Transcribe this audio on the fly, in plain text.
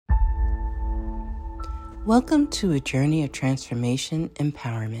Welcome to a journey of transformation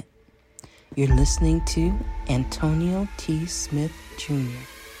empowerment. You're listening to Antonio T. Smith Jr.,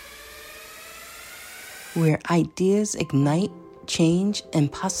 where ideas ignite, change,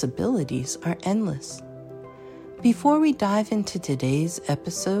 and possibilities are endless. Before we dive into today's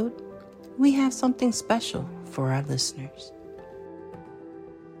episode, we have something special for our listeners.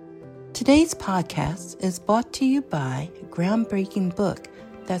 Today's podcast is brought to you by a groundbreaking book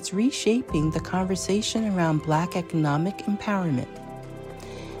that's reshaping the conversation around Black economic empowerment.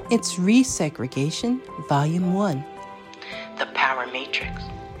 It's Resegregation, Volume 1, The Power Matrix,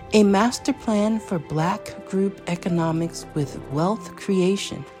 a master plan for Black group economics with wealth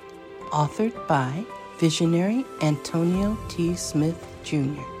creation, authored by visionary Antonio T. Smith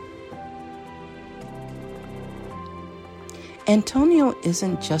Jr. Antonio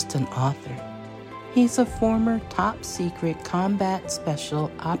isn't just an author. He's a former top-secret combat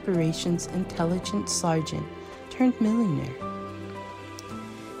special operations intelligence sergeant turned millionaire.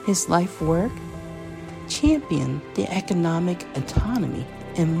 His life work championed the economic autonomy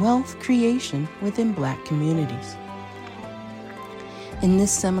and wealth creation within Black communities. In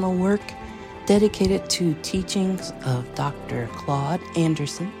this seminal work, dedicated to teachings of Dr. Claude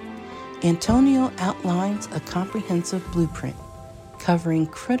Anderson, Antonio outlines a comprehensive blueprint covering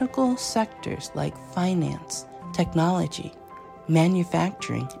critical sectors like finance, technology,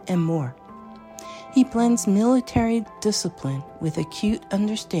 manufacturing, and more. He blends military discipline with acute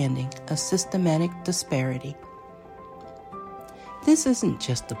understanding of systematic disparity. This isn't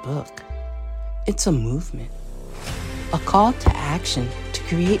just a book. It's a movement, a call to action to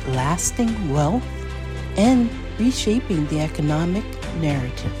create lasting wealth and reshaping the economic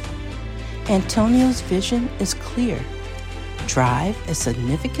narrative. Antonio's vision is clear. Drive a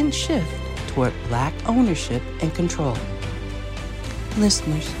significant shift toward Black ownership and control.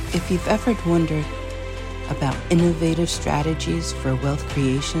 Listeners, if you've ever wondered about innovative strategies for wealth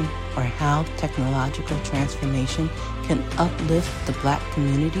creation or how technological transformation can uplift the Black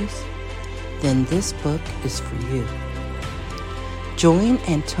communities, then this book is for you. Join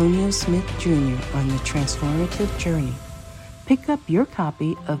Antonio Smith Jr. on the transformative journey. Pick up your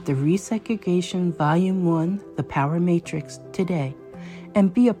copy of the Resegregation Volume 1, The Power Matrix, today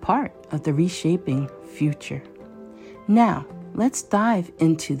and be a part of the reshaping future. Now, let's dive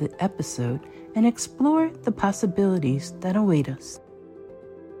into the episode and explore the possibilities that await us.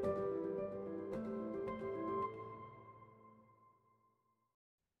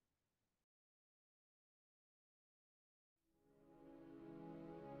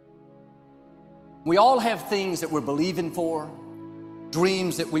 We all have things that we're believing for,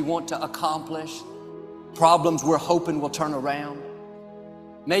 dreams that we want to accomplish, problems we're hoping will turn around.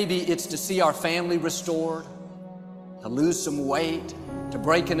 Maybe it's to see our family restored, to lose some weight, to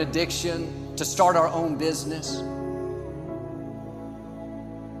break an addiction, to start our own business.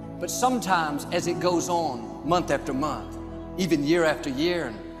 But sometimes as it goes on month after month, even year after year,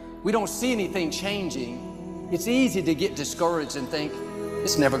 and we don't see anything changing, it's easy to get discouraged and think,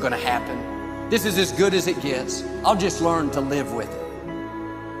 it's never going to happen. This is as good as it gets. I'll just learn to live with it.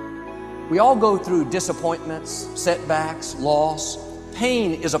 We all go through disappointments, setbacks, loss.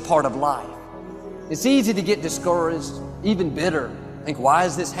 Pain is a part of life. It's easy to get discouraged, even bitter. Think, why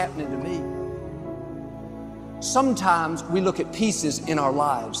is this happening to me? Sometimes we look at pieces in our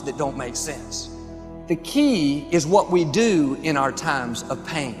lives that don't make sense. The key is what we do in our times of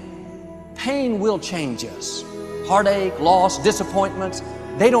pain. Pain will change us. Heartache, loss, disappointments,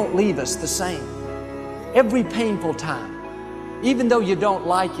 they don't leave us the same. Every painful time, even though you don't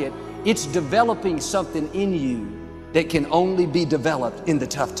like it, it's developing something in you that can only be developed in the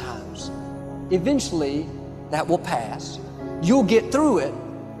tough times. Eventually, that will pass. You'll get through it,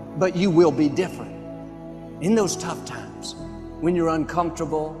 but you will be different. In those tough times, when you're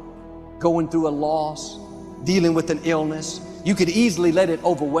uncomfortable, going through a loss, dealing with an illness, you could easily let it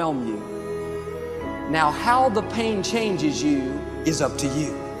overwhelm you. Now, how the pain changes you is up to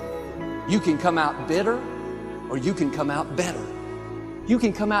you. You can come out bitter or you can come out better. You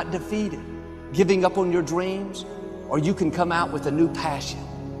can come out defeated, giving up on your dreams, or you can come out with a new passion,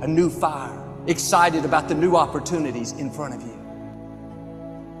 a new fire, excited about the new opportunities in front of you.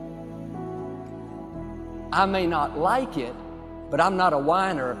 I may not like it, but I'm not a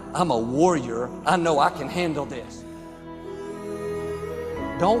whiner, I'm a warrior. I know I can handle this.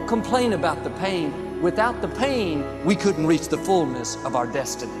 Don't complain about the pain. Without the pain, we couldn't reach the fullness of our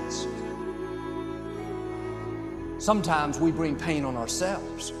destinies. Sometimes we bring pain on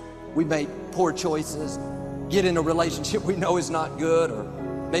ourselves. We make poor choices, get in a relationship we know is not good, or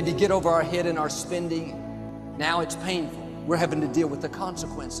maybe get over our head in our spending. Now it's painful. We're having to deal with the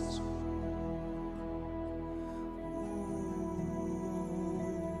consequences.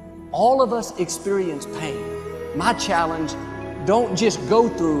 All of us experience pain. My challenge, don't just go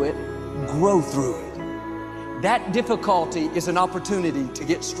through it, grow through it. That difficulty is an opportunity to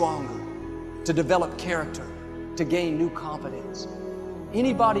get stronger, to develop character, to gain new confidence.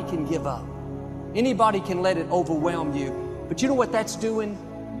 Anybody can give up. Anybody can let it overwhelm you. But you know what that's doing?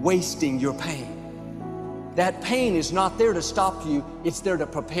 Wasting your pain. That pain is not there to stop you. It's there to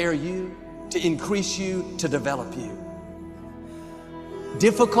prepare you, to increase you, to develop you.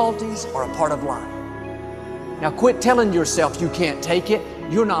 Difficulties are a part of life. Now quit telling yourself you can't take it.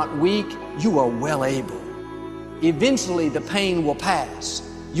 You're not weak. You are well able. Eventually the pain will pass.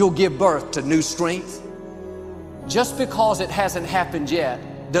 You'll give birth to new strength. Just because it hasn't happened yet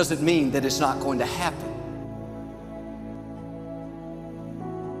doesn't mean that it's not going to happen.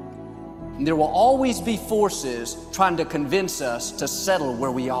 And there will always be forces trying to convince us to settle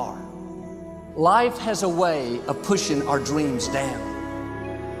where we are. Life has a way of pushing our dreams down.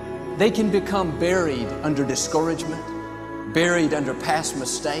 They can become buried under discouragement, buried under past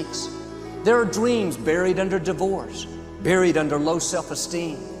mistakes. There are dreams buried under divorce, buried under low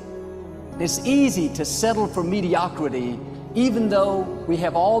self-esteem. It's easy to settle for mediocrity even though we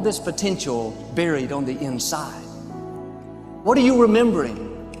have all this potential buried on the inside. What are you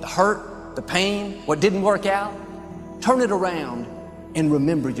remembering? The hurt, the pain, what didn't work out? Turn it around and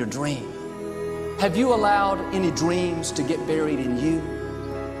remember your dream. Have you allowed any dreams to get buried in you?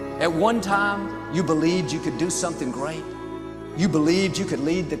 At one time, you believed you could do something great. You believed you could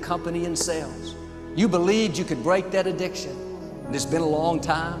lead the company in sales. You believed you could break that addiction. And it's been a long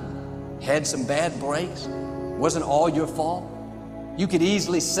time. Had some bad breaks. Wasn't all your fault. You could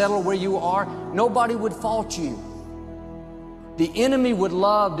easily settle where you are. Nobody would fault you. The enemy would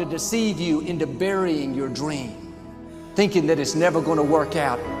love to deceive you into burying your dream, thinking that it's never going to work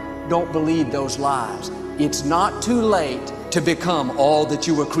out. Don't believe those lies. It's not too late to become all that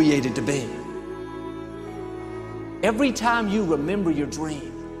you were created to be. Every time you remember your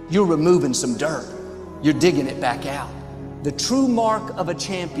dream, you're removing some dirt. You're digging it back out. The true mark of a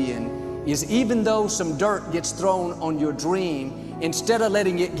champion is even though some dirt gets thrown on your dream, instead of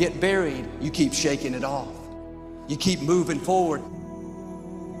letting it get buried, you keep shaking it off. You keep moving forward.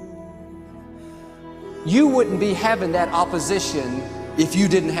 You wouldn't be having that opposition if you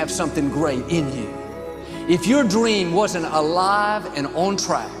didn't have something great in you. If your dream wasn't alive and on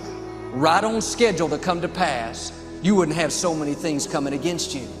track, right on schedule to come to pass, you wouldn't have so many things coming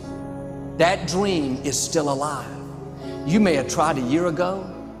against you. That dream is still alive. You may have tried a year ago,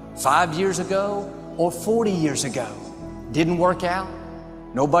 5 years ago, or 40 years ago. Didn't work out.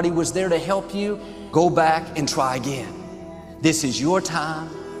 Nobody was there to help you. Go back and try again. This is your time.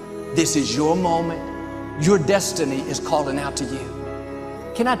 This is your moment. Your destiny is calling out to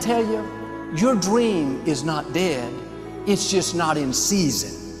you. Can I tell you, your dream is not dead. It's just not in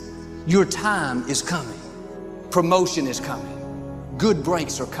season. Your time is coming. Promotion is coming. Good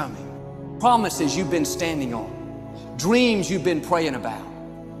breaks are coming. Promises you've been standing on. Dreams you've been praying about.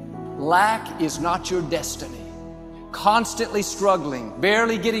 Lack is not your destiny. Constantly struggling,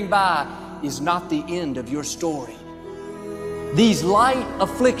 barely getting by is not the end of your story. These light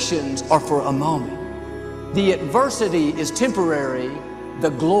afflictions are for a moment. The adversity is temporary. The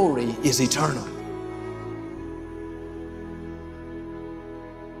glory is eternal.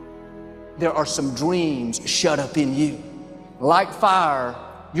 There are some dreams shut up in you. Like fire,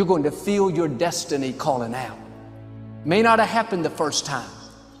 you're going to feel your destiny calling out. May not have happened the first time.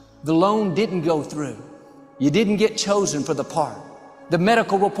 The loan didn't go through. You didn't get chosen for the part. The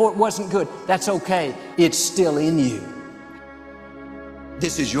medical report wasn't good. That's okay. It's still in you.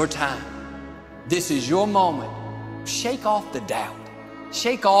 This is your time. This is your moment. Shake off the doubt.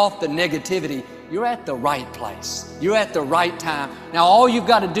 Shake off the negativity. You're at the right place. You're at the right time. Now all you've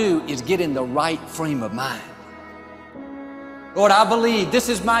got to do is get in the right frame of mind. Lord, I believe this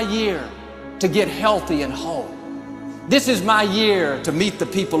is my year to get healthy and whole. This is my year to meet the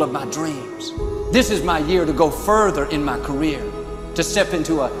people of my dreams. This is my year to go further in my career, to step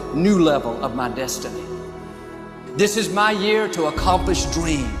into a new level of my destiny. This is my year to accomplish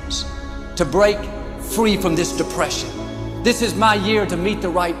dreams, to break free from this depression. This is my year to meet the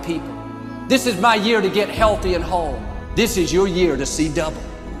right people. This is my year to get healthy and whole. This is your year to see double.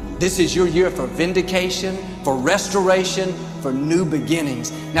 This is your year for vindication, for restoration, for new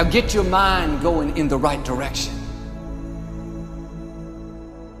beginnings. Now get your mind going in the right direction.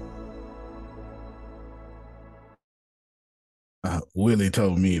 Willie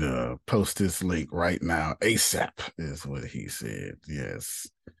told me to post this link right now. ASAP is what he said. Yes.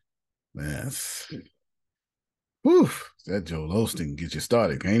 Yes. Whew. That Joel Osteen get you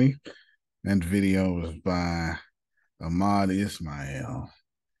started, can't he? And the video was by Ahmad Ismail.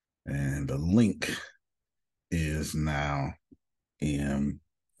 And the link is now in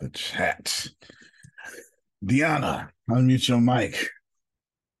the chat. Deanna, unmute your mic.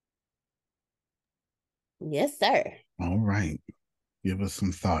 Yes, sir. All right. Give us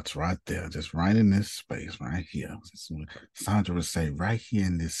some thoughts right there, just right in this space, right here. Sandra would say, right here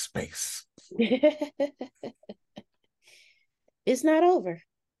in this space. It's not over.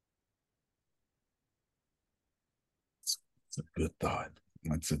 It's a good thought.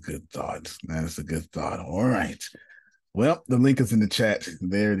 That's a good thought. That's a good thought. All right. Well, the link is in the chat.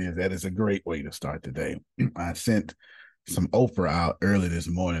 There it is. That is a great way to start the day. I sent some Oprah out early this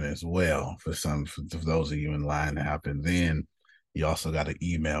morning as well for those of you in line app. And then you also got an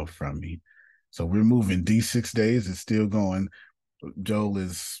email from me. So we're moving. D6 days is still going. Joel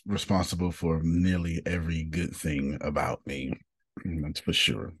is responsible for nearly every good thing about me. That's for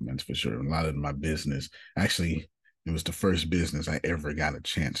sure. That's for sure. A lot of my business, actually, it was the first business I ever got a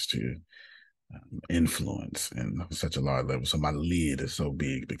chance to influence in such a large level. So my lid is so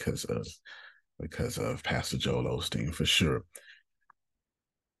big because of Pastor Joel Osteen, for sure.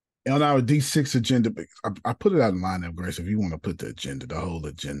 On our D6 agenda, I put it out in line of Grace. If you want to put the whole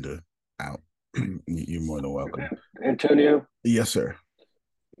agenda out, you're more than welcome. Antonio? Yes, sir.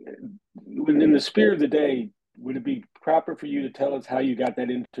 Within the spirit of the day, would it be proper for you to tell us how you got that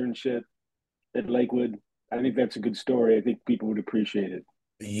internship at Lakewood? I think that's a good story. I think people would appreciate it.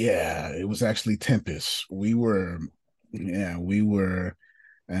 Yeah, it was actually Tempest. We were at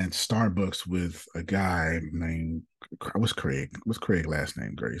Starbucks with a guy named, what's Craig last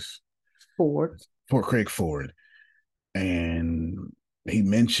name, Grace? Craig Ford. And he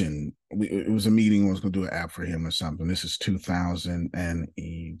mentioned it was a meeting. I was going to do an app for him or something. This is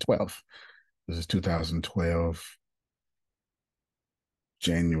 2012. This is 2012,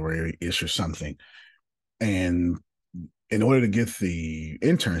 January-ish or something. And in order to get the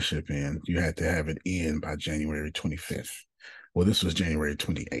internship in, you had to have it in by January 25th. Well, this was January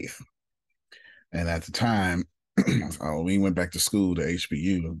 28th. And at the time, we went back to school to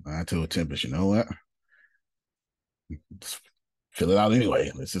HBU. I told Tempest, you know what? Just fill it out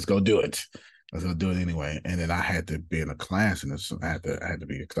anyway. Let's just go do it. Let's go do it anyway. And then I had to be in a class, and I had to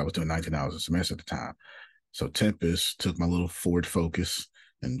be, because I was doing 19 hours a semester at the time. So Tempest took my little Ford Focus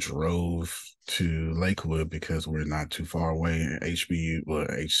and drove to Lakewood because we're not too far away. HBU, or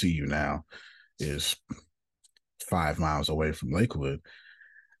HCU now, is 5 miles away from Lakewood.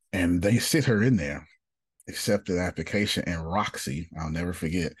 And they sit her in there, accepted the application, and Roxy, I'll never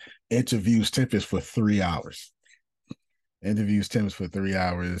forget, interviews Tempest for 3 hours.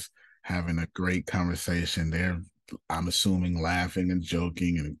 Having a great conversation. They're, I'm assuming, laughing and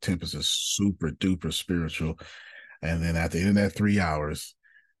joking, and Tempest is super duper spiritual. And then at the end of that 3 hours,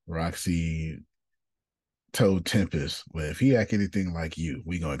 Roxy told Tempest, well, if he act anything like you,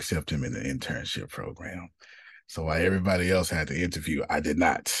 we're going to accept him in the internship program. So while everybody else had to interview, I did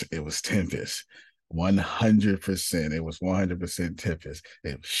not. It was Tempest. 100%. It was 100% Tempest.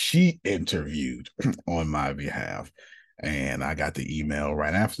 She interviewed on my behalf. And I got the email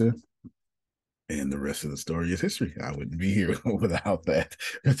right after. And the rest of the story is history. I wouldn't be here without that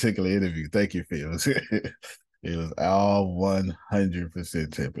particular interview. Thank you, Phil. It was all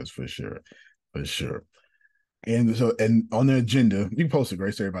 100% Tempest, for sure. For sure. And so, and on the agenda, you can post it,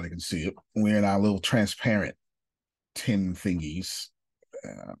 Grace, so everybody can see it. We're in our little transparent tin thingies.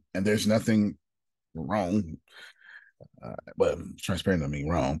 And there's nothing wrong. Well, transparent doesn't mean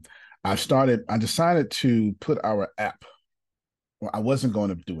wrong. I decided to put our app. Well, I wasn't going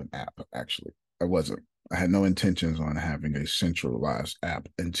to do an app, actually. I wasn't. I had no intentions on having a centralized app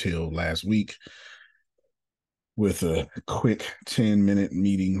until last week with a quick 10-minute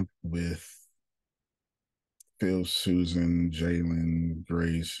meeting with Phil, Susan, Jalen,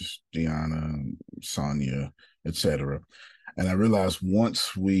 Grace, Gianna, Sonia, etc. And I realized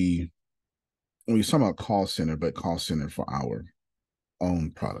once we talk about call center, but call center for our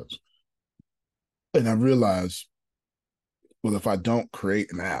own products. And I realized, well, if I don't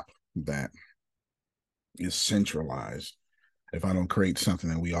create an app that is centralized, if I don't create something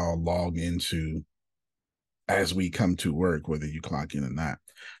that we all log into as we come to work, whether you clock in or not,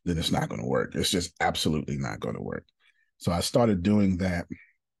 then it's not going to work. It's just absolutely not going to work. So I started doing that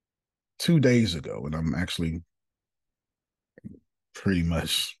 2 days ago, and I'm actually pretty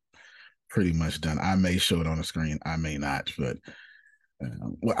much done. I may show it on the screen, I may not, but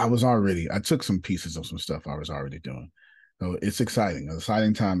well, I took some pieces of some stuff I was already doing. So it's exciting. An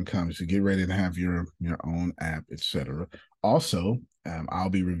exciting time comes to get ready to have your own app, etc. Also,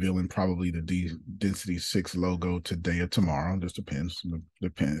 I'll be revealing probably the Density 6 logo today or tomorrow. Just depends.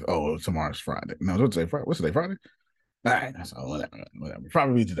 Oh, tomorrow's Friday. No, what's today? Friday? All right, so whatever.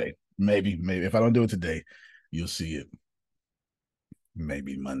 Probably today. Maybe if I don't do it today, you'll see it.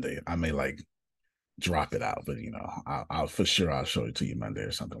 Maybe Monday. I may like drop it out, but I'll for sure I'll show it to you Monday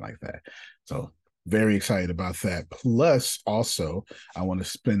or something like that. So very excited about that. Plus, also, I want to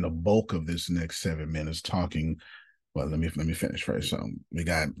spend the bulk of this next 7 minutes talking. Well, let me finish first. So we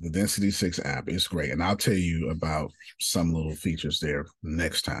got the Density 6 app. It's great, and I'll tell you about some little features there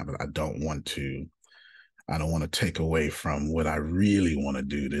next time. But I don't want to take away from what I really want to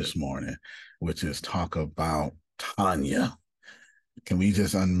do this morning, which is talk about Tanya. Can we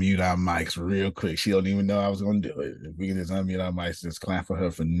just unmute our mics real quick? She don't even know I was going to do it. If we can just unmute our mics, just clap for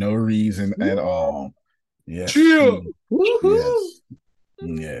her for no reason at all. Yes. Chill. Yes.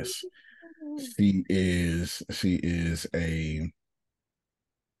 Yes. She is a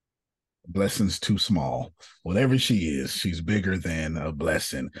blessing's too small. Whatever she is, she's bigger than a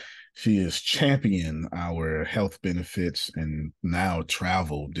blessing. She is championing our health benefits and now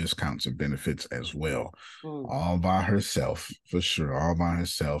travel discounts and benefits as well. All by herself, for sure, all by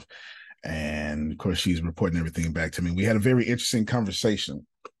herself. And of course, she's reporting everything back to me. We had a very interesting conversation.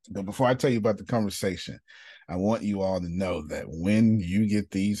 But before I tell you about the conversation, I want you all to know that when you get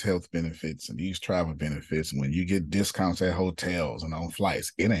these health benefits and these travel benefits, when you get discounts at hotels and on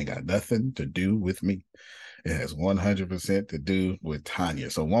flights, it ain't got nothing to do with me. It has 100% to do with Tanya.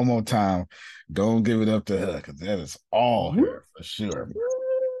 So one more time, don't give it up to her, because that is all her for sure.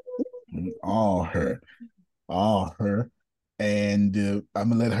 All her. And I'm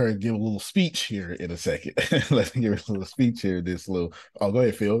gonna let her give a little speech here in a second. Let her give a little speech here. Go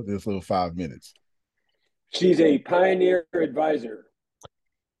ahead, Phil. This little 5 minutes. She's a pioneer advisor.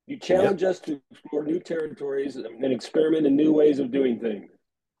 You challenge us to explore new territories and experiment in new ways of doing things.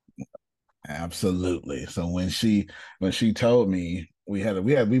 Absolutely. So when she told me we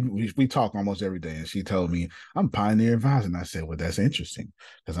talk almost every day, and she told me I'm pioneer advisor, and I said, well, that's interesting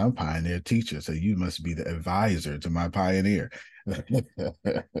because I'm pioneer teacher, so you must be the advisor to my pioneer.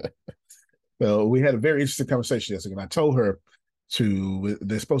 So we had a very interesting conversation yesterday, and I told her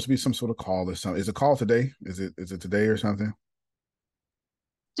there's supposed to be some sort of call or something. Is it call today? Is it today or something?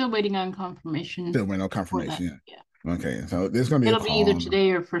 Still waiting on confirmation. Still waiting on confirmation. Yeah. Okay, so there's going to be It'll be either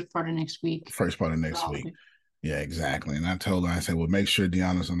today or first part of next week. First part of next week. Yeah, exactly. And I told her, I said, well, make sure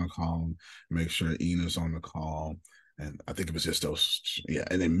Deanna's on the call, make sure Ina's on the call. And I think it was just those,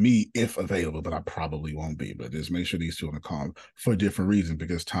 and then me if available, but I probably won't be. But just make sure these two on the call for different reasons,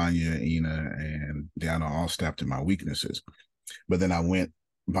 because Tanya, Ina, and Deanna all stepped in my weaknesses. But then I went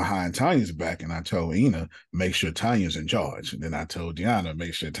behind Tanya's back and I told Ina, make sure Tanya's in charge. And then I told Deanna,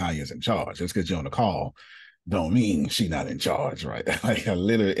 make sure Tanya's in charge. Just because you're on the call don't mean she's not in charge, right? Like I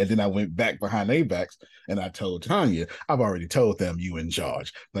literally, and then I went back behind their backs and I told Tanya, I've already told them you in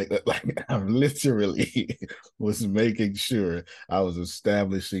charge. Like I literally was making sure I was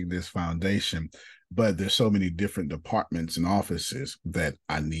establishing this foundation. But there's so many different departments and offices that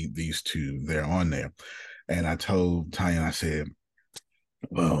I need these two there on there. And I told Tanya, I said,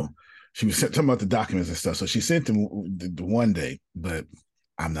 well, she was talking about the documents and stuff. So she sent them the one day, but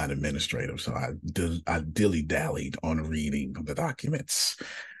I'm not administrative, so I dilly-dallied on reading the documents.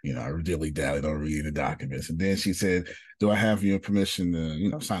 I dilly-dallied on reading the documents. And then she said, do I have your permission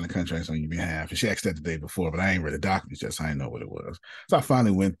to, sign the contracts on your behalf? And she asked that the day before, but I ain't read the documents yet, so I didn't know what it was. So I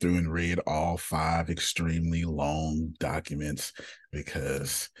finally went through and read all 5 extremely long documents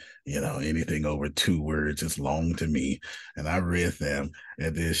because, anything over 2 words is long to me. And I read them.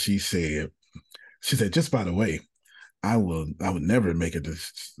 And then she said, just by the way, I would never make a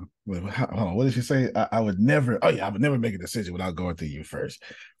decision. What did she say? I would never make a decision without going through you first.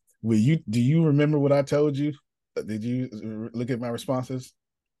 Do you remember what I told you? Did you look at my responses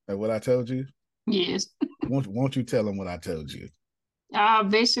at what I told you? Yes. Won't you tell them what I told you?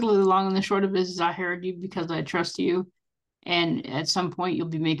 Basically, the long and the short of it is I hired you because I trust you. And at some point, you'll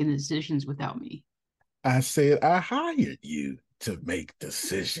be making the decisions without me. I said, I hired you to make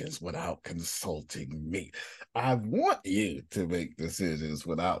decisions without consulting me. I want you to make decisions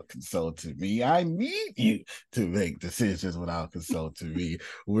without consulting me. I need you to make decisions without consulting me.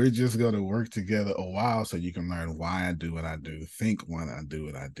 We're just going to work together a while so you can learn why I do what I do, think why I do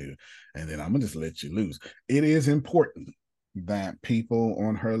what I do, and then I'm going to just let you loose. It is important that people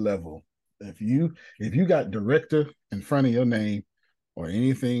on her level, if you got director in front of your name or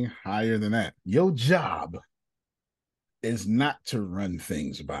anything higher than that, your job is not to run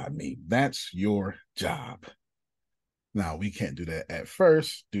things by me. That's your job. Now, we can't do that at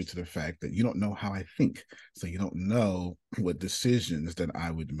first due to the fact that you don't know how I think. So you don't know what decisions that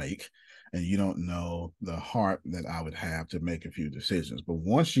I would make. and you don't know the heart that I would have to make a few decisions. But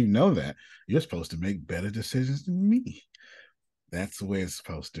once you know that, you're supposed to make better decisions than me. That's the way it's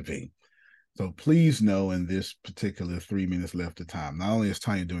supposed to be. So please know, in this particular 3 minutes left of time, not only is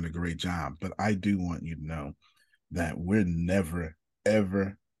Tanya doing a great job, but I do want you to know that we're never,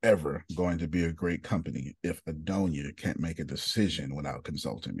 ever, ever going to be a great company if Adonia can't make a decision without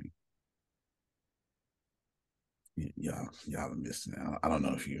consulting me. Y'all are missing out. I don't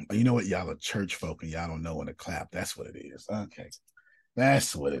know if you know what, y'all are church folk and y'all don't know when to clap. That's what it is. Okay.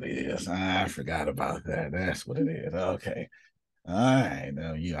 That's what it is. I forgot about that. That's what it is. Okay. All right.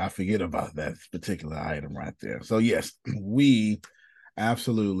 Now, I forget about that particular item right there. So yes, we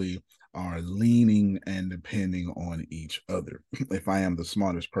absolutely are leaning and depending on each other. If I am the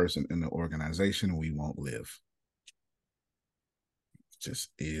smartest person in the organization, we won't live. It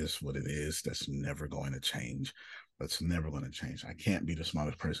just is what it is. That's never going to change. That's never going to change. I can't be the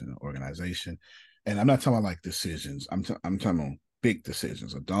smartest person in the organization. And I'm not talking about like decisions. I'm talking about big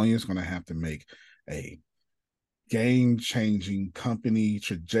decisions. Adonia is going to have to make a game-changing, company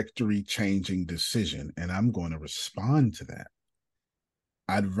trajectory-changing decision, and I'm going to respond to that.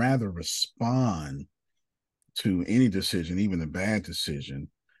 I'd rather respond to any decision, even a bad decision,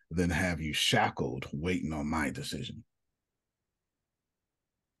 than have you shackled waiting on my decision.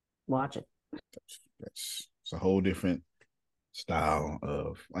 Watch it. It's a whole different style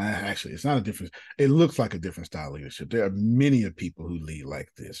of, actually, it's not a different, it looks like a different style of leadership. There are many of people who lead like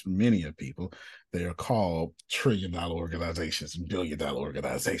this, many of people. They are called trillion-dollar organizations, billion-dollar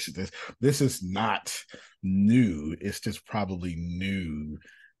organizations. This is not new. It's just probably new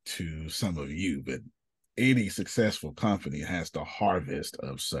to some of you, but any successful company has the harvest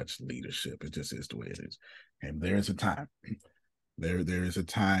of such leadership. It just is the way it is. And there is a time. There is a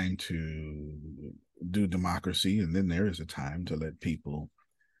time to do democracy, and then there is a time to let people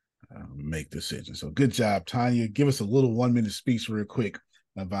make decisions. So good job, Tanya. Give us a little 1-minute speech real quick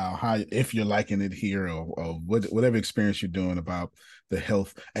about how, if you're liking it here, or whatever experience you're doing about the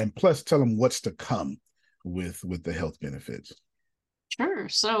health, and plus tell them what's to come with the health benefits. Sure.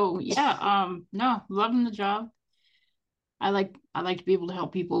 So yeah, no, loving the job. I like to be able to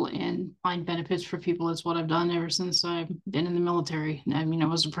help people and find benefits for people. That's what I've done ever since I've been in the military. I mean, I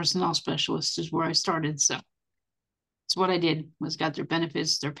was a personnel specialist is where I started. So it's what I did, was got their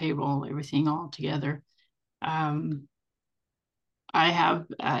benefits, their payroll, everything all together. I have,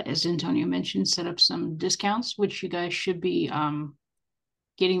 as Antonio mentioned, set up some discounts, which you guys should be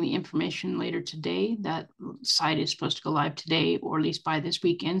getting the information later today. That site is supposed to go live today, or at least by this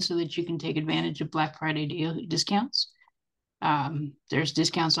weekend, so that you can take advantage of Black Friday deal discounts. There's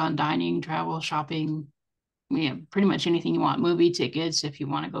discounts on dining, travel, shopping, pretty much anything you want. Movie tickets, if you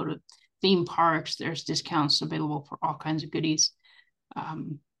want to go to theme parks, there's discounts available for all kinds of goodies.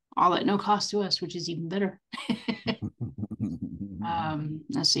 All at no cost to us, which is even better.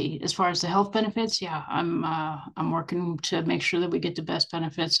 Let's see. As far as the health benefits, yeah, I'm working to make sure that we get the best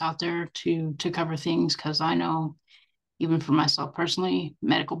benefits out there to cover things, because I know, even for myself personally,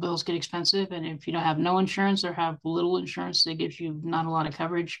 medical bills get expensive, and if you don't have no insurance or have little insurance that gives you not a lot of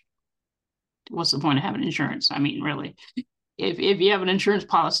coverage, what's the point of having insurance? I mean, really, if you have an insurance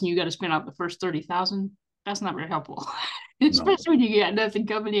policy and you got to spend out the first $30,000, that's not very helpful, especially when you got nothing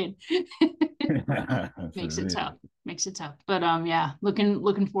coming in. Makes it tough. But yeah,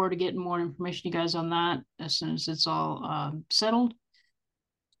 looking forward to getting more information, you guys, on that as soon as it's all settled.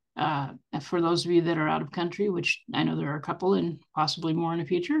 For those of you that are out of country, which I know there are a couple and possibly more in the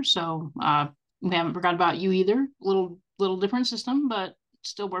future, so we haven't forgot about you either. Little different system, but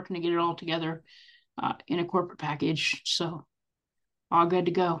still working to get it all together in a corporate package. So all good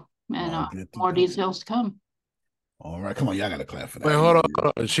to go, and more details to come. All right, come on, y'all gotta clap for that. Wait, hold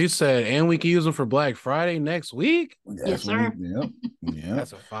on. She said, and we can use them for Black Friday next week. Yes, sir. Yep.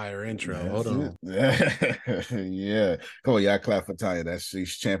 That's a fire intro. Hold on. Yeah, come on, y'all clap for Tanya.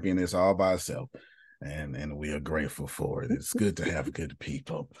 She's championing this all by herself, and we are grateful for it. It's good to have good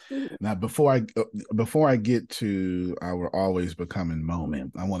people. Now, before I get to our always becoming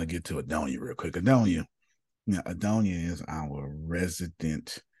moment, I want to get to Adonia real quick. Adonia is our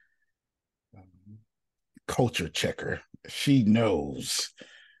resident culture checker. She knows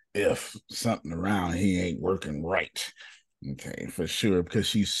if something around he ain't working right. Okay, for sure, because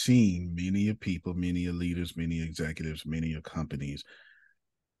she's seen many of people, many of leaders, many executives, many of companies,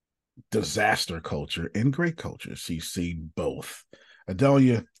 disaster culture and great culture. She's seen both.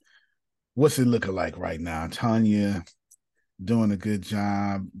 Adonia, what's it looking like right now? Tanya doing a good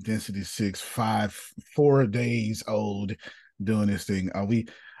job. Density 6, 4 days old, doing this thing. Are we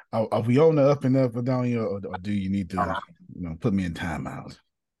on the up and up, Adonia, or do you need to put me in timeout?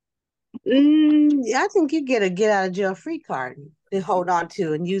 I think you get a get out of jail free card to hold on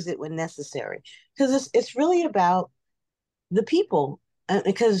to and use it when necessary. Because it's really about the people,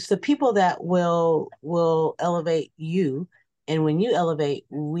 because it's the people that will elevate you, and when you elevate,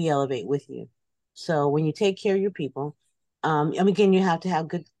 we elevate with you. So when you take care of your people, and again, you have to have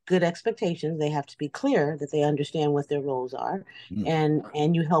good expectations. They have to be clear that they understand what their roles are, Mm.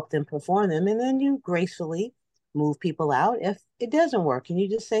 and you help them perform them, and then you gracefully move people out if it doesn't work, and you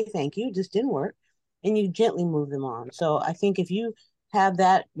just say thank you, it just didn't work, and you gently move them on. So I think if you have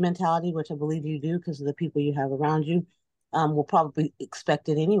that mentality, which I believe you do because of the people you have around you, will probably expect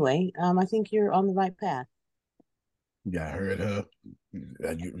it anyway. I think you're on the right path. Yeah, I heard her.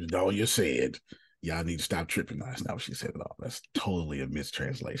 All you said. Y'all need to stop tripping. That's not what she said at all. That's totally a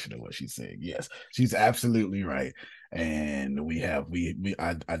mistranslation of what she said. Yes, she's absolutely right. And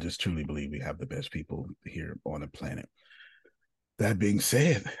I just truly believe we have the best people here on the planet. That being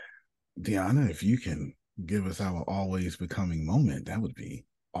said, Deanna, if you can give us our always becoming moment, that would be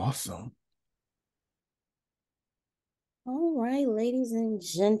awesome. All right, ladies and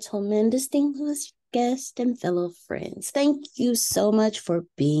gentlemen, distinguished guests and fellow friends, thank you so much for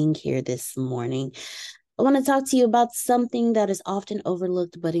being here this morning. I want to talk to you about something that is often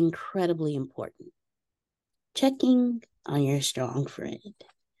overlooked but incredibly important: checking on your strong friend.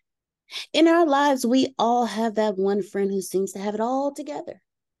 In our lives, we all have that one friend who seems to have it all together.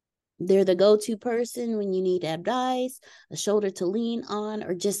 They're the go-to person when you need advice, a shoulder to lean on,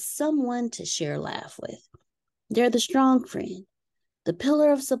 or just someone to share a laugh with. They're the strong friend, the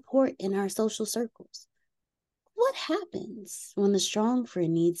pillar of support in our social circles. What happens when the strong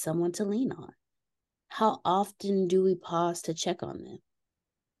friend needs someone to lean on? How often do we pause to check on them?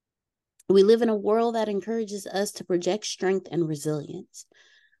 We live in a world that encourages us to project strength and resilience.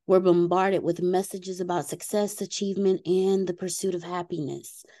 We're bombarded with messages about success, achievement, and the pursuit of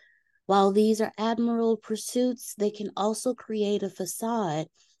happiness. While these are admirable pursuits, they can also create a facade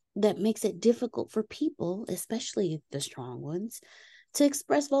that makes it difficult for people, especially the strong ones, to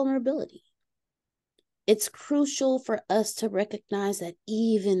express vulnerability. It's crucial for us to recognize that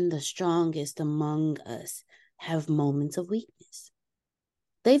even the strongest among us have moments of weakness.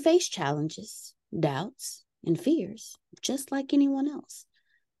 They face challenges, doubts, and fears, just like anyone else.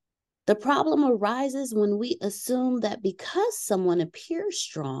 The problem arises when we assume that because someone appears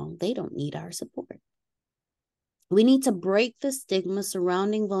strong, they don't need our support. We need to break the stigma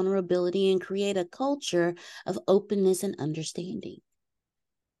surrounding vulnerability and create a culture of openness and understanding.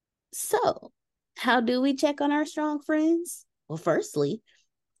 So, how do we check on our strong friends? Well, firstly,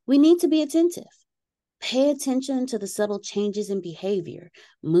 we need to be attentive. Pay attention to the subtle changes in behavior,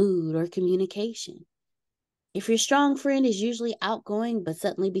 mood, or communication. If your strong friend is usually outgoing but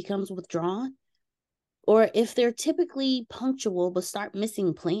suddenly becomes withdrawn, or if they're typically punctual but start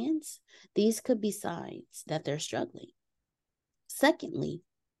missing plans, these could be signs that they're struggling. Secondly,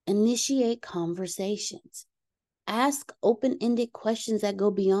 initiate conversations. Ask open-ended questions that go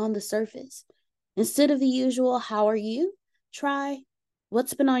beyond the surface. Instead of the usual, how are you? Try,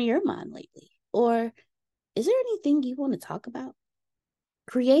 what's been on your mind lately? Or, is there anything you want to talk about?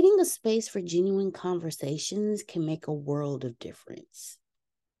 Creating a space for genuine conversations can make a world of difference.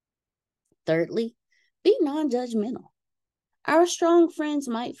 Thirdly, be non-judgmental. Our strong friends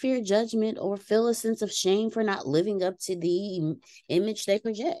might fear judgment or feel a sense of shame for not living up to the image they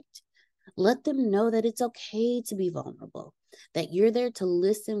project. Let them know that it's okay to be vulnerable, that you're there to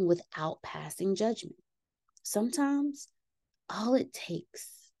listen without passing judgment. Sometimes all it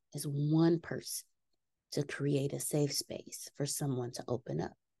takes is one person to create a safe space for someone to open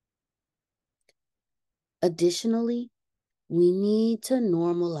up. Additionally, we need to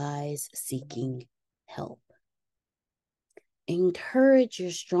normalize seeking help. Encourage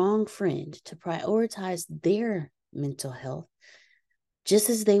your strong friend to prioritize their mental health just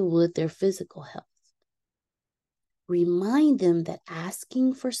as they would their physical health. Remind them that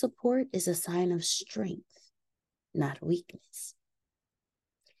asking for support is a sign of strength, not weakness.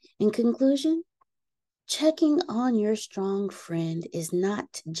 In conclusion, checking on your strong friend is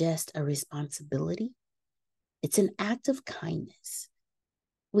not just a responsibility, it's an act of kindness.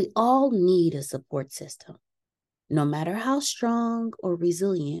 We all need a support system, no matter how strong or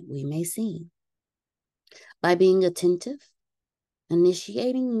resilient we may seem. By being attentive,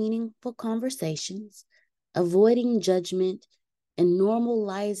 initiating meaningful conversations, avoiding judgment, and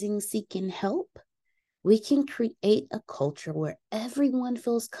normalizing seeking help, we can create a culture where everyone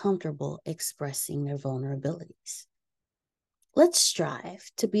feels comfortable expressing their vulnerabilities. Let's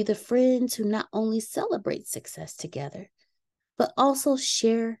strive to be the friends who not only celebrate success together, but also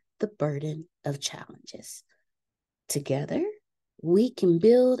share the burden of challenges. Together, we can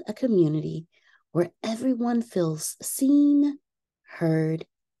build a community where everyone feels seen, heard,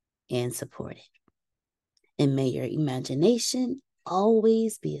 and supported. And may your imagination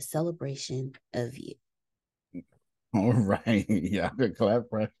always be a celebration of you. All right. Yeah, I could clap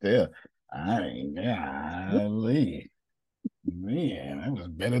right there. Golly. Man, that was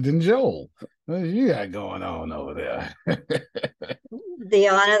better than Joel. What you got going on over there?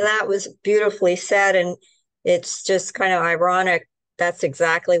 Deanna, that was beautifully said. And it's just kind of ironic. That's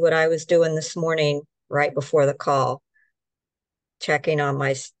exactly what I was doing this morning, right before the call, checking on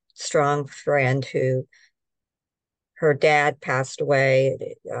my strong friend who her dad passed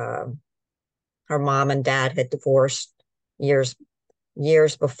away. Her mom and dad had divorced years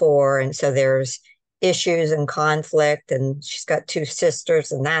before, and so there's issues and conflict, and she's got two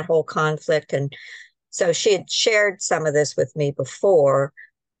sisters and that whole conflict. And so she had shared some of this with me before,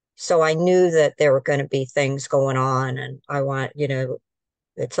 so I knew that there were going to be things going on, and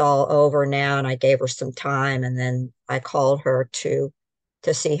it's all over now. And I gave her some time, and then I called her to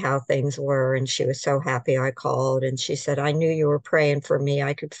see how things were, and she was so happy I called. And she said, I knew you were praying for me,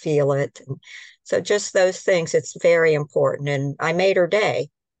 I could feel it. And so just those things, it's very important, and I made her day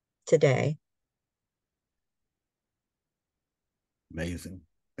today. Amazing.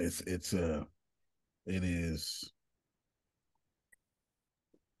 It is.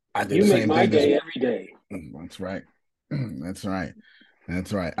 I did You the make same my thing day every day. That's right. That's right.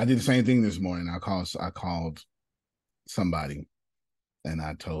 That's right. I did the same thing this morning. I called somebody and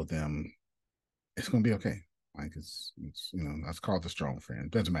I told them it's gonna be okay. Like it's I called the strong friend.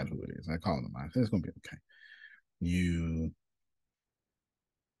 Doesn't matter who it is. I called them. I said it's gonna be okay.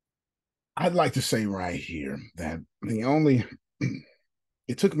 I'd like to say right here that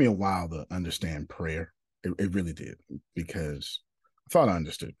it took me a while to understand prayer. It really did, because I thought I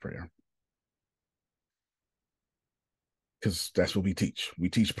understood prayer. Because that's what we teach. We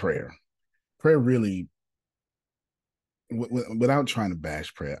teach prayer. Prayer really, without trying to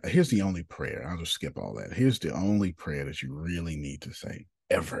bash prayer, here's the only prayer. I'll just skip all that. Here's the only prayer that you really need to say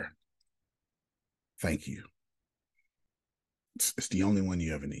ever. Thank you. It's the only one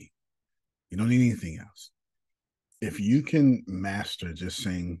you ever need. You don't need anything else. If you can master just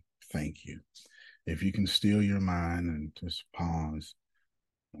saying thank you, if you can steal your mind and just pause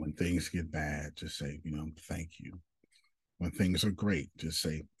when things get bad, just say, thank you. When things are great, just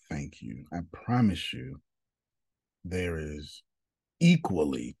say thank you. I promise you, there is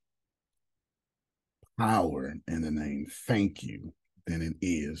equally power in the name thank you than it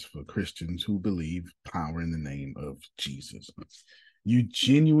is for Christians who believe power in the name of Jesus. You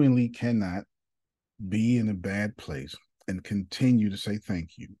genuinely cannot be in a bad place and continue to say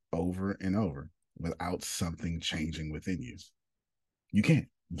thank you over and over without something changing within you. You can't.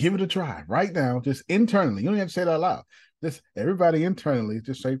 Give it a try right now, just internally. You don't have to say it out loud. Just everybody internally,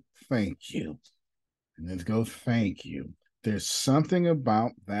 just say thank you. And then go thank you. There's something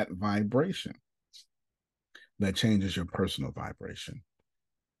about that vibration that changes your personal vibration.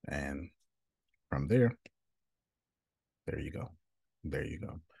 And from there you go. There you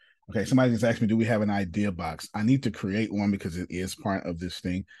go. Okay, somebody just asked me, do we have an idea box? I need to create one because it is part of this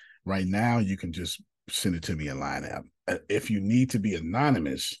thing. Right now, you can just send it to me in line app. If you need to be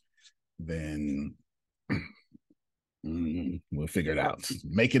anonymous, then we'll figure it out.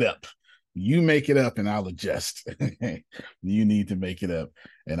 Make it up. You make it up and I'll adjust. You need to make it up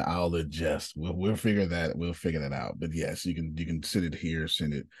and I'll adjust. We'll figure that out. But yes, you can send it here,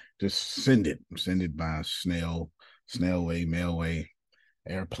 send it by snail way, mail way,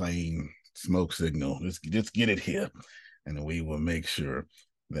 airplane, smoke signal. Just get it here, and we will make sure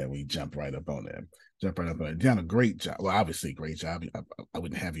that we jump right up on that. Done a great job. Well, obviously, great job. I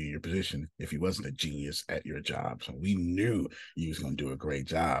wouldn't have you in your position if you wasn't a genius at your job. So we knew you was going to do a great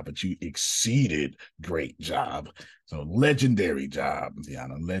job, but you exceeded great job. So legendary job,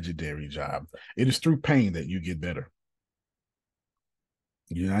 Deanna, legendary job. It is through pain that you get better.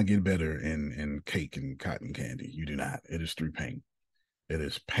 You do not get better in cake and cotton candy. You do not. It is through pain. It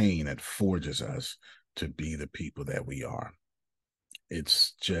is pain that forges us to be the people that we are.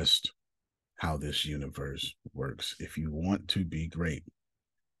 It's just how this universe works. If you want to be great,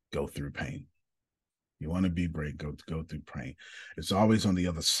 go through pain. You want to be great, go through pain. It's always on the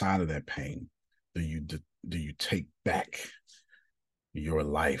other side of that pain. Do you take back your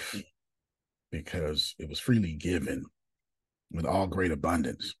life because it was freely given with all great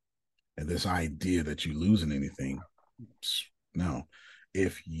abundance? And this idea that you're losing anything, no.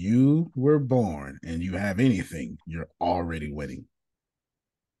 If you were born and you have anything, you're already winning.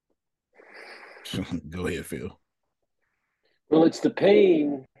 Go ahead, Phil. Well, it's the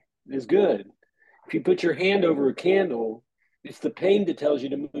pain is good. If you put your hand over a candle It's the pain that tells you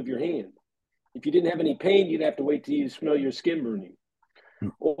to move your hand. If you didn't have any pain, you'd have to wait till you smell your skin burning.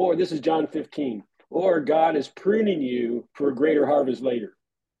 Or this is John 15. Or God is pruning you for a greater harvest later.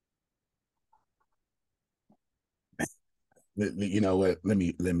 You know what? Let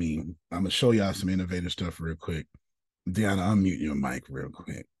me. I'm gonna show y'all some innovative stuff real quick. Deanna, unmute your mic real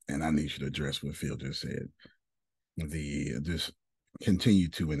quick, and I need you to address what Phil just said. Just continue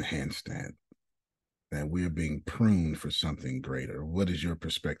to enhance that we're being pruned for something greater. What is your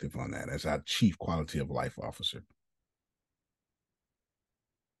perspective on that as our chief quality of life officer?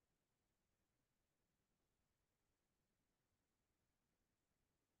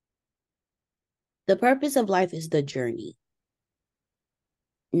 The purpose of life is the journey,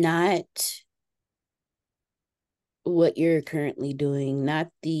 not what you're currently doing, not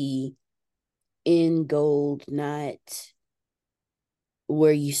the end goal, not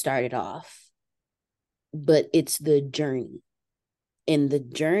where you started off, but it's the journey. And the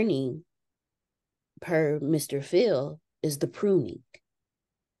journey, per Mr. Phil, is the pruning.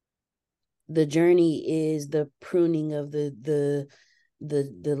 The journey is the pruning of the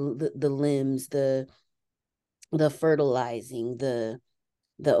limbs, the fertilizing, the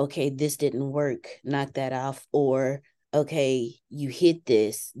okay, this didn't work, knock that off, or okay, you hit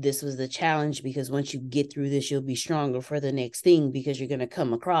this was the challenge, because once you get through this, you'll be stronger for the next thing, because you're going to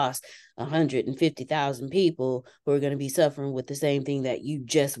come across 150,000 people who are going to be suffering with the same thing that you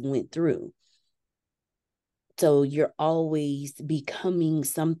just went through. So you're always becoming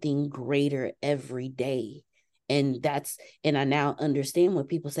something greater every day. And I now understand when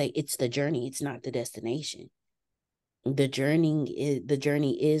people say it's the journey, it's not the destination. The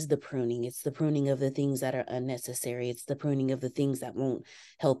journey is the pruning. It's the pruning of the things that are unnecessary. It's the pruning of the things that won't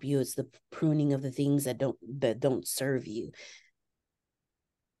help you. It's the pruning of the things that don't serve you.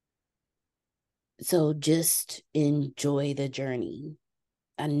 So just enjoy the journey.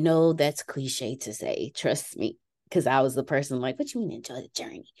 I know that's cliche to say, trust me, because I was the person like, what you mean enjoy the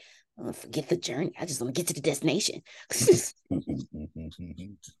journey? I'm gonna forget the journey. I just want to get to the destination.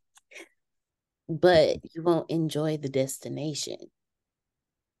 But you won't enjoy the destination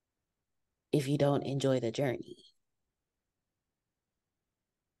if you don't enjoy the journey.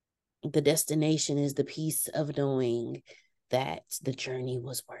 The destination is the peace of knowing that the journey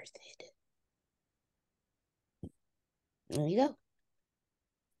was worth it. There you go.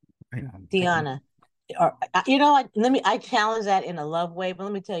 Deanna, I challenge that in a love way, but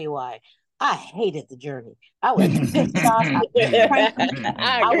let me tell you why. I hated the journey. I was pissed off. I was cranky.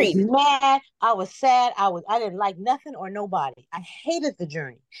 I I was agree. mad. I was sad. I didn't like nothing or nobody. I hated the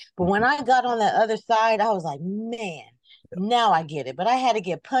journey. But when I got on that other side, I was like, man, now I get it. But I had to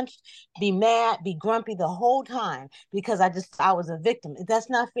get punched, be mad, be grumpy the whole time because I was a victim. That's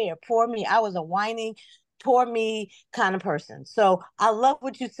not fair. Poor me. I was a whining, poor me kind of person. So I love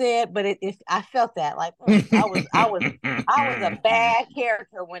what you said, but if I felt that like I was a bad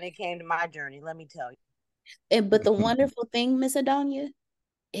character when it came to my journey. Let me tell you. But the wonderful thing, Miss Adonia,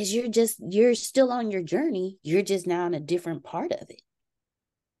 is you're still on your journey. You're just now in a different part of it.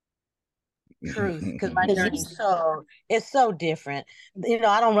 Truth, because my journey it's so different.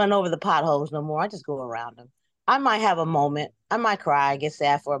 I don't run over the potholes no more. I just go around them. I might have a moment. I might cry, get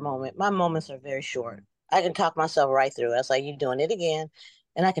sad for a moment. My moments are very short. I can talk myself right through it. It's like, you're doing it again,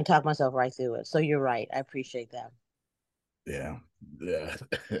 and I can talk myself right through it. So you're right. I appreciate that. Yeah.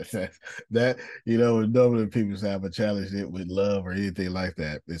 That normally people say I'm a challenge it with love or anything like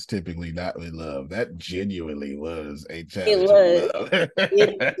that. It's typically not with love. That genuinely was a challenge.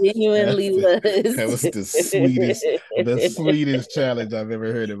 It genuinely was. That was the sweetest challenge I've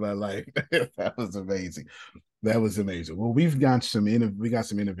ever heard in my life. That was amazing. Well, we got some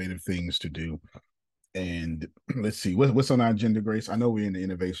innovative things to do. And let's see what's on our agenda, Grace. I know we're in the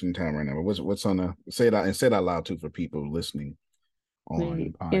innovation time right now, but what's on the say it out loud too for people listening on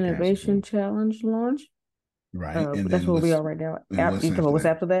the innovation challenge launch. Right. And that's where we are right now. What's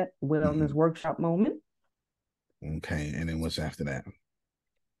after that? Wellness workshop moment. Okay. And then what's after that?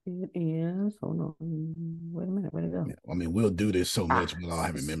 It is, hold on, wait a minute, where'd it go? Yeah, I mean, we'll do this so much we'll all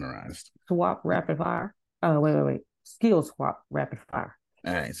have it memorized. Swap rapid fire. Wait. Skill swap rapid fire.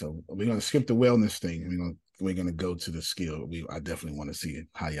 All right, so we're gonna skip the wellness thing. We're gonna go to the skill. I definitely want to see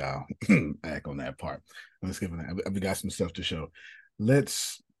how y'all act on that part. Let's skip that. We got some stuff to show.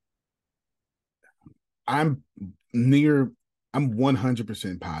 I'm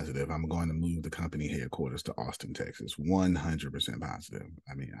 100% positive I'm going to move the company headquarters to Austin, Texas. 100% positive.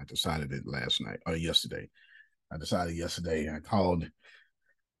 I mean, I decided it yesterday. I decided yesterday. I called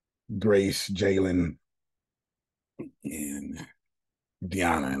Grace, Jalen, and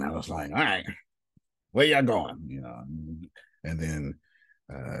Deanna, and I was like, all right, where y'all going? And then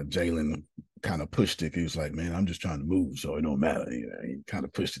Jalen kind of pushed it. He was like, man, I'm just trying to move, so it don't matter. He kind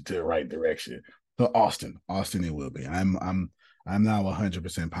of pushed it to the right direction. So Austin, it will be. I'm now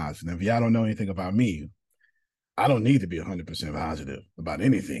 100% positive. If y'all don't know anything about me, I don't need to be 100% positive about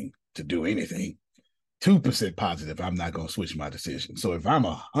anything to do anything. 2% positive, I'm not going to switch my decision. So if I'm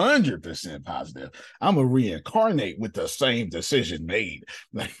 100% positive, I'm going to reincarnate with the same decision made.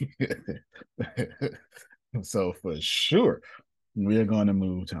 So for sure, we're going to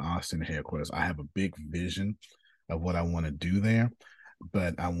move to Austin headquarters. I have a big vision of what I want to do there,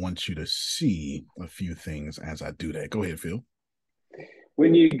 but I want you to see a few things as I do that. Go ahead, Phil.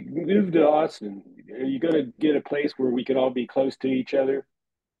 When you move to Austin, are you going to get a place where we can all be close to each other?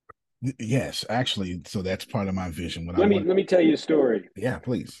 Yes, actually. So that's part of my vision. Let me tell you a story. Yeah,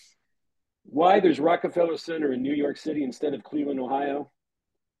 please. Why there's Rockefeller Center in New York City instead of Cleveland, Ohio,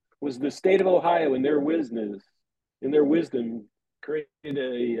 was the state of Ohio in their wisdom created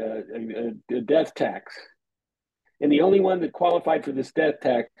a death tax. And the only one that qualified for this death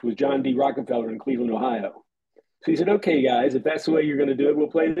tax was John D. Rockefeller in Cleveland, Ohio. So he said, okay, guys, if that's the way you're going to do it, we'll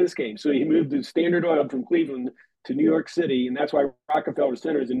play this game. So he moved the Standard Oil from Cleveland to New York City, and that's why Rockefeller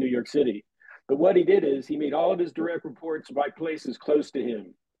Center is in New York City. But what he did is he made all of his direct reports by places close to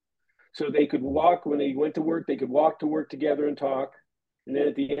him. So they could walk, when they went to work, they could walk to work together and talk. And then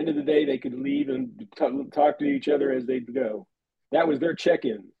at the end of the day, they could leave and talk to each other as they'd go. That was their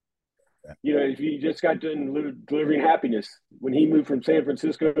check-in. You know, if you just got done delivering happiness, when he moved from San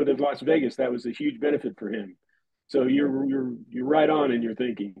Francisco to Las Vegas, that was a huge benefit for him. So you're right on in your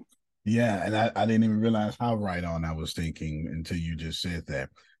thinking. Yeah, and I didn't even realize how right on I was thinking until you just said that.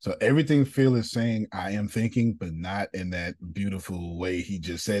 So everything Phil is saying, I am thinking, but not in that beautiful way he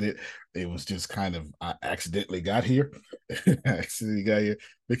just said it. It was just kind of, I accidentally got here.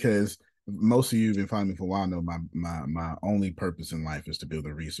 Because most of you have been following me for a while know my only purpose in life is to build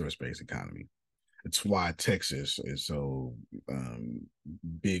a resource-based economy. It's why Texas is so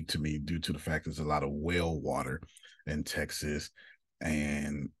big to me, due to the fact there's a lot of well water in Texas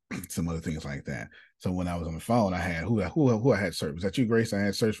and some other things like that. So when I was on the phone, I had who I had searched. Was that you, Grace? I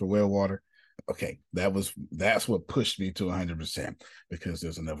had searched for well water. Okay, that's what pushed me to 100%, because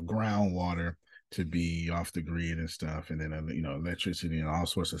there's enough groundwater to be off the grid and stuff, and then electricity and all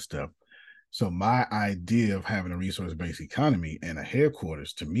sorts of stuff. So my idea of having a resource-based economy and a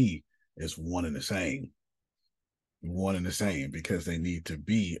headquarters, to me, is one and the same, because they need to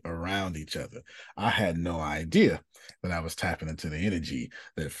be around each other. I had no idea that I was tapping into the energy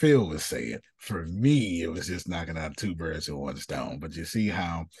that Phil was saying. For me, it was just knocking out two birds with one stone. But you see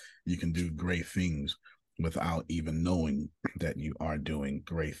how you can do great things without even knowing that you are doing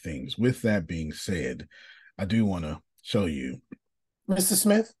great things. With that being said, I do want to show you. Mr.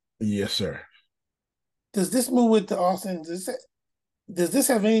 Smith? Yes, sir. Does this move with the Austin, does this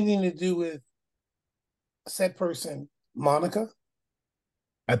have anything to do with said person, Monica?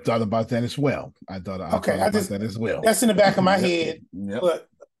 I thought about that as well. I thought about that as well. That's in the back of my head. Yep. But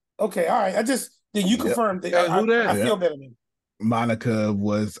okay, all right. Then you confirmed that. I feel better now. Monica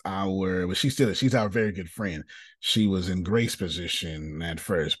was she's our very good friend. She was in Grace's position at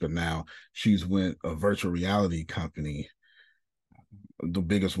first, but now she's with a virtual reality company, the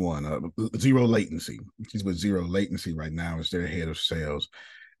biggest one, Zero Latency. She's with Zero Latency right now as their head of sales.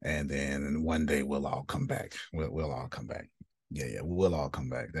 And then one day we'll all come back. We'll all come back. Yeah, we'll all come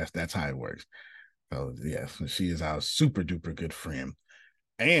back. That's how it works. So yes, she is our super duper good friend.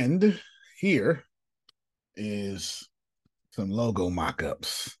 And here is some logo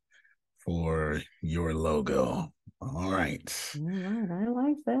mock-ups for your logo. All right. All right, I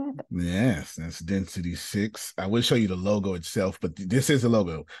like that. Yes, that's Density 6. I will show you the logo itself, but this is the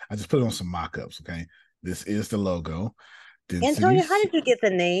logo. I just put on some mock-ups, okay? This is the logo. Antonio, how did you get the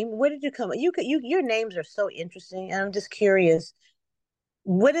name? Where did you come? Your names are so interesting, and I'm just curious.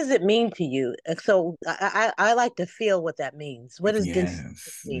 What does it mean to you? So I like to feel what that means. What does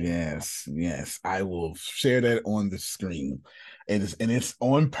Yes. I will share that on the screen. It's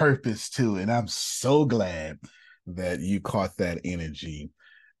on purpose too. And I'm so glad that you caught that energy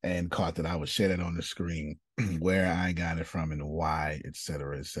and caught that I would share that on the screen, where I got it from and why, et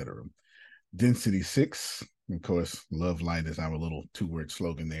cetera, et cetera. Density 6, of course, love light is our little 2-word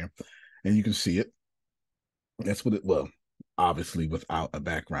slogan there. And you can see it. That's what obviously without a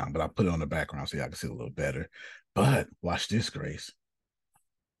background, but I put it on the background so y'all can see it a little better. But watch this, Grace.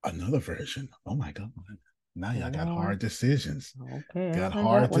 Another version. Oh my God. Now y'all got hard decisions. Okay. Got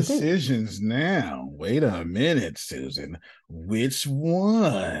hard decisions now. Wait a minute, Susan. Which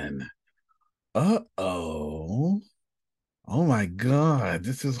one? Uh-oh. Oh my God.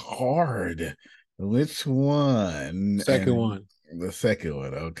 This is hard. Which one? Second one. The second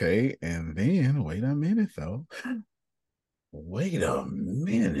one, okay. And then wait a minute though. Wait a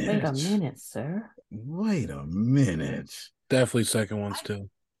minute. Wait a minute, sir. Wait a minute. Definitely second one still.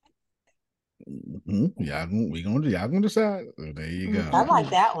 Mm-hmm. Y'all gonna decide. There you go. I like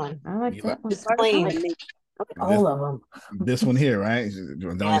that one. I like You that one. It's clean. All of them. This one here, right?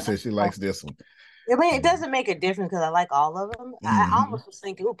 Donnie says she likes this one. I mean, it doesn't make a difference because I like all of them. I almost was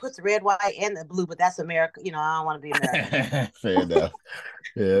thinking, who puts the red, white, and the blue, but that's America. You know, I don't want to be American. Fair enough.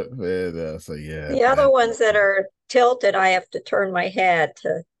 Yeah, fair enough. So yeah. The other ones that are tilted, I have to turn my head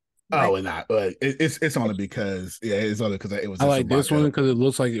to. And it's only because it's only because it was. I like this one because it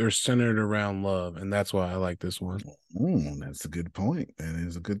looks like you're centered around love, and that's why I like this one. That's a good point. That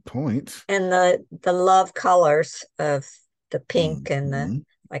is a good point. And the love colors of the pink and the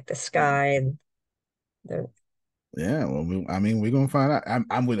like the sky and the. Yeah, well, we're gonna find out.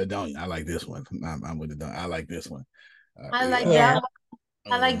 I'm with Adonia. I like this one. I'm with Adonia. I like this one. I like that one.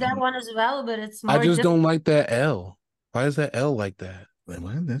 I like that one as well, but it's more. I just don't like that L. Why is that L like that? Well,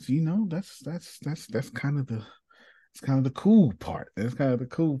 that's kind of the cool part. That's kind of the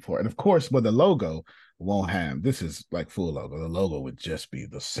cool part. And of course, but the logo won't have. This is like full logo. The logo would just be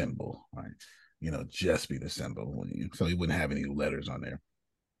the symbol, right? Just be the symbol. So you wouldn't have any letters on there.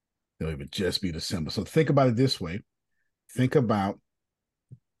 So it would just be the symbol. So think about it this way. Think about.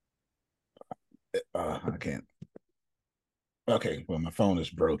 I can't. Okay, well, my phone is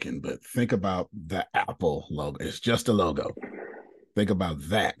broken, but think about the Apple logo. It's just a logo. Think about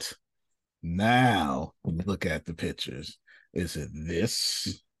that. Now look at the pictures. Is it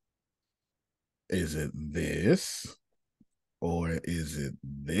this? Is it this? Or is it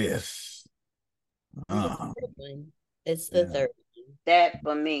this? It's the third. That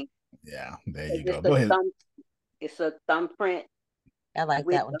for me. Yeah, there you go. Go ahead. It's a thumbprint. I like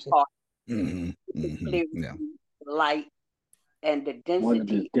that one too. Yeah. Light and the density. One of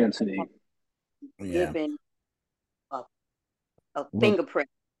the density. Giving a fingerprint.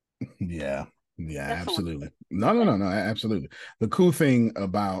 Yeah, absolutely. No, absolutely. The cool thing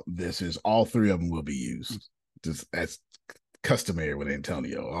about this is all three of them will be used. Just as customary with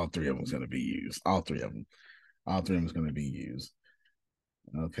Antonio, all three of them is going to be used. All three of them is going to be used.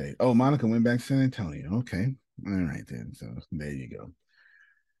 Okay. Oh, Monica went back to San Antonio. Okay. All right then. So there you go.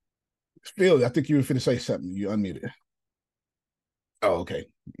 Phil, I think you were going to say something. You unmuted. Oh, okay.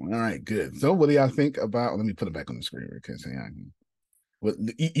 All right, good. So what do y'all think about, let me put it back on the screen because well,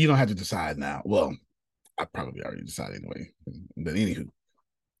 you don't have to decide now. Well, I probably already decided anyway. But anywho.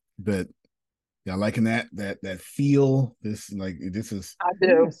 But y'all liking that feel? This is I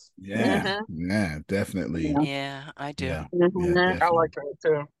do. Yeah. Yeah, definitely. Yeah, I do. Yeah, I like that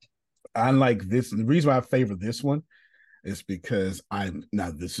too. I like this. The reason why I favor this one is because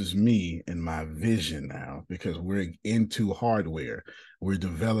this is me and my vision now, because we're into hardware. We're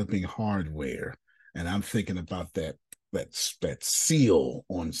developing hardware. And I'm thinking about that seal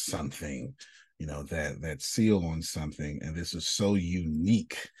on something, that seal on something. And this is so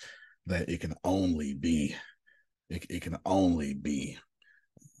unique that it can only be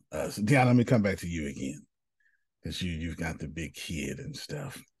us. Deanna, let me come back to you again. Because you've got the big kid and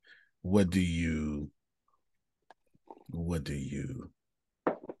stuff. What do you The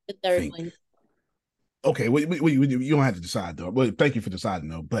third think? one. Okay, you don't have to decide though. Well, thank you for deciding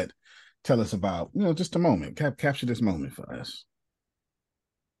though. But tell us about just a moment. Capture this moment for us.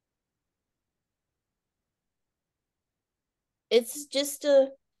 It's just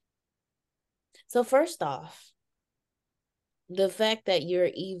so first off, the fact that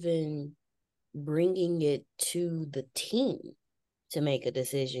you're even bringing it to the team to make a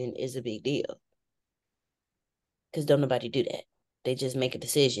decision is a big deal. Because don't nobody do that. They just make a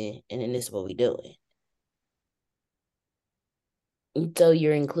decision and then this is what we're doing. And so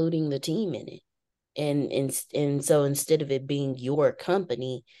you're including the team in it. And so instead of it being your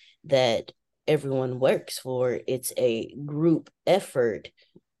company that everyone works for, it's a group effort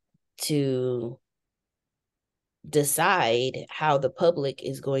to decide how the public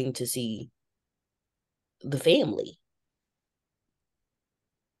is going to see the family.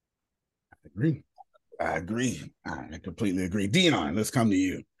 I agree. I completely agree. Dion, let's come to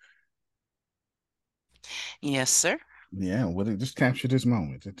you. Yes, sir. Yeah, just capture this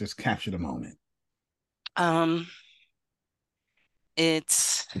moment. Just capture the moment.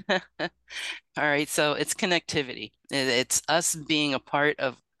 It's all right. So it's connectivity. It's us being a part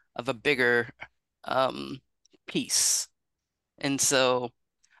of a bigger piece, and so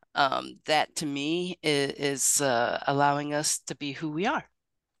that to me is allowing us to be who we are.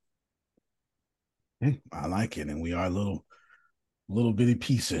 I like it, and we are little bitty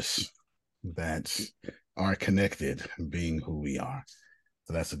pieces that are connected, being who we are.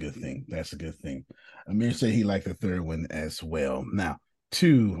 So that's a good thing. That's a good thing. Amir said he liked the third one as well. Now,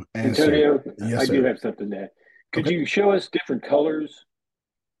 to answer, Antonio, yes, I sir. do have something to add. Could Okay. you show us different colors?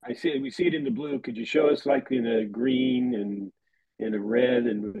 We see it in the blue. Could you show us like in a green and in a red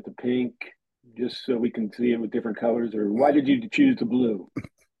and with a pink, just so we can see it with different colors? Or why did you choose the blue?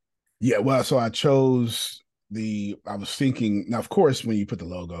 Yeah, well, so I chose I was thinking, now, of course, when you put the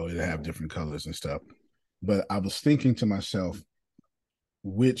logo, it'll have different colors and stuff. But I was thinking to myself,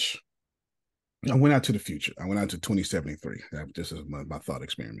 I went out to the future. I went out to 2073. This is my thought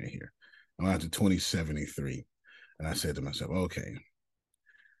experiment here. I went out to 2073, and I said to myself, okay,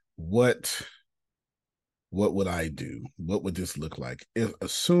 what would I do? What would this look like?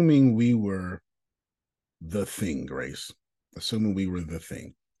 Assuming we were the thing, Grace, assuming we were the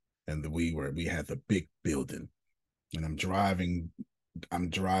thing, and we had the big building, and I'm driving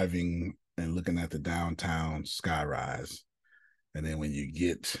and looking at the downtown skyrise, and then when you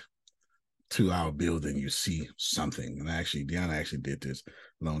get to our building, you see something. And Deanna actually did this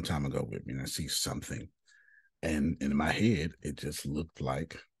a long time ago with me, and I see something, and in my head, it just looked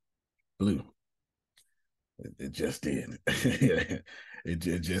like blue. It just did.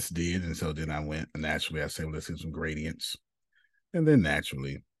 it just did. And so then I went, naturally, I said, well, let's get some gradients. And then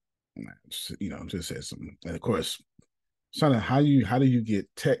naturally, just said something. And of course, Sana, how do you get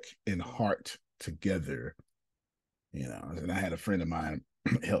tech and heart together? And I had a friend of mine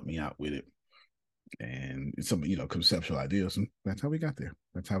help me out with it. And some, conceptual ideas. And that's how we got there.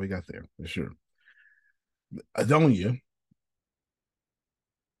 For sure. Adonia,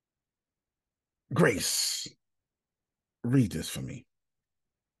 Grace, read this for me.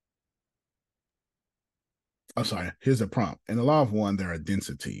 I'm sorry, here's a prompt. In the law of one, there are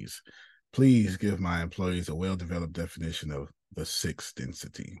densities. Please give my employees a well-developed definition of the sixth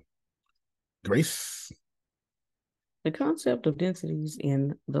density. Grace? The concept of densities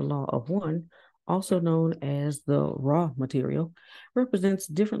in the law of one, also known as the raw material, represents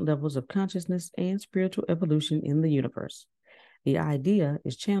different levels of consciousness and spiritual evolution in the universe. The idea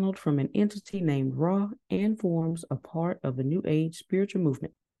is channeled from an entity named Ra and forms a part of the New Age spiritual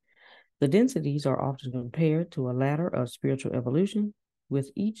movement. The densities are often compared to a ladder of spiritual evolution, with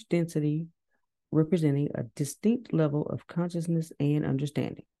each density representing a distinct level of consciousness and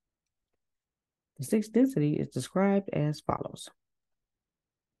understanding. The sixth density is described as follows.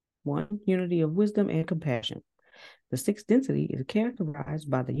 1. Unity of wisdom and compassion. The sixth density is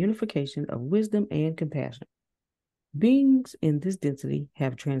characterized by the unification of wisdom and compassion. Beings in this density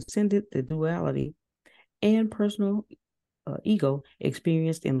have transcended the duality and personal ego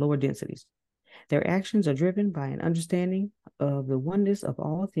experienced in lower densities. Their actions are driven by an understanding of the oneness of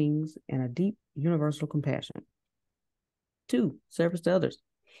all things and a deep universal compassion. 2. Service to others.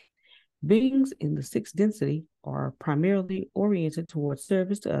 Beings in the sixth density are primarily oriented towards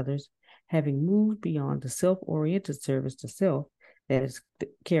service to others, having moved beyond the self-oriented service to self that is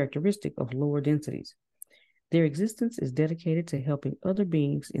characteristic of lower densities. Their existence is dedicated to helping other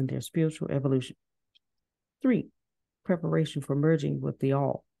beings in their spiritual evolution. 3. Preparation for merging with the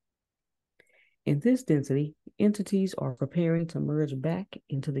all. In this density, entities are preparing to merge back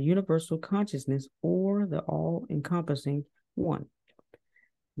into the universal consciousness or the all-encompassing one.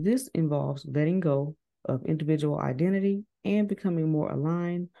 This involves letting go of individual identity and becoming more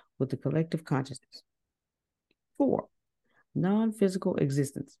aligned with the collective consciousness. 4. Non-physical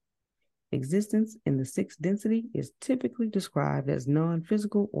existence. Existence in the sixth density is typically described as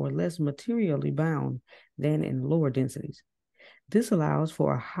non-physical or less materially bound than in lower densities. This allows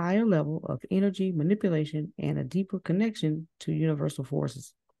for a higher level of energy manipulation and a deeper connection to universal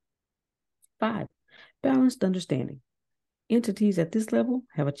forces. 5. Balanced understanding. Entities at this level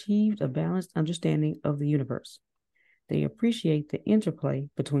have achieved a balanced understanding of the universe. They appreciate the interplay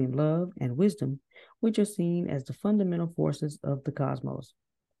between love and wisdom, which are seen as the fundamental forces of the cosmos.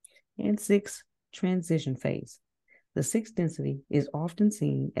 And 6. Transition phase. The sixth density is often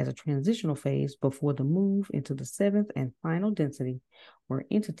seen as a transitional phase before the move into the seventh and final density, where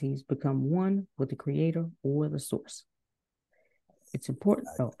entities become one with the creator or the source. It's important.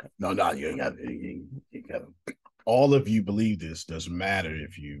 Okay. No, you got all of you believe this. Doesn't matter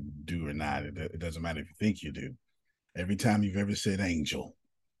if you do or not. It doesn't matter if you think you do. Every time you've ever said angel,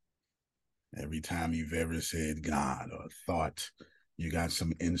 every time you've ever said God or thought you got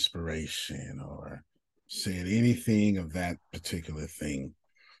some inspiration or said anything of that particular thing,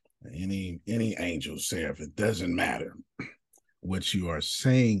 any angel, seraph, it doesn't matter. What you are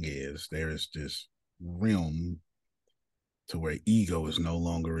saying is there is this realm to where ego is no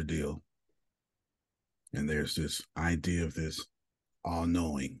longer a deal. And there's this idea of this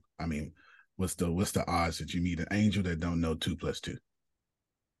all-knowing. I mean, what's the odds that you meet an angel that don't know 2 + 2?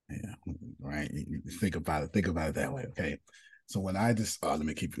 Yeah, right. You think about it. Think about it that way. Okay. So when I just let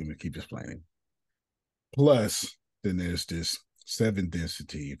me keep explaining. Plus, then there's this 7th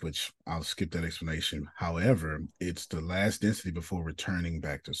density, which I'll skip that explanation. However, it's the last density before returning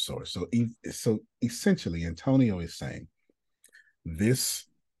back to source. So essentially, Antonio is saying this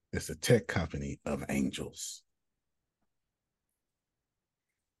is a tech company of angels.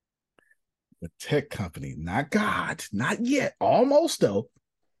 The tech company, not God, not yet, almost though.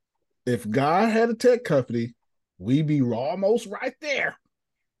 If God had a tech company, we'd be almost right there.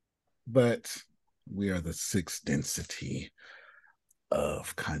 But we are the 6th density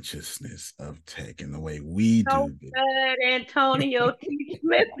of consciousness of tech, and the way we So do it. good, Antonio T.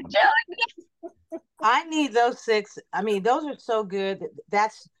 Smith. I need those 6. I mean, those are so good.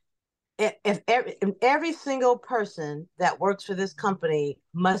 That's if every single person that works for this company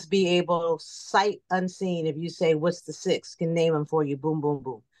must be able, sight unseen, if you say, what's the 6, can name them for you. Boom, boom,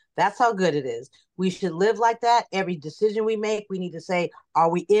 boom. That's how good it is. We should live like that. Every decision we make, we need to say, are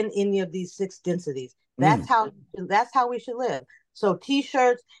we in any of these 6 densities? That's how we should live. So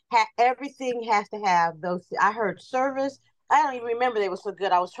t-shirts, everything has to have those. I heard service. I don't even remember they were so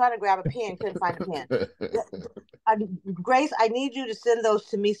good. I was trying to grab a pen, couldn't find a pen. Grace, I need you to send those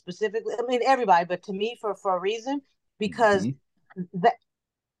to me specifically. I mean, everybody, but to me for a reason, because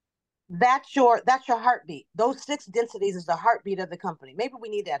that's your heartbeat. Those 6 densities is the heartbeat of the company. Maybe we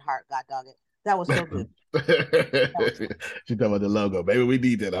need that heart. God dog it. That was so good. She's talking about the logo. Maybe we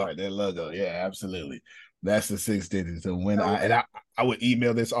need that heart, that logo. Yeah, absolutely. That's the 6 digits. So when I would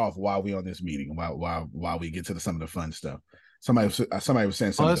email this off while we on this meeting, while we get to some of the fun stuff. Somebody was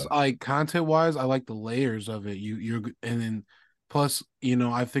saying something. Plus, like content wise, I like the layers of it. And then plus,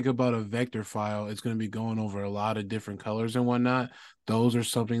 I think about a vector file. It's going to be going over a lot of different colors and whatnot. Those are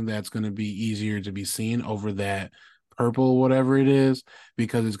something that's going to be easier to be seen over that purple, whatever it is,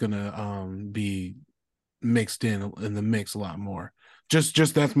 because it's going to be mixed in the mix a lot more.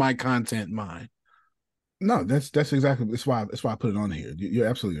 Just that's my content mind. No, that's exactly that's why I put it on here. You're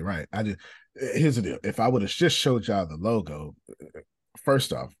absolutely right. Here's the deal. If I would have just showed y'all the logo,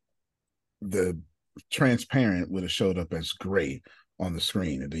 first off, the transparent would have showed up as gray on the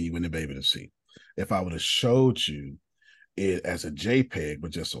screen, and then you wouldn't have been able to see. If I would have showed you it as a JPEG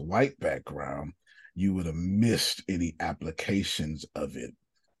with just a white background, you would have missed any applications of it.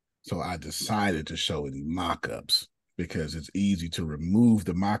 So I decided to show any mock-ups because it's easy to remove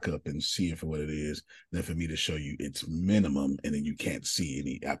the mock-up and see it for what it is than for me to show you its minimum and then you can't see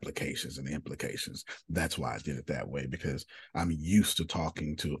any applications and implications. That's why I did it that way, because I'm used to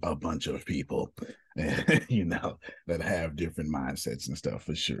talking to a bunch of people that have different mindsets and stuff,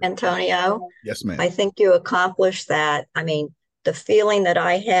 for sure. Antonio? Yes, ma'am. I think you accomplished that. I mean, the feeling that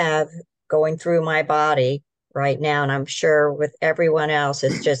I have going through my body right now, and I'm sure with everyone else,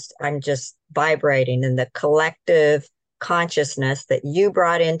 I'm just vibrating in the collective consciousness that you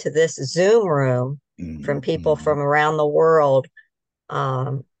brought into this Zoom room from people from around the world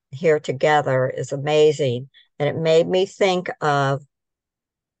here together is amazing. And it made me think of,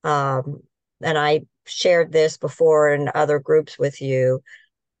 and I shared this before in other groups with you,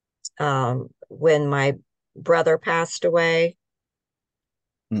 when my brother passed away.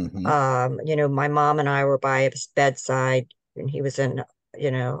 My mom and I were by his bedside, and he was in,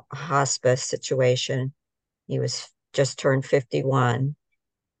 a hospice situation. He was just turned 51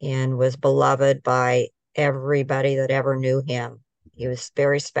 and was beloved by everybody that ever knew him. He was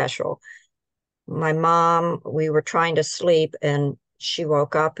very special. My mom, we were trying to sleep, and she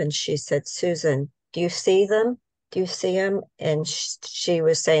woke up and she said, "Susan, do you see them? Do you see them?" And she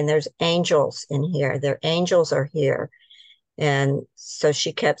was saying, "There's angels in here. Their angels are here." And so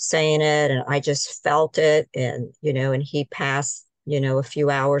she kept saying it, and I just felt it. And, and he passed, a few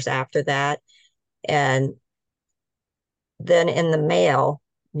hours after that. And then in the mail,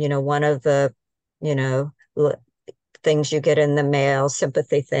 one of the, things you get in the mail,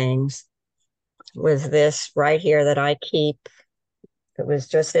 sympathy things, was this right here that I keep. It was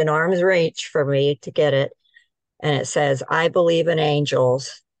just in arm's reach for me to get it. And it says, "I believe in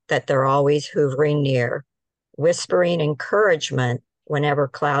angels, that they're always hovering near, whispering encouragement whenever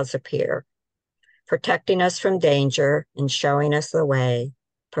clouds appear, protecting us from danger and showing us the way,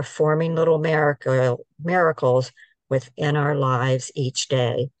 performing little miracles within our lives each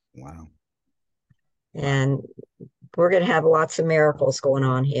day." Wow. And we're going to have lots of miracles going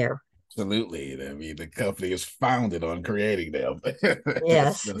on here. Absolutely. I mean, the company is founded on creating them.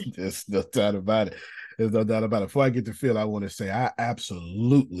 Yes. There's no doubt about it. There's no doubt about it. Before I get to Phil, I want to say I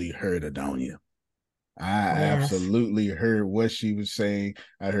absolutely heard Adonia. I Yes. absolutely heard what she was saying.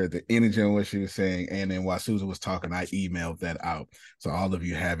 I heard the energy on what she was saying. And then while Susan was talking, I emailed that out. So all of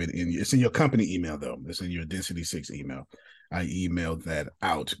you have it it's in your company email, though. It's in your Density 6 email. I emailed that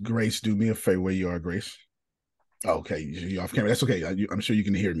out. Grace, do me a favor. Where you are, Grace? Okay, you're off camera. That's okay. I'm sure you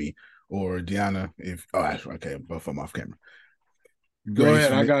can hear me. Or Deanna, okay, both of them off camera. Go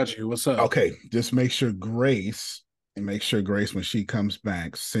ahead, I got you. What's up? Okay, just make sure Grace, when she comes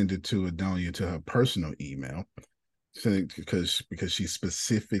back, send it to Adonia to her personal email. Because she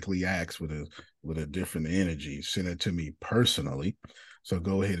specifically asked with a different energy, send it to me personally. So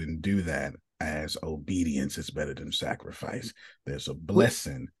go ahead and do that, as obedience is better than sacrifice. There's a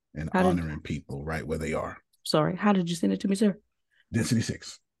blessing in honoring people right where they are. Sorry, how did you send it to me, sir? Density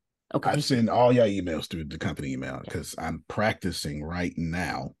 6. Okay. I send all your emails through the company email because I'm practicing right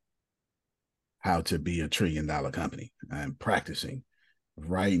now how to be $1 trillion company. I'm practicing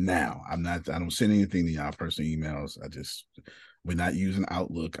right now. I don't send anything to y'all personal emails. We're not using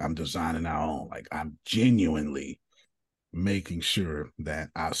Outlook. I'm designing our own. Like, I'm genuinely making sure that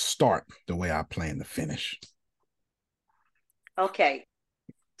I start the way I plan to finish. Okay.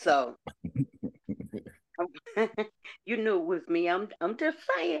 So you knew it was me. I'm just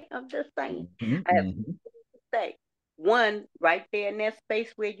saying. Mm-hmm. I have to say, one, right there in that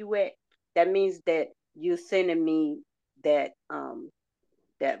space where you at, that means that you're sending me that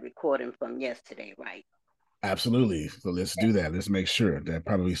that recording from yesterday, right? Absolutely. So let's do that. Let's make sure that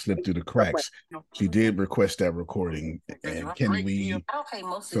probably slipped through the cracks. She did request that recording, and can we?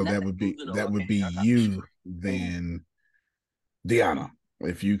 So that would be you then, Deanna,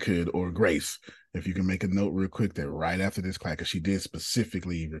 if you could, or Grace, if you can make a note real quick that right after this class, because she did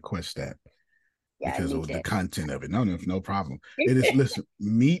specifically request that because of the content of it. No problem. It is. Listen,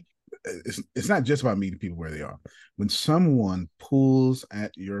 meet. It's not just about meeting people where they are. When someone pulls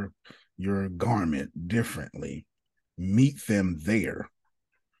at your garment differently, meet them there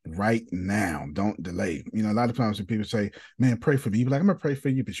right now. Don't delay. You know, a lot of times when people say, man, pray for me, you be like, I'm gonna pray for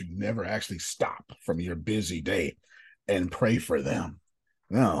you, but you never actually stop from your busy day and pray for them.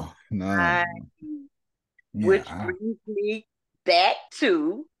 No. Which brings me back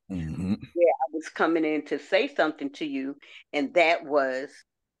to where I was coming in to say something to you, and that was,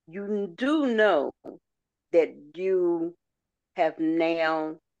 you do know that you have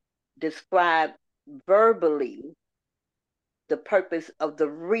now described verbally the purpose of the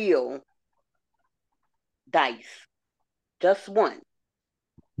real dice. Just one.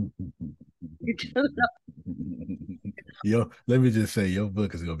 You do know. Let me just say, your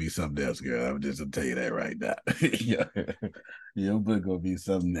book is gonna be something else, girl. I'm just gonna tell you that right now. Your book gonna be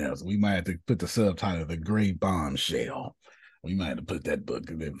something else. We might have to put the subtitle "The Great Bombshell." We might have to put that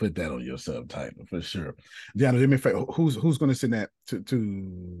book and then put that on your subtitle for sure. Deanna, do me a favor. Who's going to send that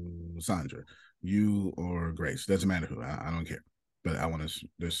to Sandra? You or Grace? Doesn't matter who. I don't care. But I want to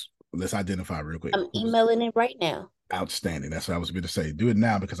let's identify real quick. I'm emailing it right now. Outstanding. That's what I was going to say. Do it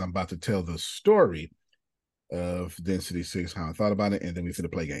now because I'm about to tell the story of Density 6, how I thought about it, and then we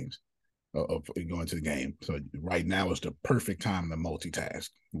finna play games. Of going to the game. So right now is the perfect time to multitask.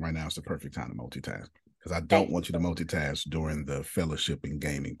 Right now is the perfect time to multitask. Because I don't want you to multitask during the fellowship and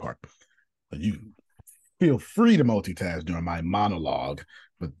gaming part. You feel free to multitask during my monologue,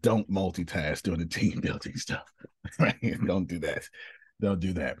 but don't multitask during the team building stuff. Right? Don't do that. Don't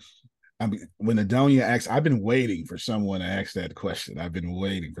do that. When Adonia asks, I've been waiting for someone to ask that question.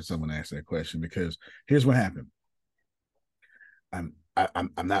 Because here's what happened. I'm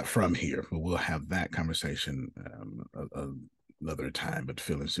not from here, but we'll have that conversation another time. But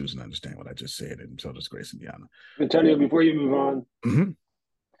Phil and Susan understand what I just said, and so does Grace and Deanna. Antonio, before you move on,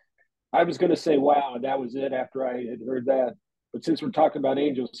 I was going to say, wow, that was it after I had heard that. But since we're talking about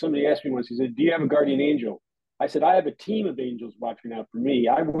angels, somebody asked me once, he said, do you have a guardian angel? I said, I have a team of angels watching out for me.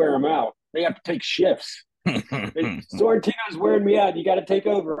 I wear them out. They have to take shifts. Sorrentino's wearing me out. You got to take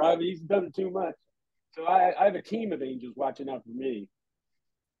over. He's done too much. So I have a team of angels watching out for me.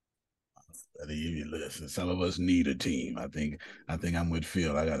 Listen, some of us need a team. I think I'm with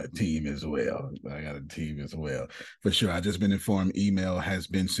Phil. I got a team as well. For sure. I just been informed email has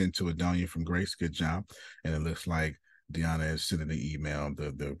been sent to Adonia from Grace. Good job. And it looks like Deanna is sending the email,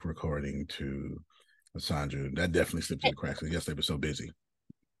 the recording to Sandra. That definitely slipped through the cracks because yesterday was so busy.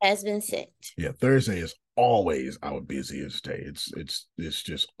 Has been sent. Yeah, Thursday is always our busiest day. It's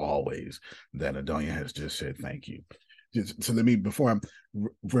just always that Adonia has just said thank you. So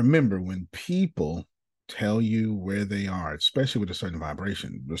remember, when people tell you where they are, especially with a certain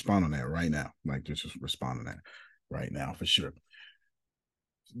vibration, respond on that right now. Like, just respond on that right now for sure.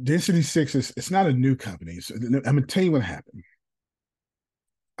 Density 6 it's not a new company. So I'm gonna tell you what happened.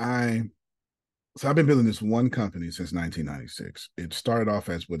 So I've been building this one company since 1996. It started off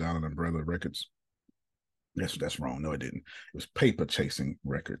as Without an Umbrella Records. That's wrong. No, it didn't. It was Paper Chasing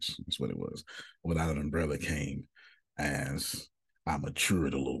Records. That's what it was. Without an Umbrella came as I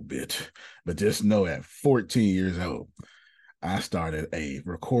matured a little bit. But just know at 14 years old, I started a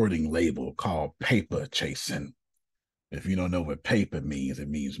recording label called Paper Chasing. If you don't know what paper means, it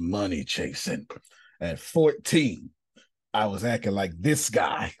means money chasing. At 14, I was acting like this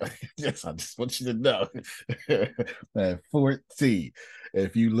guy. Yes, I just want you to know. At 14,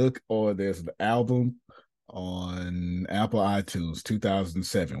 if you look on, there's an album on Apple iTunes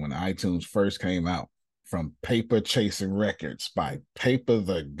 2007 when iTunes first came out, from Paper Chasing Records by Paper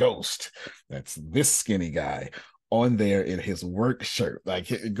the Ghost. That's this skinny guy on there in his work shirt. Like,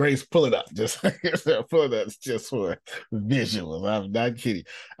 Grace, pull it up. Just pull it up just for visuals. I'm not kidding.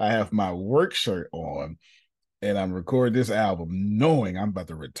 I have my work shirt on and I'm recording this album knowing I'm about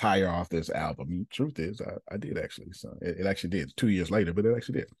to retire off this album. Truth is, I did actually. So it actually did. 2 years later, but it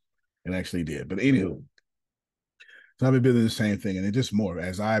actually did. It actually did. But anywho, so I've been building the same thing, and it just more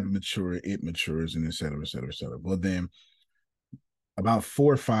as I mature, it matures, and et cetera, et cetera, et cetera. Well, then about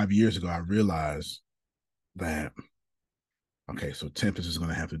 4 or 5 years ago, I realized that, okay, so Tempest is going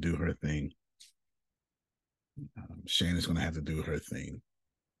to have to do her thing. Shannon's going to have to do her thing.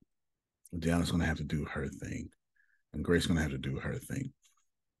 Deanna's going to have to do her thing. And Grace's going to have to do her thing.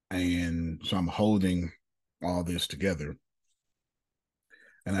 And so I'm holding all this together.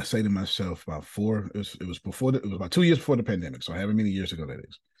 And I say to myself, it was about 2 years before the pandemic. So however many years ago that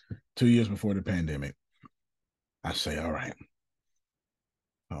is, 2 years before the pandemic, I say, all right,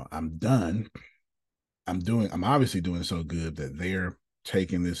 I'm done. I'm obviously doing so good that they're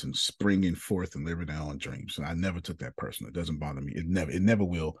taking this and springing forth and living their own dreams. And I never took that personal. It doesn't bother me. It never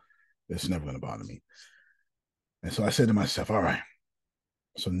will. It's never going to bother me. And so I said to myself, all right,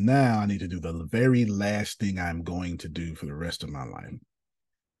 so now I need to do the very last thing I'm going to do for the rest of my life.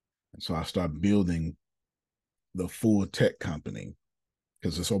 And so I start building the full tech company,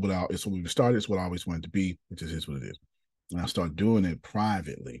 because it's what we started. It's what I always wanted to be. It just is what it is. And I start doing it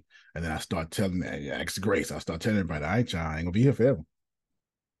privately. And then I start telling, ask Grace, I start telling everybody, all right, y'all, I ain't gonna be here forever.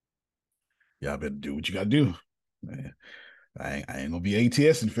 Y'all better do what you gotta do. Man, I ain't gonna be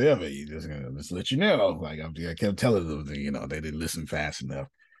ATSing forever. You just let you know. Like I kept telling them, they didn't listen fast enough.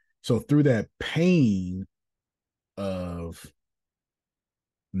 So through that pain of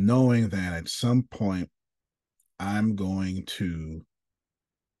knowing that at some point I'm going to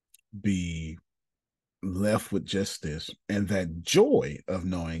be left with just this, and that joy of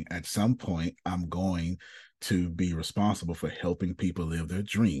knowing at some point I'm going to be responsible for helping people live their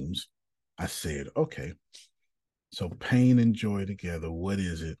dreams, I said, okay, so pain and joy together, what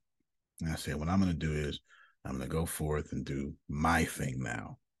is it? And I said, what I'm going to do is I'm going to go forth and do my thing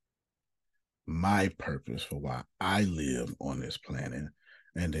now, my purpose for why I live on this planet.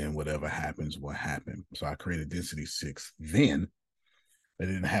 And then whatever happens will happen. So I created Density 6 then. They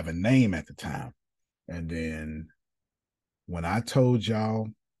didn't have a name at the time. And then when I told y'all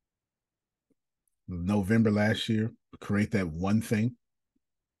November last year, create that one thing,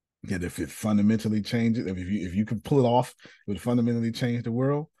 that if it fundamentally changes, if you can pull it off, it would fundamentally change the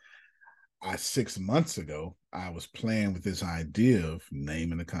world. 6 months ago, I was playing with this idea of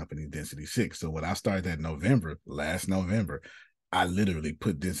naming the company Density 6. So when I started that last November, I literally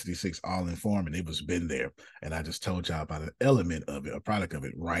put Density 6 all in form, and it was been there. And I just told y'all about an element of it, a product of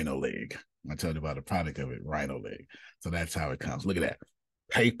it, Rhino Leg. I told you about a product of it, Rhino Leg. So that's how it comes. Look at that.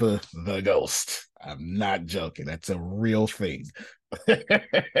 Paper the Ghost. I'm not joking. That's a real thing.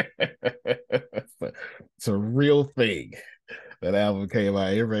 It's a real thing. That album came out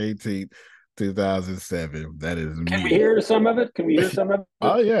April 18th, 2007. That is me. Can we hear some of it?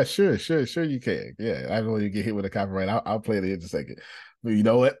 Oh yeah, sure you can. Yeah, I know you get hit with a copyright. I'll play it in just a second. But you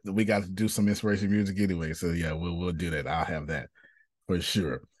know what? We got to do some inspiration music anyway. So yeah, we'll do that. I'll have that for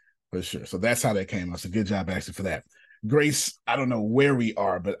sure. So that's how that came out. So good job actually for that. Grace, I don't know where we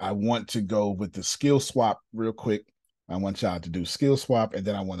are, but I want to go with the skill swap real quick. I want y'all to do skill swap, and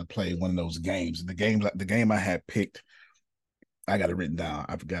then I want to play one of those games. The game I had picked, I got it written down.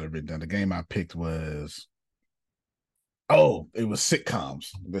 I forgot it written down. The game I picked was, it was sitcoms.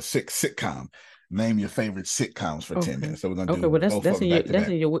 The sitcom. Name your favorite sitcoms for 10 minutes. So we're gonna do. Well, that's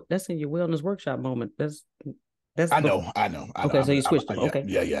in your wellness workshop moment. That's. I know. Okay, so you switched them. Okay.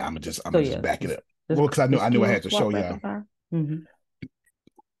 Yeah. I'm just back it up. Well, because I knew I had to show y'all. Mm-hmm.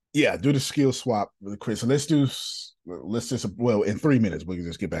 Yeah, do the skill swap with Chris. So let's in 3 minutes, we can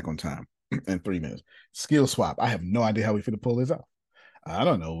just get back on time. In 3 minutes. Skill swap. I have no idea how we finna pull this off. I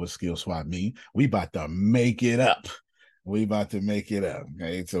don't know what skill swap mean. We about to make it up. We about to make it up.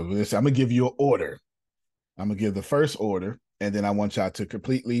 Okay, so this, I'm gonna give you an order. I'm gonna give the first order, and then I want y'all to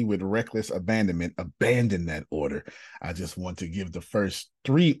completely, with reckless abandonment, abandon that order. I just want to give the first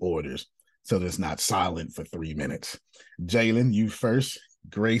 3 orders so that it's not silent for 3 minutes. Jalen, you first.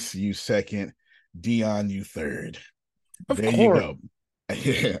 Grace, you second. Dion, you third. There you go.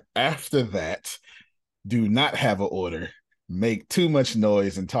 After that, do not have an order. Make too much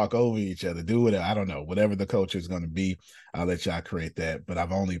noise and talk over each other. Do it. I don't know. Whatever the culture is going to be, I'll let y'all create that. But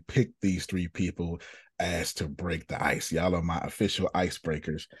I've only picked these 3 people as to break the ice. Y'all are my official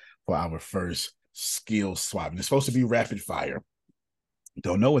icebreakers for our first skill swap. And it's supposed to be rapid fire.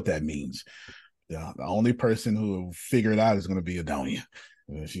 Don't know what that means. The only person who will figure it out is going to be Adonia.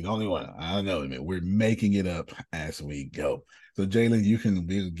 She's the only one. I don't know. We're making it up as we go. So, Jalen, you can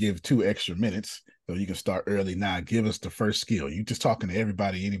give 2 extra minutes. So you can start early now. Give us the first skill. You just talking to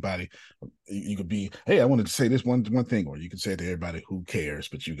everybody, anybody. You could be, hey, I wanted to say this one thing, or you can say to everybody, who cares,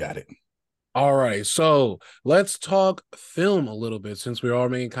 but you got it. All right. So let's talk film a little bit. Since we're all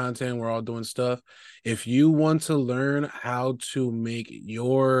making content, we're all doing stuff. If you want to learn how to make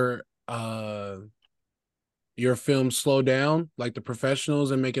your film slow down like the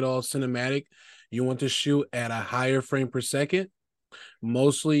professionals and make it all cinematic, you want to shoot at a higher frame per second.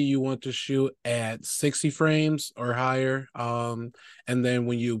 Mostly you want to shoot at 60 frames or higher. And then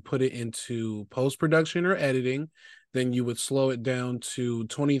when you put it into post-production or editing, then you would slow it down to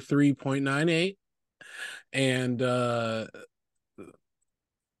 23.98. And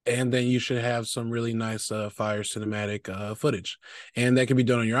then you should have some really nice fire cinematic footage. And that can be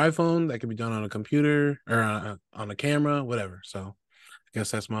done on your iPhone. That can be done on a computer or on a camera, whatever. So I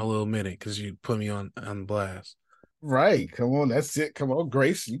guess that's my little minute because you put me on blast. Right. Come on. That's it. Come on,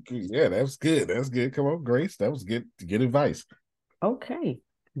 Grace. Yeah, that was good. That's good. Come on, Grace. That was good advice. Okay.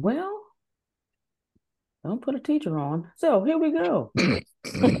 Well, don't put a teacher on. So here we go. Here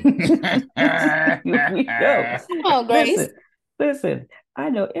we go. Come on, Grace. Listen, I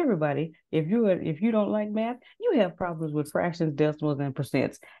know everybody, if you don't like math, you have problems with fractions, decimals, and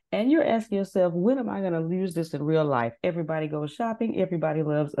percents. And you're asking yourself, when am I going to use this in real life? Everybody goes shopping. Everybody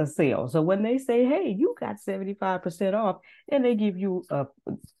loves a sale. So when they say, hey, you got 75% off, and they give you a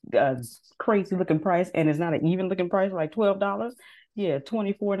crazy looking price, and it's not an even looking price, like $12, yeah,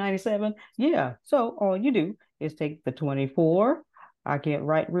 $24.97. Yeah. So all you do is take the 24. I can't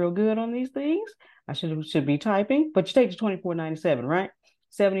write real good on these things. I should be typing, but you take the $24.97, right?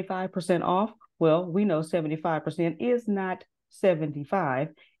 75% off. Well, we know 75% is not 75.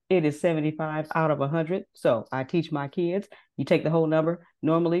 It is 75 out of 100. So I teach my kids, you take the whole number.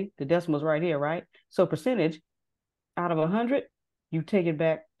 Normally, the decimal's right here, right? So percentage out of 100, you take it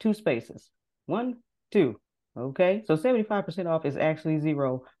back 2 spaces. 1, 2. Okay, so 75% off is actually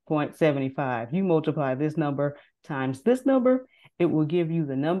 0.75. You multiply this number times this number, it will give you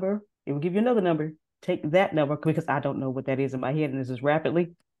the number. It will give you another number. Take that number, because I don't know what that is in my head, and this is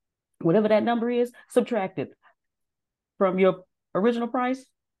rapidly. Whatever that number is, subtract it from your original price.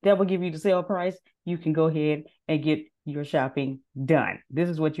 That will give you the sale price. You can go ahead and get your shopping done. This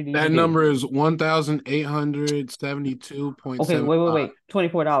is what you need to do. That number is $1,872.75. Okay, wait.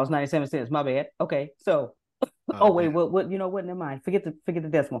 $24.97. My bad. Okay, so wait, what you know what? Never mind. Forget the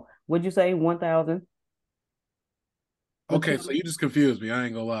decimal. What'd you say? 1,000. Okay, so you just confused me. I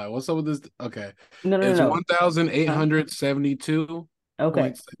ain't gonna lie. What's up with this? Okay. No. It's 1,872.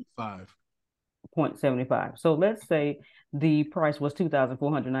 Okay. 0.75. 0.75. So let's say the price was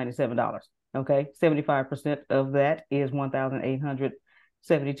 $2,497. Okay. 75% of that is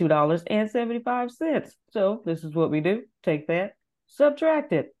 $1,872.75. So this is what we do. Take that,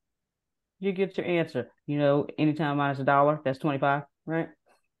 subtract it. You get your answer. You know, anytime minus $1, that's 25, right?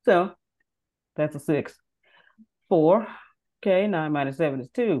 So that's a 6. 4. Okay, 9 minus 7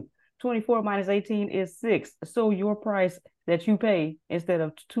 is 2. 24 minus 18 is 6. So your price that you pay instead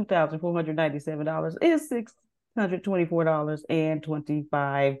of $2,497 is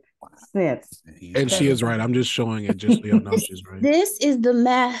 $624.25. And she is right. I'm just showing it just so y'all know she's right. This is the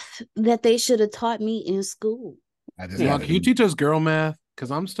math that they should have taught me in school. Can you teach us girl math?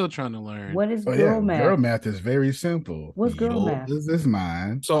 Because I'm still trying to learn. What is girl math? Girl math is very simple. What's girl math? This is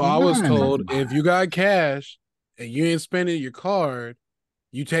mine. So I was told if you got cash and you ain't spending your card,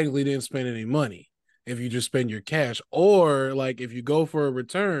 you technically didn't spend any money. If you just spend your cash, or like if you go for a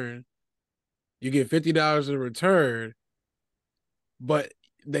return, you get $50 in return, but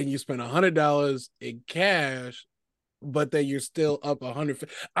then you spend $100 in cash, but then you're still up $100.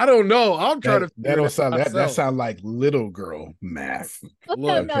 I don't know. I'm trying to. That sound like little girl math.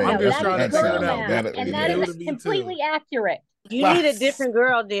 Look, no, I'm just trying to figure it out. And that is completely accurate. You need a different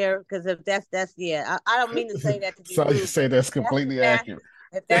girl there, because if that's yeah. I don't mean to say that to be So you rude, say but that's if that's the completely best, accurate.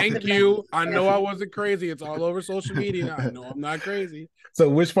 if that's the Thank best, you. I know I yeah. wasn't crazy. It's all over social media. I know I'm not crazy. So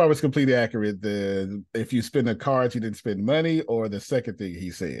which part was completely accurate? The if you spend a card, you didn't spend money, or the second thing he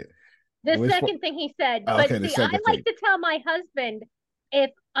said? The Which part? second thing he said. Oh, But okay, the see, I second like thing. to tell my husband, if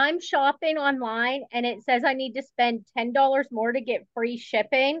I'm shopping online and it says I need to spend $10 more to get free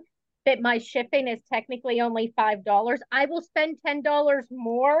shipping, but my shipping is technically only $5, I will spend $10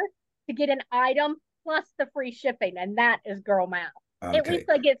 more to get an item plus the free shipping. And that is girl math. At Okay. least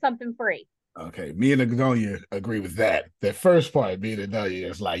I get something free. Okay, me and Adonia agree with that. The first part, me and Adonia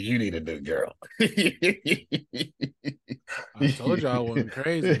is like, you need a new girl. I told you I wasn't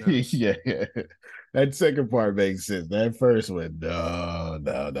crazy. Yeah. That second part makes sense. That first one, no.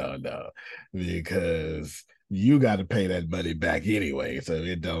 Because you got to pay that money back anyway, so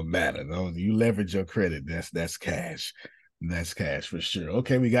it don't matter. You leverage your credit. That's cash. That's cash for sure.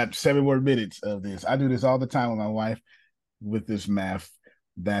 Okay, we got 7 more minutes of this. I do this all the time with my wife with this math.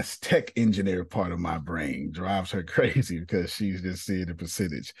 That's tech engineer part of my brain drives her crazy because she's just seeing the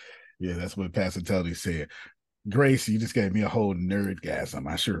percentage. Yeah, that's what Pastor Tony said. Grace, you just gave me a whole nerdgasm.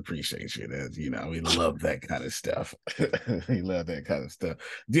 I sure appreciate you. That we love that kind of stuff. We love that kind of stuff.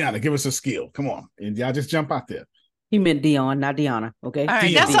 Deanna, give us a skill. Come on, and y'all just jump out there. He meant Dion, not Deanna. Okay. All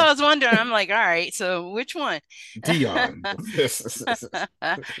right, that's what I was wondering. I'm like, all right, so which one? Dion.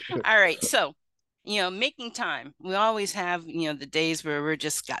 All right, so making time. We always have, the days where we're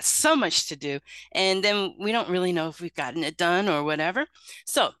just got so much to do, and then we don't really know if we've gotten it done or whatever.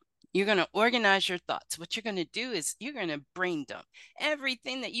 So you're going to organize your thoughts. What you're going to do is you're going to brain dump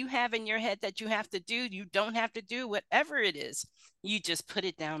everything that you have in your head that you have to do, you don't have to do, whatever it is, you just put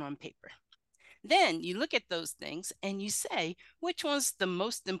it down on paper. Then you look at those things and you say, which one's the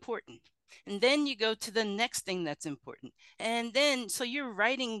most important? And then you go to the next thing that's important. And then, so you're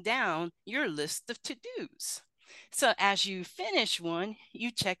writing down your list of to-dos. So as you finish one,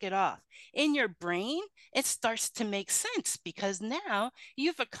 you check it off. In your brain, it starts to make sense because now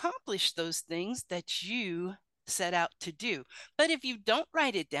you've accomplished those things that you set out to do. But if you don't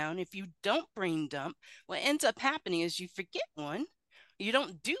write it down, if you don't brain dump, what ends up happening is you forget one, you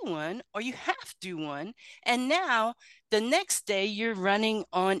don't do one, or you have to do one. And now the next day you're running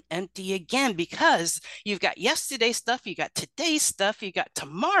on empty again because you've got yesterday's stuff, you got today's stuff, you got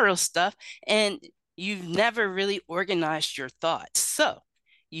tomorrow's stuff, and you've never really organized your thoughts. So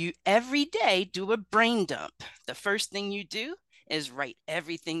you every day do a brain dump. The first thing you do is write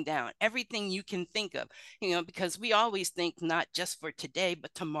everything down, everything you can think of, because we always think not just for today,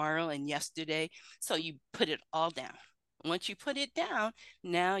 but tomorrow and yesterday. So you put it all down. Once you put it down,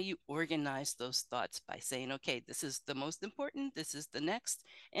 now you organize those thoughts by saying, okay, this is the most important, this is the next,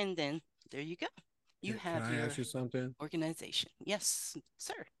 and then there you go. You have Can I your ask you something? organization. Yes,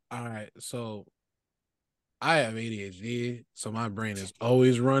 sir. All right. So I have ADHD, so my brain is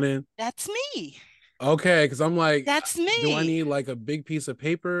always running. That's me. Okay, because I'm like, that's me. Do I need like a big piece of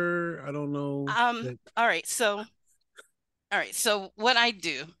paper? I don't know. All right. So what I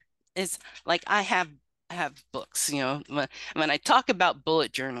do is like I have books, when I talk about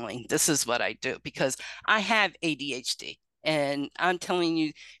bullet journaling, this is what I do because I have ADHD. And I'm telling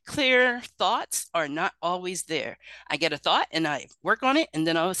you, clear thoughts are not always there. I get a thought and I work on it. And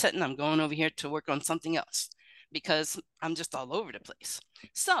then all of a sudden I'm going over here to work on something else because I'm just all over the place.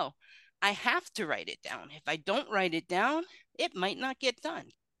 So I have to write it down. If I don't write it down, it might not get done.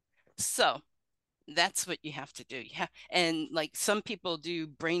 So that's what you have to do. Yeah. And like some people do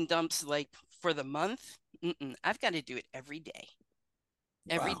brain dumps like for the month. I've got to do it every day.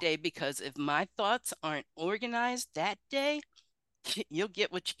 Every day, because if my thoughts aren't organized that day, you'll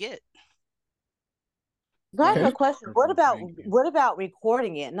get what you get. I have a question. What about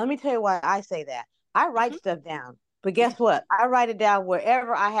recording it? And let me tell you why I say that. I write stuff down, but guess what? I write it down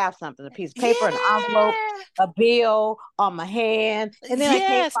wherever I have something, a piece of paper, an envelope, a bill on my hand, and then I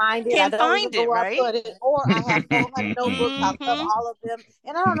can't find it. I don't even go where I put it, or I have 400 notebooks. I love all of them,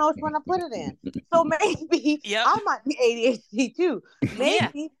 and I don't know which one I put it in. So maybe I might be ADHD too.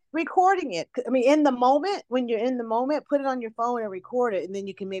 Maybe recording it. I mean, in the moment, when you're in the moment, put it on your phone and record it, and then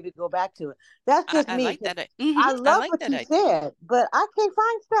you can maybe go back to it. That's just me. Like that. I love what you said, but I can't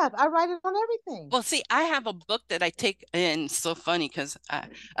find stuff. I write it on everything. Well, see, I have a book that I take in. So funny because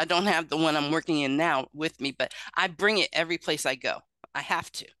I don't have the one I'm working in now with me, but I bring it every place I go. I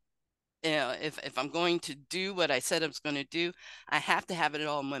have to. If I'm going to do what I said I was going to do, I have to have it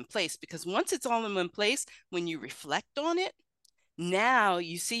all in one place, because once it's all in one place, when you reflect on it, now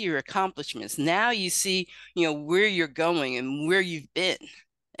you see your accomplishments. Now you see, where you're going and where you've been.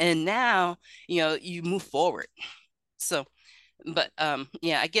 And now, you move forward. So But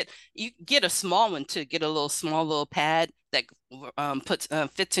yeah, you get a small one too. Get a small little pad that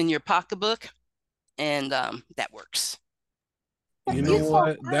fits in your pocketbook, and that works. You know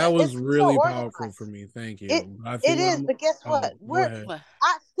what? That was really powerful for me. Thank you. I think It is, but guess what? go ahead.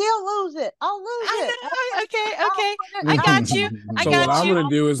 I still lose it. I'll lose it. Okay. I got you. I So got what I'm you. gonna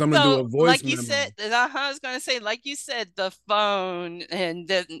do is I'm gonna do a voice like you memo. said, I was gonna say, like you said, the phone, and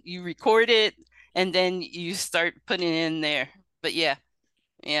then you record it, and then you start putting it in there. But yeah.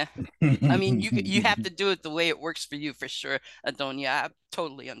 I mean, you have to do it the way it works for you, for sure, Adonia. I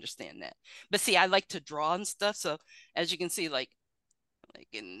totally understand that. But see, I like to draw and stuff. So as you can see, like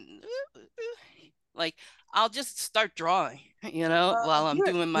I'll just start drawing, while I'm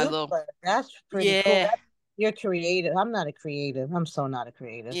doing my little. That's pretty cool. You're creative. I'm not a creative. I'm so not a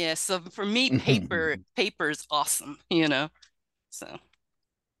creative. Yeah. So for me, paper is awesome. So.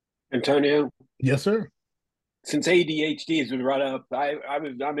 Antonio. Yes, sir. Since ADHD has been brought up,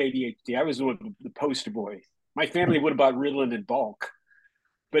 I'm ADHD. I was the poster boy. My family would have bought Ritalin in bulk,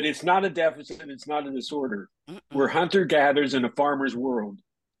 but it's not a deficit. It's not a disorder. We're hunter-gatherers in a farmer's world.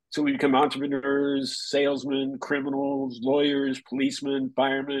 So we become entrepreneurs, salesmen, criminals, lawyers, policemen,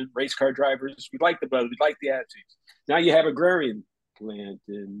 firemen, race car drivers. We like the brother. We like the attitudes. Now you have agrarian. Plant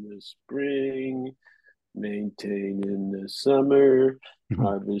in the spring, maintain in the summer,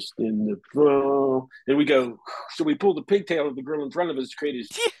 harvest in the fall. And we go, so we pull the pigtail of the girl in front of us to create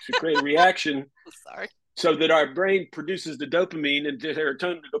a reaction. Sorry. So that our brain produces the dopamine and the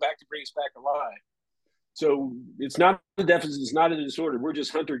serotonin to go back to bring us back alive. So it's not a deficit, it's not a disorder. We're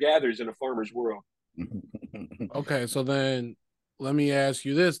just hunter-gatherers in a farmer's world. Okay, so then let me ask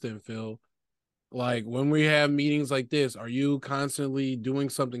you this then, Phil. Like when we have meetings like this, are you constantly doing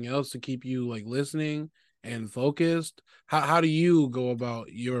something else to keep you like listening and focused? How do you go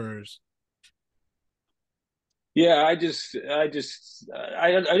about yours? Yeah, I don't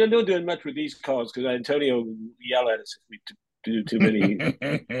do much with these calls because Antonio will yell at us if we do too many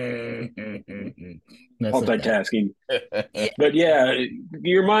multitasking. But yeah,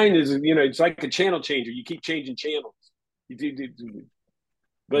 your mind is, it's like a channel changer. You keep changing channels.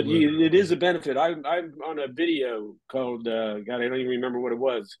 But it is a benefit. I'm on a video called, God, I don't even remember what it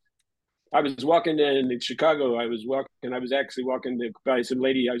was. I was walking in Chicago. I was actually walking by some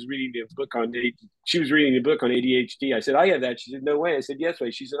lady. I was reading the book she was reading the book on ADHD. I said, I have that. She said, no way. I said, yes way.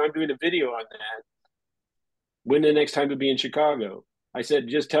 She said, I'm doing a video on that. When the next time to be in Chicago? I said,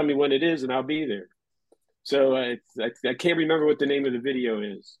 just tell me when it is and I'll be there. So I can't remember what the name of the video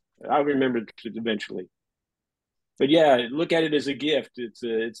is. I'll remember it eventually. But yeah, look at it as a gift.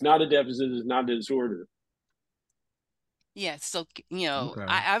 It's not a deficit. It's not a disorder. Yeah, so okay.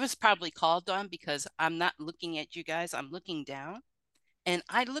 I was probably called on because I'm not looking at you guys. I'm looking down, and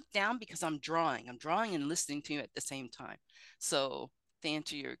I look down because I'm drawing. I'm drawing and listening to you at the same time. So to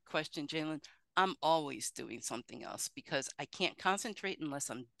answer your question, Jalen, I'm always doing something else because I can't concentrate unless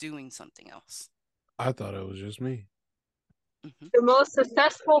I'm doing something else. I thought it was just me. Mm-hmm. The most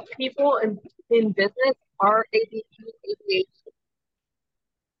successful people in business are ADHD.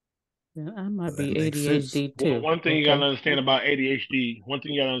 Yeah, I might be ADHD too. Well, one thing you gotta understand about ADHD,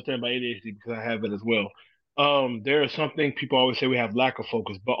 because I have it as well. There is something people always say we have lack of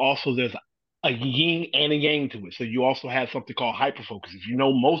focus, but also there's a yin and a yang to it. So you also have something called hyperfocus. If you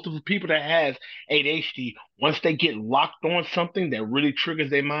know, most of the people that has ADHD, once they get locked on something that really triggers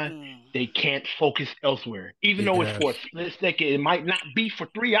their mind, they can't focus elsewhere. Even though it's for a split second, it might not be for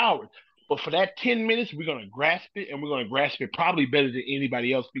 3 hours. But for that 10 minutes, we're going to grasp it, and we're going to grasp it probably better than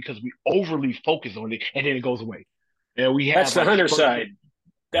anybody else because we overly focus on it, and then it goes away. And we have That's the hunter side.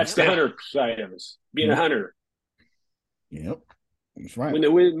 That's the hunter side of us, being a hunter. Yep, that's right. When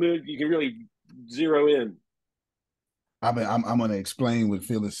the wind moves, you can really zero in. I'm going to explain what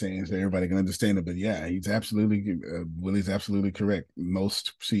Phil is saying so everybody can understand it. But yeah, he's absolutely Willie's absolutely correct.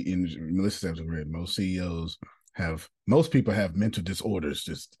 Melissa's absolutely correct. Most people have mental disorders,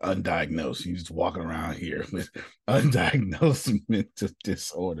 just undiagnosed. You're just walking around here with undiagnosed mental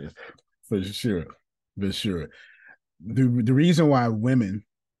disorders, for sure. The reason why women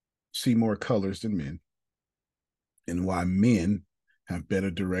see more colors than men, and why men have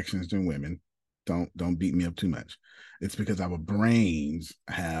better directions than women, don't beat me up too much. It's because our brains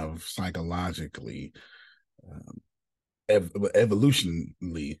have psychologically,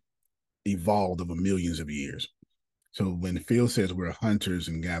 evolutionally evolved over millions of years. So when Phil says we're hunters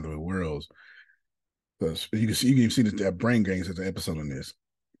and gather worlds, you can see that Brain Games has an episode on this.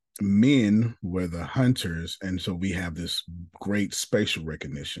 Men were the hunters, and so we have this great spatial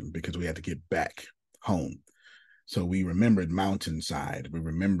recognition because we had to get back home. So we remembered mountainside, we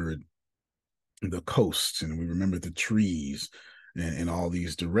remembered the coasts, and we remember the trees and all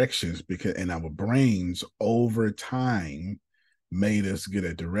these directions, because and our brains over time made us good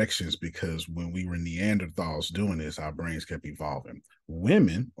at directions, because when we were Neanderthals doing this, our brains kept evolving.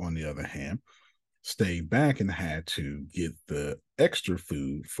 Women, on the other hand, stayed back and had to get the extra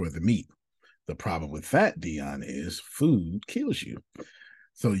food for the meat. The problem with that, Dion, is food kills you.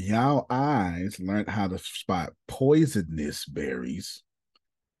 So y'all eyes learned how to spot poisonous berries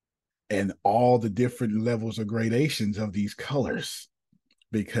and all the different levels or gradations of these colors,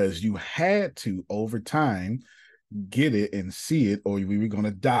 because you had to, over time, get it and see it, or we were going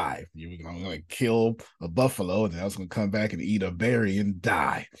to die. You were going to like kill a buffalo, and then I was going to come back and eat a berry and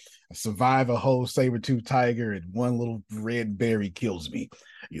die. I survive a whole saber-toothed tiger, and one little red berry kills me.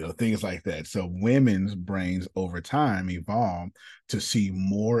 You know, things like that. So women's brains over time evolve to see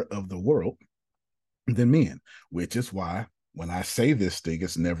more of the world than men, which is why when I say this thing,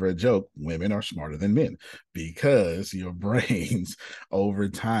 it's never a joke. Women are smarter than men, because your brains over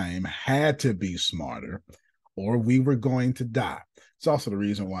time had to be smarter, or we were going to die. It's also the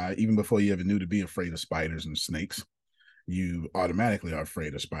reason why, even before you ever knew to be afraid of spiders and snakes, you automatically are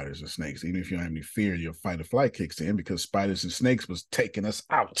afraid of spiders and snakes. Even if you don't have any fear, your fight or flight kicks in, because spiders and snakes was taking us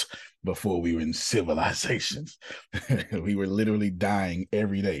out before we were in civilizations. We were literally dying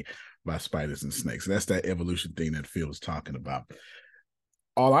every day by spiders and snakes. That's that evolution thing that Phil was talking about.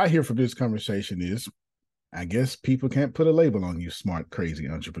 All I hear from this conversation is, I guess people can't put a label on you smart, crazy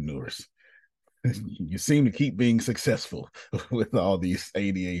entrepreneurs. You seem to keep being successful with all these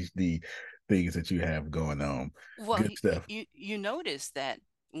ADHD things that you have going on. Well, good stuff. You notice that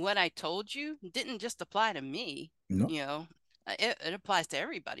what I told you didn't just apply to me. No. You know, it applies to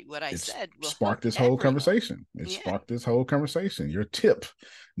everybody. What I said will sparked this help whole everyone. conversation. It sparked this whole conversation. Your tip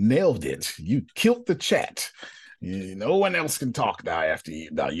nailed it. You killed the chat. No one else can talk now after you.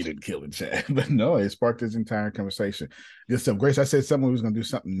 No, you didn't kill the chat, but no, it sparked this entire conversation. Good stuff. Grace, I said someone was going to do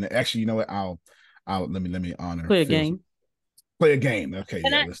something. Actually, you know what? I'll let me honor. Play a game. Play a game. Okay,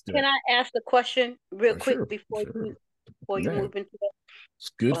 let's do it. Can I ask a question real quick Sure, before sure. you move into that?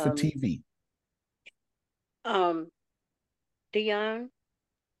 It's good for TV. Dion.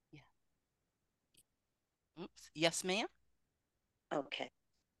 Oops. Yes, ma'am. Okay.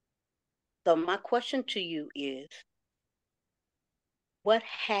 So my question to you is, what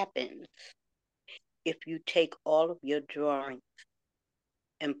happens if you take all of your drawings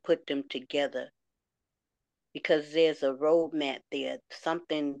and put them together? Because there's a roadmap there,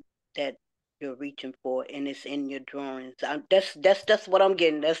 something that you're reaching for, and it's in your drawings. That's what I'm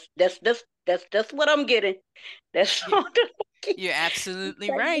getting. That's what I'm getting. That's You're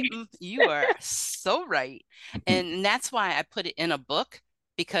absolutely right. You are so right. And that's why I put it in a book,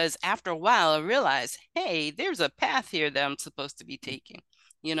 because after a while I realized, hey, there's a path here that I'm supposed to be taking.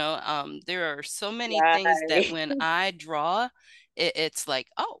 You know, there are so many things that when I draw, it's like,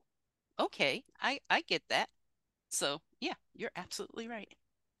 oh, okay, I get that. So yeah, you're absolutely right.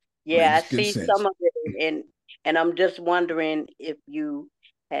 Yeah, I see some of it, and I'm just wondering if you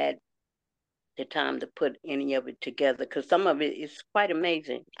had the time to put any of it together, because some of it is quite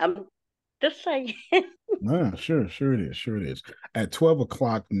amazing. I'm just saying. Yeah, sure it is. At 12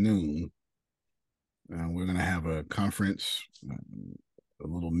 o'clock noon, we're going to have a conference, a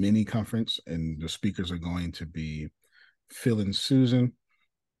little mini conference, and the speakers are going to be Phil and Susan,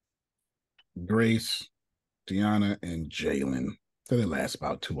 Grace, Deanna, and Jalen. So they last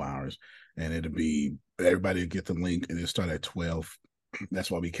about 2 hours, and it'll be everybody will get the link, and it'll start at 12.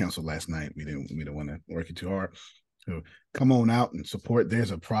 That's why we canceled last night. We didn't want to work it too hard. So come on out and support.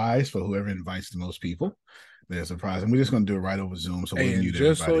 There's a prize for whoever invites the most people. There's a prize, and we're just gonna do it right over Zoom. So we'll mute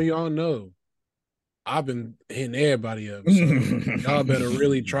just everybody. So y'all know, I've been hitting everybody up. So y'all better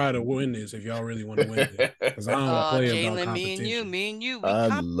really try to win this if y'all really want to win it. Because I don't play Jalen, about competition. me and you,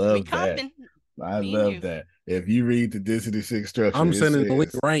 I love that. I love that. If you read the Density 6 structure, I'm sending the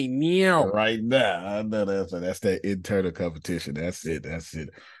link right now. Right now. I know that's that internal competition. That's it.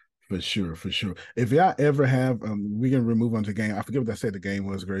 For sure. If y'all ever have, we can remove onto game. I forget what I said the game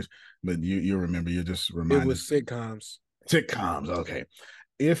was, Grace, but you'll remember. You just remind It was us. sitcoms. Sitcoms, okay.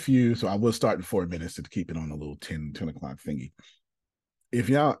 So I will start in 4 minutes to keep it on a little 10 o'clock thingy. If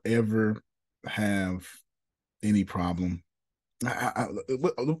y'all ever have any problem,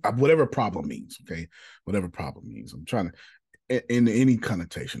 whatever problem means, okay? Whatever problem means. I'm trying to, in any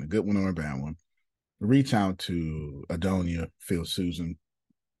connotation, a good one or a bad one, reach out to Adonia, Phil, Susan,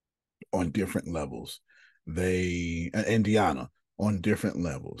 on different levels. And Deanna on different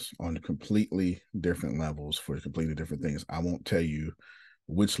levels, on completely different levels for completely different things. I won't tell you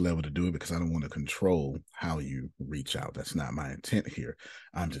which level to do it because I don't want to control how you reach out. That's not my intent here.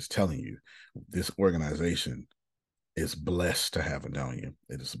 I'm just telling you, this organization is blessed to have Adonia.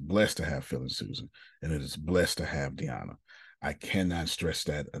 It is blessed to have Phil and Susan, and it is blessed to have Deanna. I cannot stress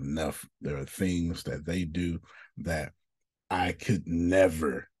that enough. There are things that they do that I could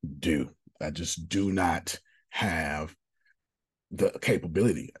never do. I just do not have the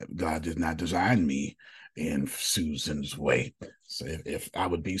capability. God did not design me in Susan's way. So if I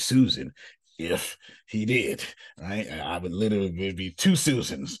would be Susan, if he did, right, I would literally be two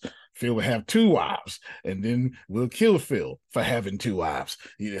Susans. Phil would have two wives, and then we'll kill Phil for having two wives.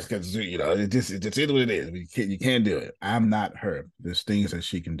 Because it just is what it is. You can't do it. I'm not her. There's things that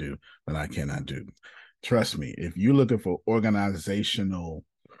she can do that I cannot do. Trust me. If you're looking for organizational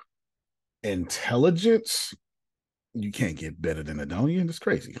intelligence, you can't get better than Adonia. It's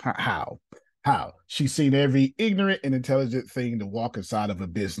crazy. How? She's seen every ignorant and intelligent thing to walk inside of a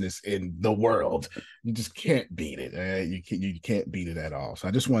business in the world. You just can't beat it. You can't beat it at all. So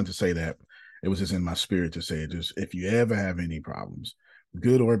I just wanted to say that. It was just in my spirit to say it. Just if you ever have any problems,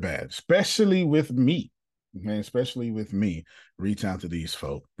 good or bad, especially with me, reach out to these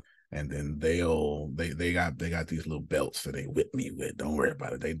folk. And then they got these little belts that they whip me with. Don't worry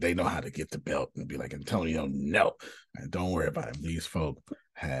about it. They know how to get the belt and be like, Antonio, no. And don't worry about it. These folk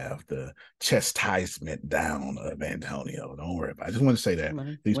have the chastisement down of Antonio. Don't worry about it. I just want to say that.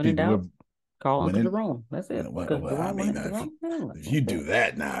 These people call Uncle Jerome. That's it. If you do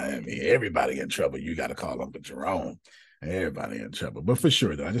that now, everybody in trouble. You got to call Uncle Jerome. Everybody in trouble. But for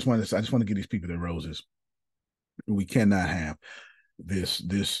sure, though, I just want to give these people their roses. We cannot have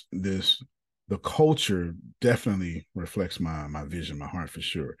the culture definitely reflects my vision, my heart for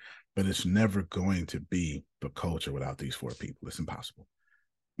sure, but it's never going to be the culture without these four people. It's impossible.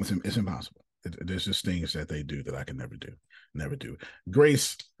 It's impossible. There's just things that they do that I can never do.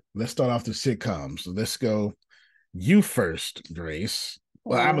 Grace, let's start off the sitcoms. So let's go you first, Grace.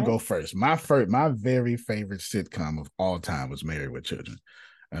 Well, I'm gonna go first. My very favorite sitcom of all time was Married with Children.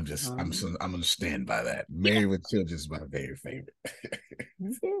 I'm gonna stand by that. Married with Children is my very favorite.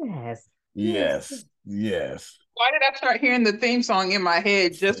 Yes. Why did I start hearing the theme song in my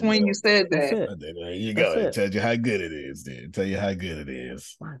head just when you said that? There you go. It tells you how good it is. Tell you how good it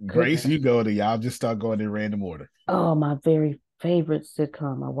is. Grace, you go to y'all. Just start going in random order. Oh, my very favorite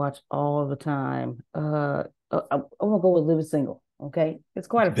sitcom I watch all the time. I'm gonna go with Living Single. Okay, it's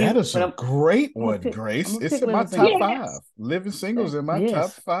quite a few. That is a great one, Grace. It's in my top 5. Living Singles in my top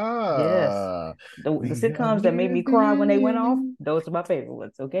 5. Yes, the sitcoms that made me cry when they went off. Those are my favorite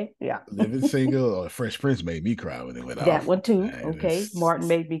ones. Okay, yeah. Living Single or Fresh Prince made me cry when they went off. That one too. Okay, Martin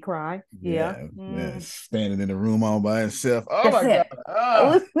made me cry. Yeah. Standing in the room all by himself. Oh my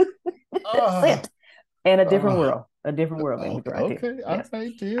God. That's it. And A Different World. A Different World made me cry too. Okay, yes.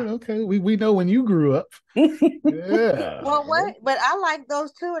 Okay. We know when you grew up. Yeah. Well, what? But I like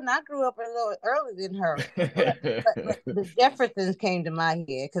those too, and I grew up a little earlier than her. But the Jeffersons came to my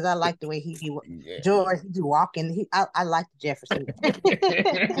head because I like the way he George walking. I like the Jeffersons.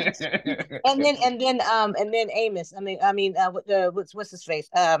 and then Amos. What's his face?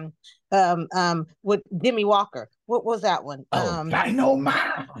 With Demi Walker. What was that one?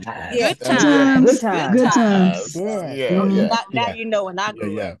 Dynamite. Yeah. Good times. Yeah. Now you know when I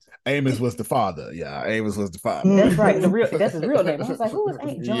grew up. Amos was the father. Yeah, Amos was the father. That's right. That's his real name. I was like, who is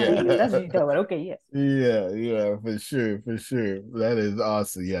John Amos? That's what you know. Okay, yes. Yeah, for sure. That is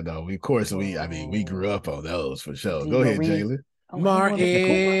awesome. Yeah, no, of course we grew up on those for sure. Go ahead, Jalen.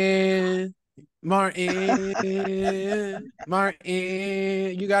 Martin,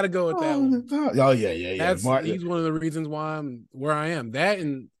 you got to go with that one. Oh yeah. He's one of the reasons why I'm where I am. That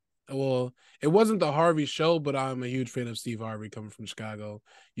and it wasn't the Harvey show, but I'm a huge fan of Steve Harvey coming from Chicago.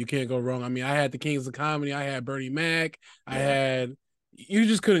 You can't go wrong. I mean, I had the Kings of Comedy. I had Bernie Mac. You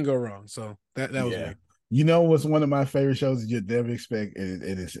just couldn't go wrong. So that was me. You know what's one of my favorite shows that you'd never expect?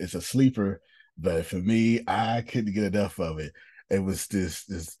 It's a sleeper, but for me, I couldn't get enough of it. It was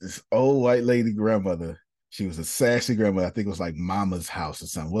this old white lady grandmother. She was a sassy grandmother. I think it was like Mama's House or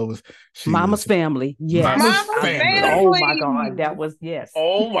something. What was she? Mama's Family. Yes. Mama's Family. Oh my God, that was yes.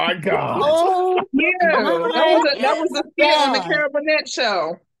 Oh my God. Oh yeah, that was a skit on the Carol Burnett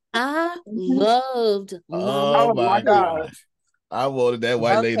show. I loved. Oh my God. I wanted that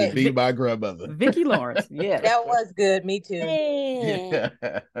white lady to be my grandmother. Vicki Lawrence. Yeah. That was good. Me too. Yeah.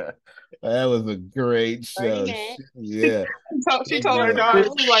 That was a great show. Yeah. She told her daughter,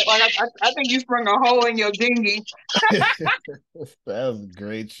 she's like I think you sprung a hole in your dinghy. That was a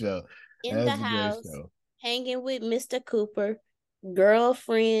great show. In the house, hanging with Mr. Cooper,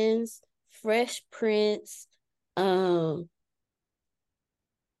 Girlfriends, Fresh Prince,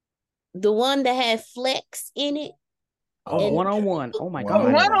 the one that had Flex in it. Oh, And- 101. Oh my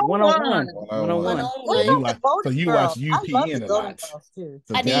One-on-one. God. 101. 101. What about the Golden So you Girls? watch I love the UPN a Golden lot. Girls too.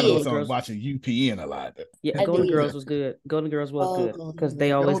 So I Tiana did. was on Girls. watching UPN a lot. Yeah, I Golden did. Girls was good. Golden Girls was Oh, good Golden because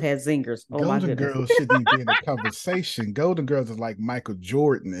they always Gold- had zingers. Oh my Golden goodness. Girls shouldn't even be in the conversation. Golden Girls is like Michael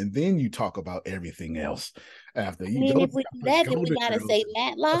Jordan, and then you talk about everything else after. I You mean, go if we do that, then we gotta say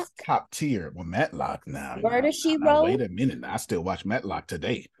Matlock. That's top tier. Well, Matlock now. Murder, She Now, Wrote. wait a minute. I still watch Matlock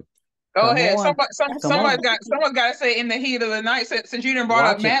today. Go Come ahead. on. Someone got to say in the heat of the night since you didn't brought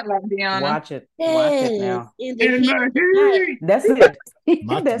up Watch it. Matlock, Deanna. Watch it. Watch it now. In the heat of the night. That's it.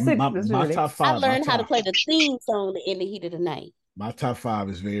 My, That's it. my, That's my really- top I five. learned my how to top- play the theme song in the heat of the night. My top five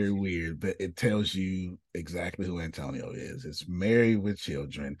is very weird, but it tells you exactly who Antonio is. It's Married with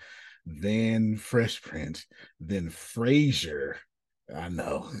Children, then Fresh Prince, then Frasier. I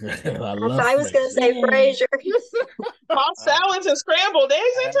know. I was going to say Frasier. Tossed salads and scrambled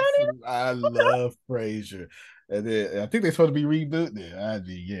eggs, Antonio. I love Frasier. And then I think they're supposed to be rebooting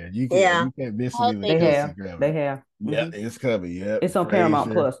it. You can't miss it. They have. They have. Yeah, it's coming. Yeah, It's on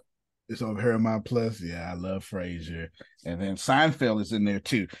Paramount Plus. It's on Paramount Plus. Yeah, I love Frasier. And then Seinfeld is in there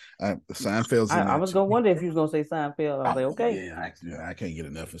too. Seinfeld's in there. I was going to wonder if you was going to say Seinfeld. I was like, okay. Yeah, I can't get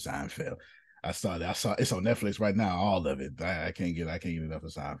enough of Seinfeld. I saw it's on Netflix right now. All of it. I can't get enough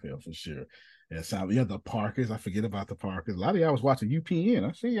of Seinfeld for sure. Yeah, the Parkers. I forget about the Parkers. A lot of y'all was watching UPN.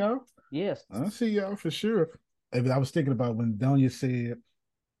 I see y'all. Yes, I see y'all for sure. And I was thinking about when Donya said,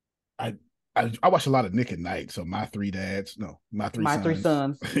 I watch a lot of Nick at Night. So my three sons.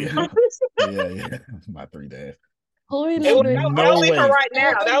 yeah, my three dads. That'll be for right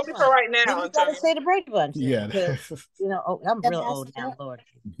now. That'll be for right now. You gotta say the Brady Bunch. Yeah. I'm real old now, Lord.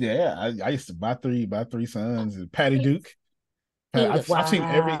 Yeah, I used to my three sons and Patty Duke. I've seen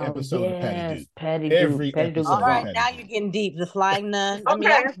every episode of Patty Duke. Patty Duke. All right, now you're getting deep. The Flying Nun.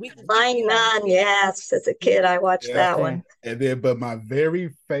 Flying Nun, yes. As a kid, I watched that one. And then, but my very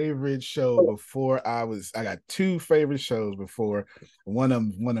favorite show before I got two favorite shows before. One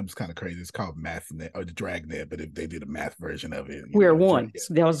of them's kind of crazy. It's called MathNet or the Dragnet, but they did a math version of it. Square One.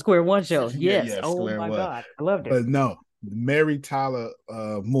 That was a Square One show. Yes. Yeah, oh Square my One. God, I loved it. But no, Mary Tyler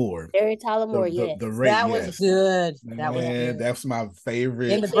Moore. Mary Tyler Moore, yes. That was good. That was good. That's my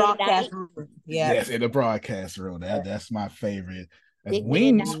favorite. In the broadcast room. Yeah. Yes, in the broadcast room. That's my favorite. Big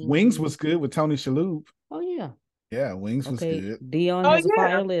Wings was good with Tony Shalhoub. Oh yeah. Yeah, Wings was good. Dion has a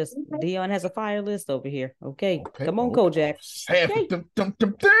fire list. Dion has a fire list over here. Okay. Come on, Kojak.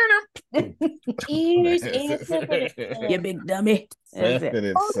 You big dummy.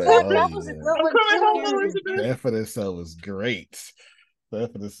 Definite Soul was great.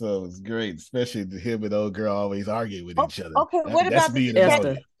 Definite Soul was great, especially him and old girl always arguing with each other. Okay, what about the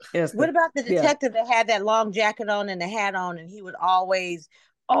detective? Esther. What about the detective that had that long jacket on and the hat on, and he would always?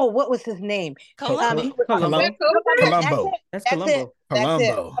 Oh, what was his name? Columbo. That's Columbo.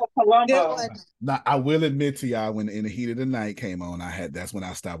 Columbo. Now, I will admit to y'all, when In the Heat of the Night came on, that's when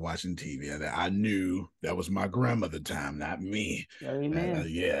I stopped watching TV. And I knew that was my grandmother time, not me. Amen.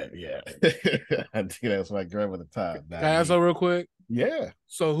 Yeah. I think that was my grandmother time. Can I ask something real quick? Yeah.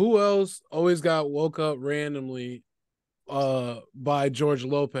 So who else always got woke up randomly by George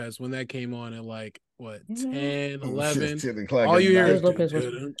Lopez when that came on at like what 10, 11? All you hear is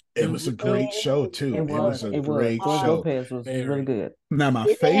it was a great show too. It was a great George show. Lopez was really good. Now my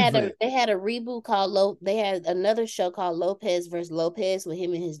They favorite. had a reboot called They had another show called Lopez versus Lopez with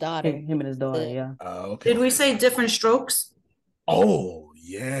him and his daughter. Him and his daughter, yeah. Okay. Did we say Different Strokes? Oh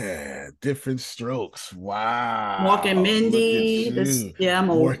yeah, Different Strokes. Wow. Mork and Mindy.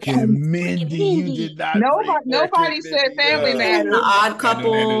 I'm a Mork and Mindy. You did not. Nobody said Family Matters. The Odd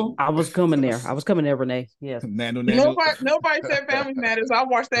Couple. I was coming there, Renee. Yes. Nobody said Family Matters. I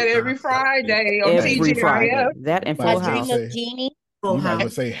watch that every Friday on Every Friday. TGIF. That and Full House. You might as well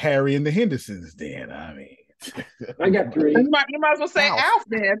say Harry and the Hendersons. Then I mean, I got three. You might as well say Alf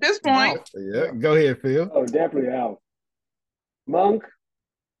then at this point. Yeah, go ahead, Phil. Oh, definitely Alf. Monk.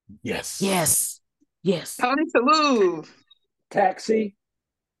 Yes. Tony Shalhoub. Taxi.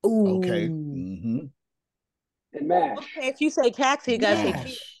 Ooh. Okay. And MASH. Okay, if you say Taxi, you gotta say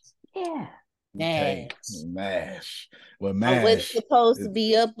Cheers. Yeah. Okay. MASH. Well, I MASH. was supposed to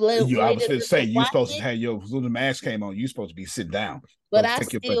be up late. I was going to say, you supposed to have when the MASH came on, you supposed to be sitting down. But Don't I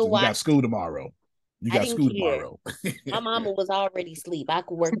take your still place. You got watched. school tomorrow. You I got didn't school care. tomorrow. My mama was already asleep. I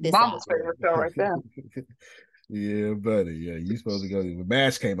could work this Mama's out. favorite show right there. Yeah, buddy. Yeah, you supposed to go. When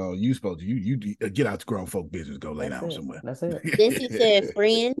MASH came on, you supposed to you get out to grown folk business, go lay down somewhere. That's it. Then she said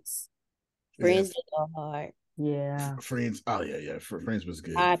Friends. Friends did go hard. Yeah. Friends. Oh yeah. Friends was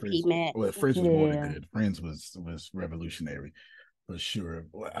good. R.P. Matt. Well, Friends was more than Yeah. good. Friends was revolutionary. For sure.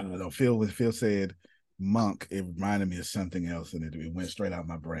 Well, I don't know. Phil said Monk. It reminded me of something else, and it went straight out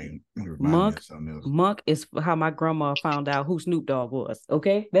my brain. It reminded me Monk. of something else. Monk is how my grandma found out who Snoop Dogg was.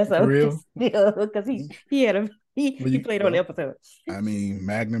 Okay, that's For real? because he played on the episode. I mean,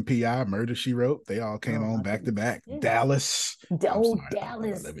 Magnum PI, Murder She Wrote. They all came on back to back. Dallas. Dallas.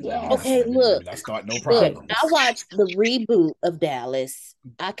 Yes. Okay, look. I start no Look, problem. I watched the reboot of Dallas.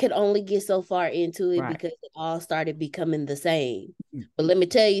 I could only get so far into it Right. because it all started becoming the same. But let me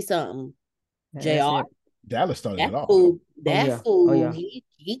tell you something, That's JR. it. Dallas started That it all. fool, that yeah. fool, Oh, yeah.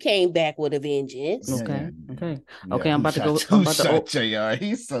 he came back with a vengeance. Okay. Okay. Yeah, Okay. I'm who about to go. shot- I'm who about to. shot JR?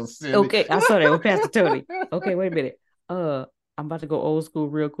 He's so silly. Okay, I saw that with Pastor Tony. Okay, wait a minute. I'm about to go old school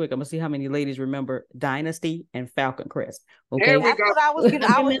real quick. I'm gonna see how many ladies remember Dynasty and Falcon Crest. Okay, There we That's go. what I was gonna.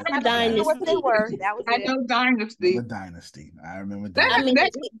 I was Remember trying to remember what they Dynasty. were. That was I it. know Dynasty. The Dynasty. I remember That, I mean,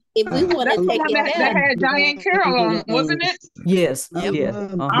 that, if we want that's to the take one it that back, had Diane Carroll on, wasn't it? yes, Yep. yeah.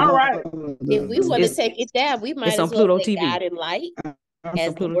 All right. if we want to It's take it down, we might it's on as well Pluto say TV. God and Light It's as on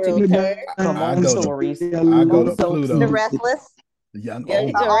the Pluto world TV. turns. Come I on, go to stories. I go to So- Pluto. The Restless. Young Yeah,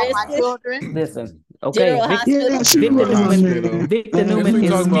 old the All my Restless. children. Listen, okay. General Hospital. Victor General Newman. Hospital. Victor Guess Newman we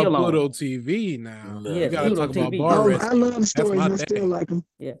is talking still about on. Pluto TV now. Look, Yes, We gotta Pluto talk about TV. bar I rescue. love the That's stories. my I still thing. like them.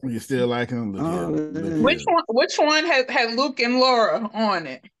 Yeah. You still like him? Look Oh, here. Look man. here. Which one had Luke and Laura on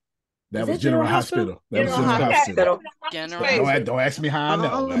it? That Is was that General General Hospital? Hospital. That was General General Okay, Hospital. that's my General Don't, favorite. don't ask me how I know.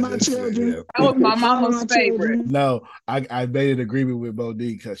 All of my children. Yeah. That was my All of mama's my favorite. children. No, I made an agreement with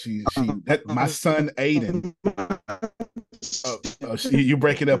Monique because my son Aiden. You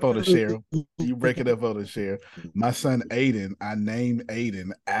break it up on the Cheryl. You break it up on the Cheryl. My son Aiden, I named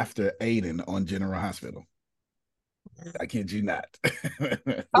Aiden after Aiden on General Hospital. I kid you not.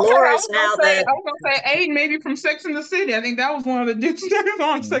 Okay, Laura's now I the was gonna say Aiden, maybe from Sex and the City. I think that was one of the dudes that was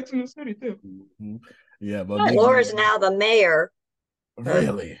on Sex and the City too. Yeah, Monique. Laura's now the mayor.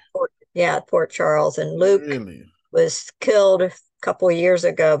 Really? Port Charles, and Luke Really? was killed a couple of years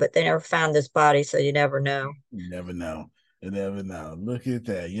ago, but they never found his body, so you never know. You never know. You never know. Look at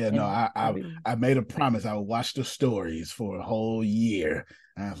that. Yeah, no, And I made a promise I would watch the stories for a whole year.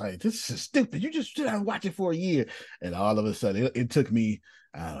 And I was like, this is stupid. You just didn't watch it for a year. And all of a sudden, it took me,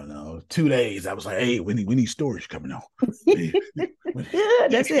 I don't know, 2 days. I was like, hey, we need stories coming on.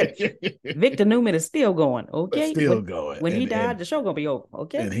 That's it. Victor Newman is still going. Okay, Still going. When he And- died, and- the show gonna be over.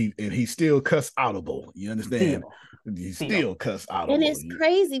 Okay, And he still cuss audible. You understand? He still cuss audible. And it's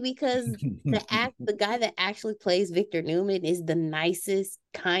crazy because the guy that actually plays Victor Newman is the nicest,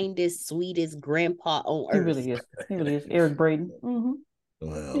 kindest, sweetest grandpa on he earth. really is. He really is. Eric Braden. Mm-hmm.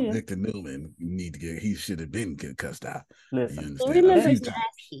 Well, Yeah. Victor Newman he should have been cussed out. Listen. You Who understand? remembers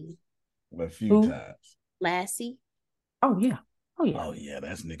Lassie? A few Who? times. Lassie? Oh yeah. Oh yeah. Oh yeah,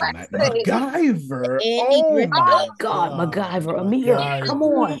 that's Nicky Knight. MacGyver. Andy Oh Griffith. my God, MacGyver, Amir, come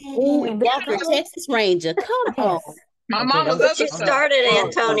on. Oh, and Walker, Texas Ranger. Come on. My Okay, mama's that was- other You stuff. started, my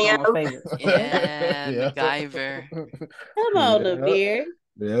Antonio. favorite. Yeah, Yeah. MacGyver. Come on, Yeah. Amir.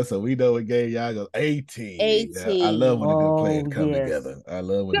 Yeah, so we know what game y'all go 18. 18. Yeah, I love when a good Oh, plan come yes. together. I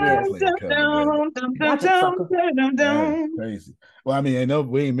love when a good plan come together. Watch it, sucker. That's crazy. Well, I mean,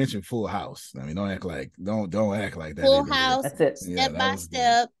 we ain't mentioned Full House. I mean, don't act like that. Full either. House. That's it. Yeah, Step that by was good.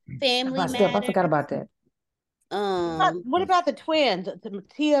 step. Family Step by step. I Matters. forgot about that. What about the twins,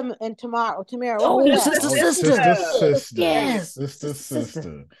 Tia and Tamara? Oh, What was sister, that? sister. Yes. Yes.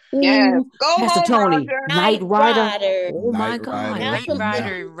 Sister. Yes. Ooh, Go Pastor home, Tony, Roger. Night Rider. Oh my Knight God. Rider. Knight Malcolm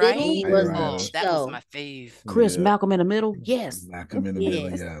Rider, in the right? Middle Knight was Rider. the Oh, that was show. my fave. Chris, Yeah. Malcolm in the Middle. Yes. Malcolm in the Middle.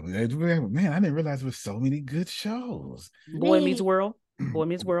 Yes. Yeah. Man, I didn't realize there was so many good shows. Boy Meets Man. World. Boy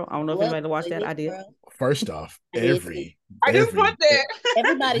Meets World. I don't know if Love anybody watched Boy that. I Meets did. World. First off, I did I just put that.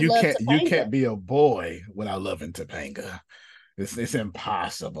 Everybody you loves can't Topanga. be a boy without loving Topanga. It's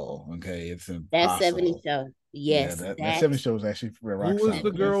impossible. Okay, it's impossible. That 70 show. Yes. Yeah, that 70 show was actually rock Who was solid. the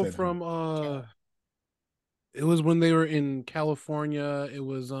That girl 70. from it was when they were in California. It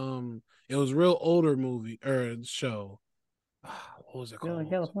was real older movie or show. What was it Girl called? in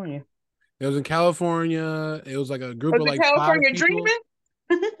California. It was in California. It was like a group Was of it like California 5 people. Dreaming?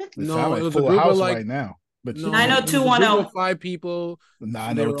 It No, sound it like was a Full group House of like right now. But no, you- it was a group 90210. of 5 people. They were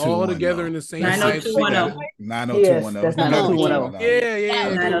 90210. all together in the same 90210. site. 90210. Yes, that's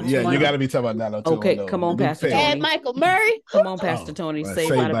 90210. Yeah. You got to be talking about 90210. Okay, come on, Luke Pastor Perry. Chad Michael Murray. Come on, Pastor Tony. Well,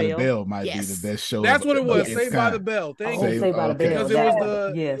 Saved by the Bell. might Yes. be the best show. That's of- what it was. of its Saved by the kind. Bell. Thank Oh, you. Saved by the Okay. Bell.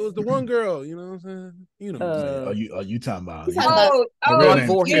 Because it was the one girl. You know what I'm saying? You know what I'm saying? Are you talking about? He's talking about- Her real Oh, name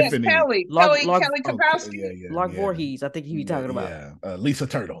Voorhees. yes, Tiffany. Kelly Lark- Kapowski. Lark Voorhees, I think he be talking about. Yeah, Lisa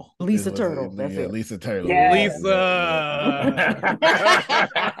Turtle. Lisa It was, Turtle, that's it. Lisa Turtle. Yeah. Lisa.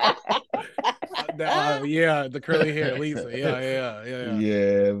 Yeah, the curly hair, Lisa. Yeah.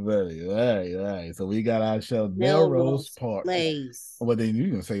 Yeah, buddy. Right. So we got our show, Melrose Park. Place. Well, then you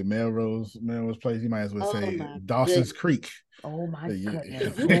can say Melrose Place. You might as well say Dawson's Creek. Oh my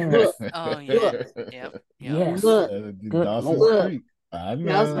goodness. Yes. Oh yeah. Yep. Yes. Dawson's Creek. I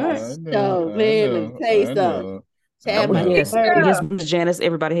know. Let me tell you something. Yes, Miss Janice.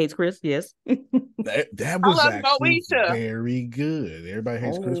 Everybody hates Chris. Yes. that was actually very good. Everybody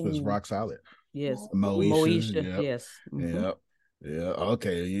hates Chris was rock solid. Yes. Moesha. Yep. Yes. Mm-hmm. Yeah.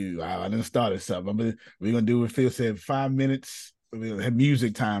 Okay. I done started something. We're gonna do what Phil said. 5 minutes. We'll have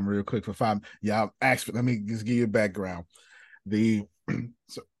music time real quick for 5. Y'all actually, let me just give you a background.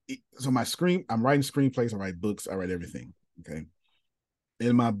 So my I'm writing screenplays, I write books, I write everything. Okay.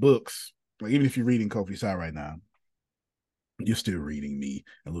 In my books, like even if you're reading Kofi Sai right now, you're still reading me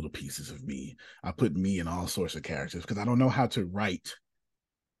and little pieces of me. I put me in all sorts of characters because I don't know how to write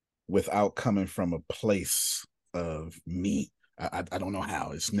without coming from a place of me. I don't know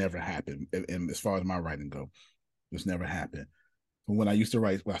how. It's never happened. And as far as my writing go, it's never happened. But when I used to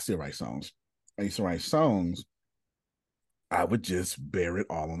write, I still write songs. I used to write songs. I would just bear it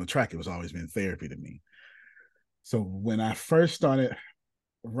all on the track. It was always been therapy to me. So when I first started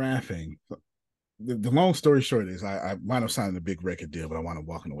rapping, the long story short is I wound up signing a big record deal, but I wound up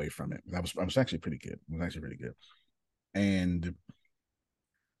walking away from it. I was actually pretty good. It was actually pretty good.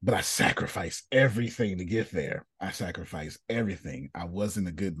 But I sacrificed everything to get there. I sacrificed everything. I wasn't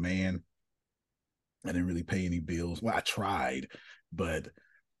a good man. I didn't really pay any bills. Well, I tried, but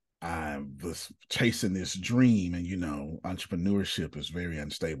I was chasing this dream, and entrepreneurship is very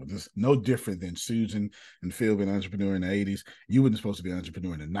unstable. This no different than Susan and Phil being an entrepreneur in the 80s. You weren't supposed to be an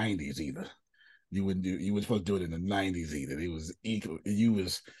entrepreneur in the 90s either. You weren't supposed to do it in the 90s either. It was equal. If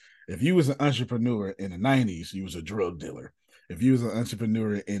you was an entrepreneur in the 90s, you was a drug dealer. If you was an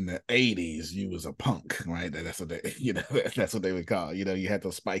entrepreneur in the 80s, you was a punk, right? That's what that's what they would call. You had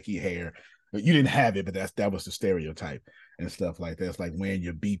those spiky hair. You didn't have it, but that was the stereotype and stuff like that. It's like wearing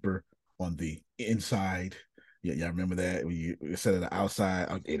your beeper on the inside. Yeah, y'all remember that? Instead of the outside.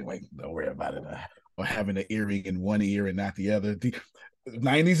 Anyway, don't worry about it. Or having an earring in one ear and not the other. The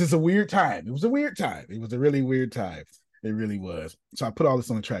 90s is a weird time. It was a weird time. It was a really weird time. It really was. So I put all this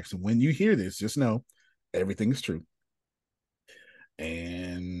on the track. So when you hear this, just know everything is true.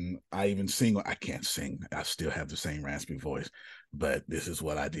 And I even sing. I can't sing. I still have the same raspy voice, but this is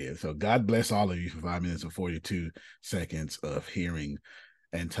what I did. So God bless all of you for 5 minutes and 42 seconds of hearing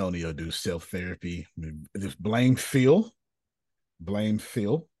Antonio do self-therapy. Just blame Phil. Blame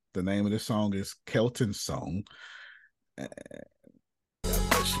Phil. The name of the song is Kelton's Song. God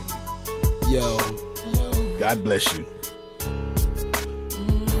bless you. Yo. God bless you.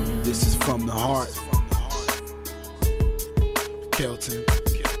 This is from the heart. Kelton.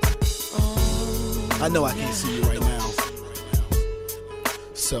 I know I can't see you right now.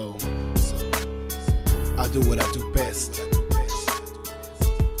 So I'll do what I do best.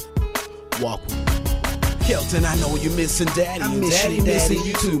 Walk with me. Kelton, I know you're missing Daddy. I'm missing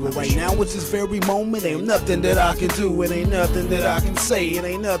you too. But right now, at this very moment, ain't nothing that I can do. It ain't nothing that I can say. It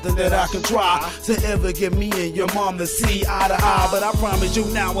ain't nothing that I can try to ever get me and your mom to see eye to eye. But I promise you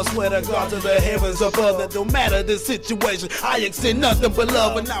now, I swear to God, to the heavens above, that no matter the situation, I extend nothing but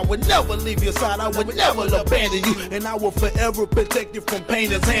love. And I would never leave your side. I would never abandon you. And I will forever protect you from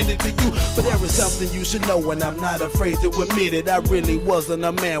pain that's handed to you. But there is something you should know, and I'm not afraid to admit it. I really wasn't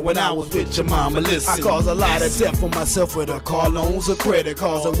a man when I was with your mama. Listen, I caused a lot of debt for myself with her car loans or credit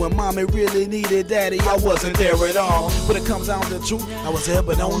cards. And when mommy really needed daddy, I wasn't there at all. But it comes down to the truth, I was there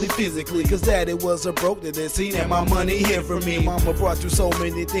but only physically, cause daddy was a broke that seen that my money hid from me. Mama brought through so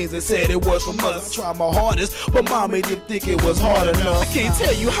many things and said it was from us. I tried my hardest, but mommy didn't think it was hard enough. I can't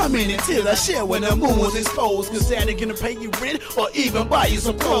tell you how many tears I shed when the moon was exposed, cause daddy couldn't pay you rent or even buy you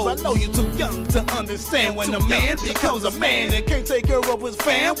some clothes. I know you're too young to understand when a man becomes a man and can't take care of his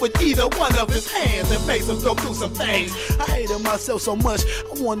fam with either one of his hands and makes him go through some things. I hated myself so much,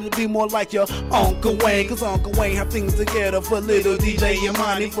 I wanted to be more like your Uncle Wayne, cause Uncle Wayne had things together for little DJ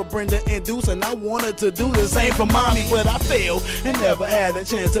Imani, for Brenda and Deuce, and I wanted to do the same for mommy, but I failed and never had a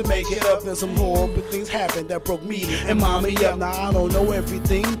chance to make it up. And some horrible things happened that broke me and mommy up. Now I don't know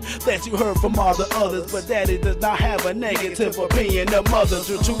everything that you heard from all the others, but daddy does not have a negative opinion of mothers.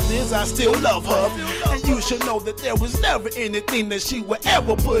 The truth is I still love her, and you should know that there was never anything that she would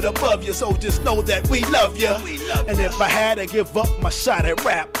ever put above you. So just know that we love you. And if I had to give up my shot at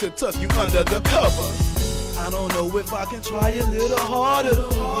rap to tuck you under the covers, I don't know if I can try a little harder.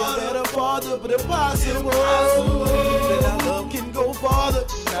 You better farther, but impossible. That our love can go farther.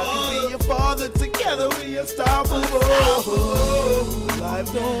 I can be your father, together we unstoppable.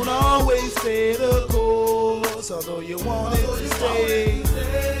 Life don't always stay the course, although you want it to stay.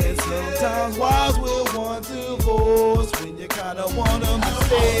 And sometimes wise will want to force when you kinda want them to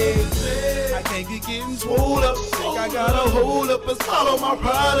stay. I can't keep getting swole up, think I gotta hold up and swallow my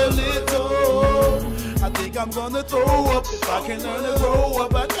pride a little. I think I'm gonna throw up if I can learn to grow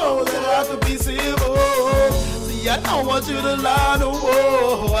up. I know that I could be civil. See, I don't want you to lie no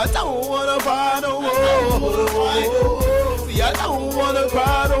more. I don't wanna cry no more. See, I don't wanna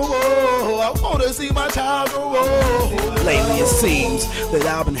cry no more. I wanna see my child grow up. Lately it seems that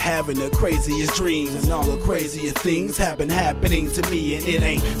I've been having the craziest dreams, and all the craziest things have been happening to me, and it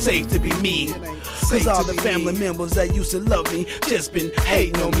ain't safe to be me. Cause all the family members that used to love me just been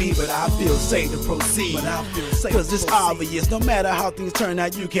hating on me, but I feel safe to proceed. Cause it's obvious, no matter how things turn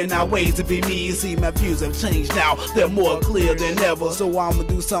out, you cannot wait to be me. You see, my views have changed now, they're more clear than ever. So I'ma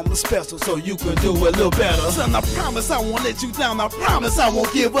do something special so you can do a little better. Son, I promise I won't let you down, I promise I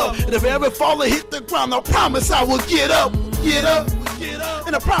won't give up. And if I ever fall or hit the ground, I promise I will get up, get up.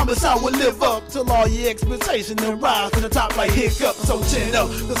 And I promise I will live up till all your expectations and rise to the top like hiccup. So chin up,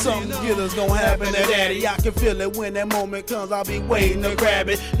 cause something good's gonna happen to daddy. I can feel it when that moment comes, I'll be waiting to grab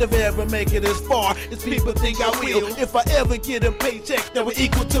it. If I ever make it as far as people think I will, if I ever get a paycheck that will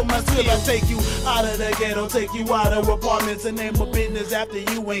equal to my skill, I'll take you out of the ghetto, take you out of apartments and name a business after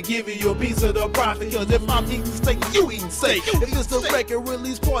you ain't giving you a piece of the profit. Cause if I'm eating steak, you eating steak. If it's a record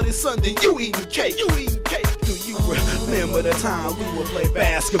release party Sunday, you eating cake, you eating cake. Do you remember the time we would play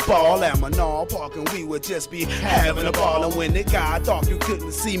basketball at Menard Park and we would just be having a ball? And when it got dark, you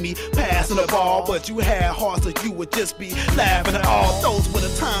couldn't see me passing the ball, but you had heart, so you would just be laughing at all. Those were the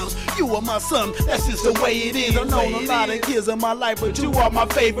times. You were my son, that's just the way it is. I've known a lot of kids in my life, but you are my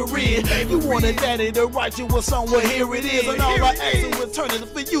favorite. You wanted daddy to write you a song, well here it is. And all I ask in return is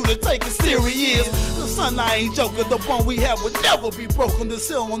for you to take it serious. The son, I ain't joking, the bond we have would never be broken. The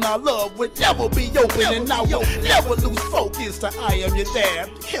seal on our love would never be open, and I will never lose focus. To I am your dad,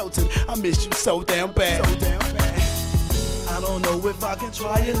 Kelton. I miss you so damn bad. I don't know if I can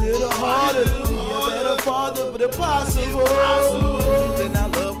try a little harder to be a better father, but impossible. Then our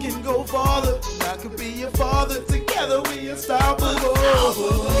love can go farther. I could be your father. Together we unstoppable.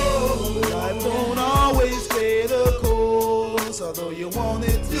 Life don't always stay the course, although you want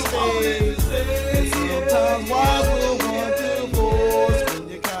it to stay. And sometimes wise will want to force when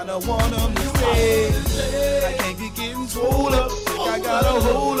you kinda want them to stay. I can't keep getting swole up. Think I gotta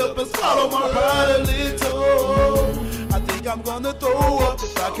hold up and swallow my pride a little. I think I'm gonna throw up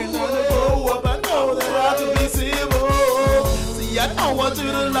if I can learn to grow up. I know that I can be civil. See, I don't want you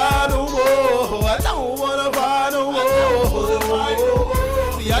to lie no more. I don't wanna cry no more.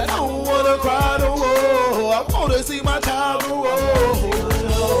 See, I don't wanna cry no more. I wanna see my child grow up.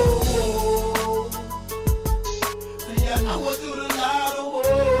 See, I don't want you to lie no more.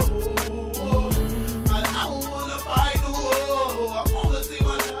 I don't wanna fight no more. I wanna see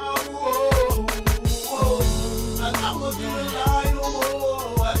my child grow up. I don't want you to lie no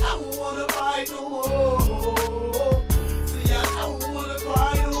more. I don't wanna fight no more. See, I don't wanna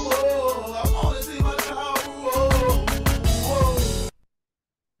cry no more. I wanna see my child grow up.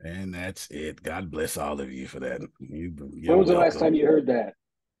 And that's it. God bless all of you for that. When was the last time you heard that?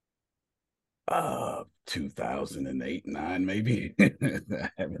 2008, 9, maybe. I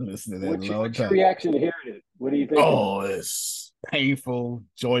haven't listened to that in a long What's your time. reaction to hearing it? What do you think? Oh, it's painful,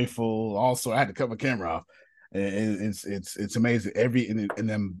 joyful. Also, I had to cut my camera off. And it's amazing.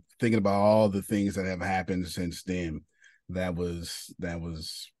 And I'm thinking about all the things that have happened since then. That was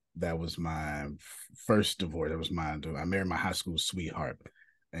my first divorce. That was I married my high school sweetheart,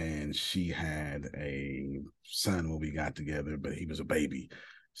 and she had a son when we got together, but he was a baby.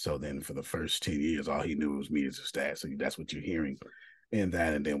 So then for the first 10 years, all he knew was me as his dad. So that's what you're hearing in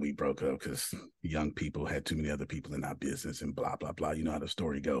that. And then we broke up because young people had too many other people in our business and blah, blah, blah. You know how the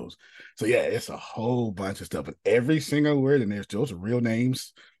story goes. So yeah, it's a whole bunch of stuff. But every single word in there, those are real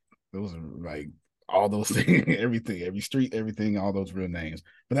names. Those are like all those things, everything, every street, everything, all those real names.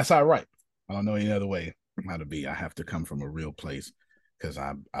 But that's all right. I don't know any other way how to be. I have to come from a real place because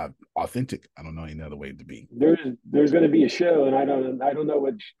I'm authentic. I don't know any other way to be. There's going to be a show, and I don't know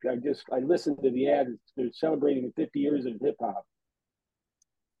what. I listened to the ad. They're celebrating 50 years of hip hop.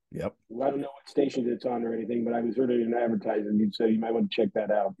 Yep. Well, I don't know what station it's on or anything, but I was heard it in advertising, so you might want to check that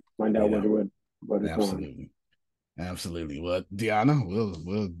out. Find out what it's on. Absolutely. Well, Deanna,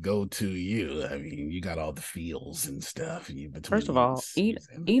 we'll go to you. I mean, you got all the feels and stuff. First of all,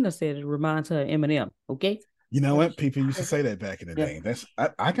 Ina said it reminds her of Eminem. Okay. You know what? People used to say that back in the day.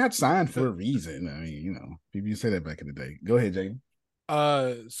 I got signed for a reason. I mean, you know, people used to say that back in the day. Go ahead, Jay.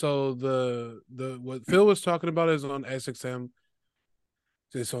 So the what Phil was talking about is on SXM.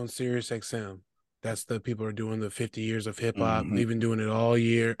 It's on Sirius XM. That's the people are doing the 50 years of hip hop. They've been doing it all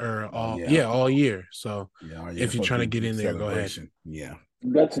year or all year. So if you're trying to get in there, go ahead. Yeah.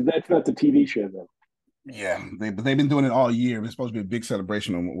 That's not the TV show though. Yeah, they've been doing it all year. It's supposed to be a big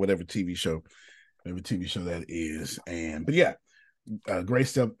celebration on whatever TV show that is. But yeah, great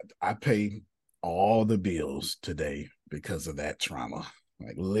stuff. I pay all the bills today because of that trauma.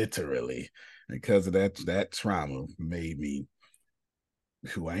 Like literally, because of that trauma made me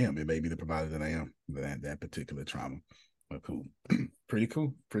who I am. It made me the provider that I am. That particular trauma. But cool, pretty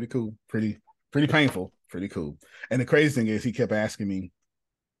cool, pretty painful, pretty cool. And the crazy thing is, he kept asking me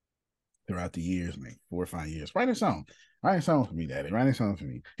throughout the years, man, 4 or 5 years, write a song for me, Daddy. Write a song for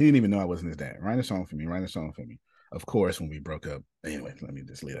me. He didn't even know I wasn't his dad. Write a song for me. Of course, when we broke up, anyway, let me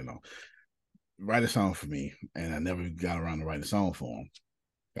just leave it alone. Write a song for me, and I never got around to write a song for him.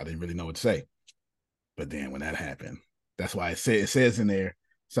 I didn't really know what to say. But then when that happened, that's why it says in there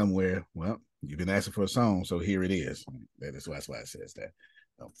somewhere, well, you've been asking for a song, so here it is. That's why it says that.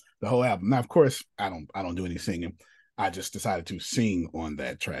 So, the whole album. Now, of course, I don't do any singing. I just decided to sing on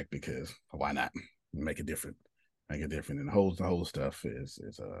that track because why not? Make it different. And the whole stuff is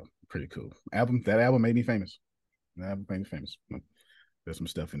pretty cool. That album made me famous. There's some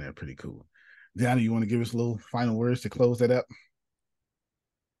stuff in there pretty cool. Deanna, you want to give us a little final words to close that up?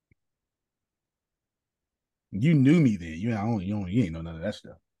 You knew me then. You ain't know none of that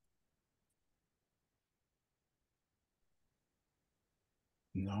stuff.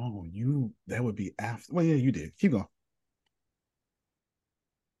 No, that would be after. Well, yeah, you did. Keep going.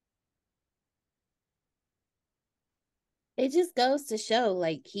 It just goes to show,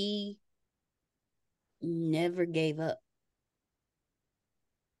 like, he never gave up.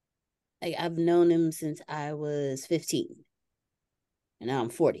 Like, I've known him since I was 15. And now I'm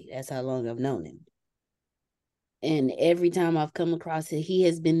 40. That's how long I've known him. And every time I've come across it, he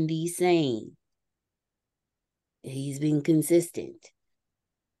has been the same. He's been consistent.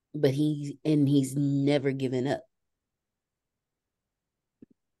 But he's never given up.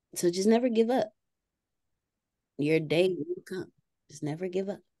 So just never give up. Your day will come. Just never give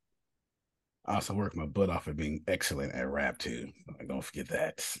up. I also work my butt off at being excellent at rap too. Like, don't forget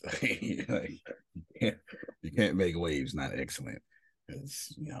that. You can't make waves not excellent.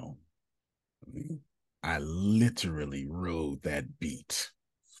 Because, I literally rode that beat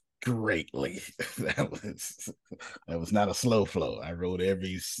greatly. That was not a slow flow. I wrote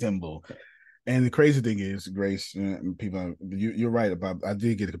every symbol. And the crazy thing is, Grace, people, you're right about. I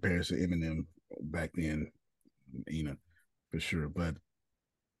did get a comparison to Eminem back then, for sure. But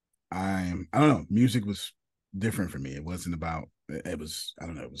I don't know. Music was different for me. It wasn't about. It was. I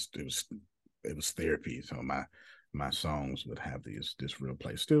don't know. It was therapy. So my songs would have this real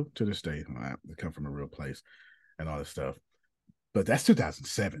place. Still to this day, they come from a real place, and all this stuff. But that's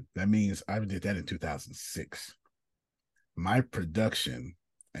 2007. That means I did that in 2006. My production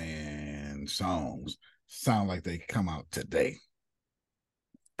and songs sound like they come out today.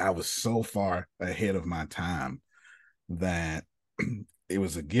 I was so far ahead of my time that it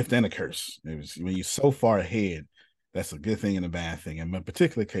was a gift and a curse. It was when you're so far ahead, that's a good thing and a bad thing. In my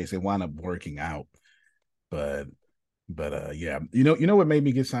particular case, it wound up working out. But yeah, you know what made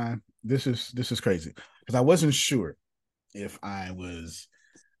me get signed? This is crazy because I wasn't sure if I was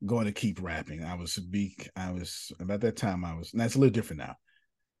going to keep rapping. I was about that time now it's a little different now.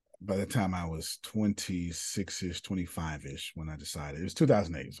 By the time I was 26-ish, 25-ish when I decided. It was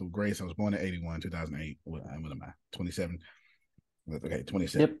 2008. So Grace, I was born in 81, 2008. What am I? 27? Okay,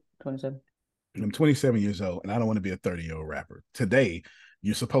 27. Yep, 27. I'm 27 years old, and I don't want to be a 30-year-old rapper. Today,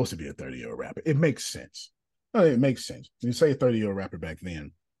 you're supposed to be a 30-year-old rapper. It makes sense. It makes sense. You say a 30-year-old rapper back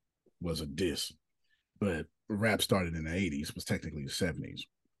then was a diss, but rap started in the 80s, was technically the 70s.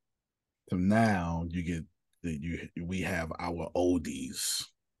 So now we have our oldies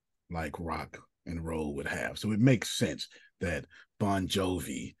like rock and roll would have. So it makes sense that Bon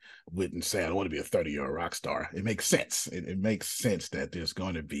Jovi wouldn't say, I don't want to be a 30-year-old rock star. It makes sense. It makes sense that there's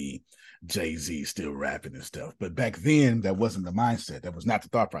going to be Jay-Z still rapping and stuff. But back then, that wasn't the mindset. That was not the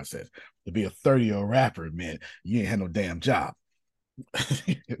thought process. To be a 30-year-old rapper meant you ain't had no damn job.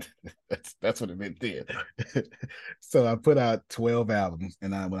 That's what it meant then. So I put out 12 albums,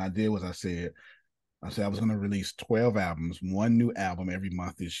 and what I did was I said I was going to release 12 albums, one new album every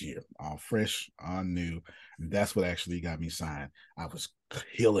month this year, all fresh, all new. And that's what actually got me signed. I was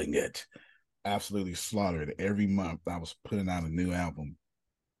killing it, absolutely slaughtered every month. I was putting out a new album,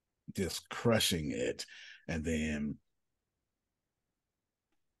 just crushing it. And then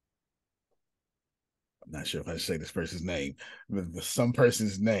I'm not sure if I should say this person's name, but some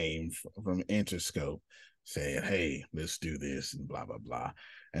person's name from Interscope said, hey, let's do this and blah, blah, blah.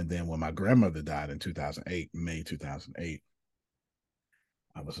 And then when my grandmother died in 2008, May 2008,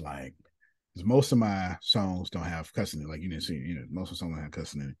 I was like, most of my songs don't have cussing in it. Like you didn't see, most of the songs don't have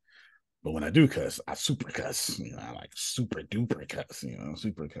cussing in it. But when I do cuss, I super cuss. I like super duper cuss,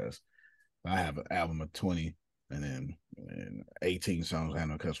 super cuss. I have an album of 20 and then 18 songs have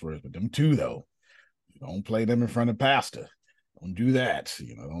no cuss words, but them two though, don't play them in front of pastor. Don't do that.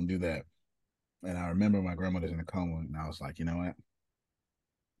 Don't do that. And I remember my grandmother's in a coma, and I was like, you know what?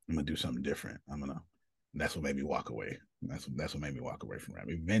 I'm gonna do something different. That's what made me walk away. That's what made me walk away from rap.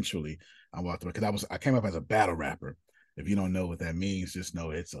 Eventually, I walked away because I came up as a battle rapper. If you don't know what that means, just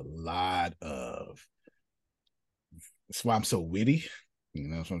know it's a lot of. That's why I'm so witty.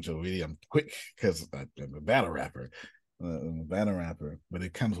 So I'm so witty. I'm quick because I'm a battle rapper. I'm a battle rapper, but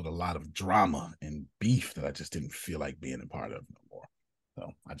it comes with a lot of drama and beef that I just didn't feel like being a part of no more.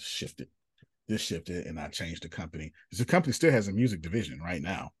 So I just shifted, and I changed the company. The company still has a music division right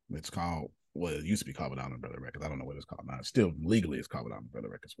now. It's called, well, it used to be called Without Umbrella Records. I don't know what it's called now. It's still legally it's called Without Umbrella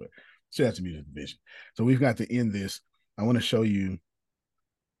Records, but still has a music division. So we've got to end this. I want to show you.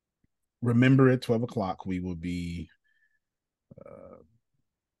 Remember at 12 o'clock, we will be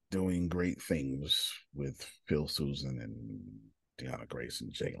doing great things with Phil Susan and Deanna Grace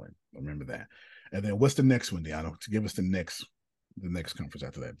and Jalen. Remember that. And then what's the next one, Deanna? To give us the next conference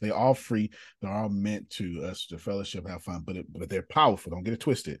after that. They're all free. They're all meant to us to fellowship, have fun, but they're powerful. Don't get it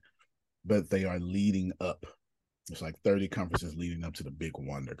twisted. But they are leading up. It's like 30 conferences leading up to the big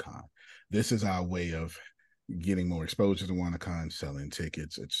WonderCon. This is our way of getting more exposure to WonderCon, selling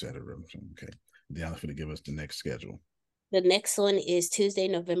tickets, etc. Okay. Deanna's going to give us the next schedule. The next one is Tuesday,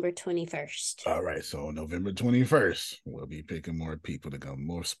 November 21st. All right. So November 21st, we'll be picking more people to go,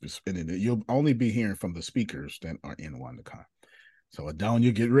 more spending it. You'll only be hearing from the speakers that are in WonderCon. So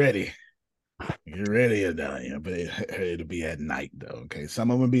Adonia, get ready. Get ready, Adonia. But it'll be at night, though. Okay.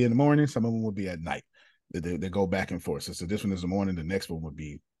 Some of them will be in the morning. Some of them will be at night. They go back and forth. So this one is the morning. The next one will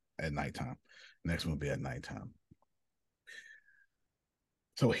be at nighttime. The next one will be at nighttime.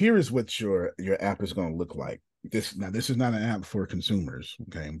 So here is what your app is going to look like. This is not an app for consumers.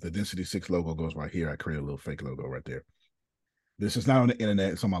 Okay, the Density 6 logo goes right here. I created a little fake logo right there. This is not on the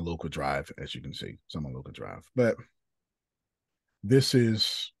internet. It's on my local drive, as you can see. It's on my local drive. But this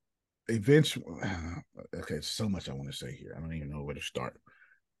is eventually. Okay, so much I want to say here. I don't even know where to start.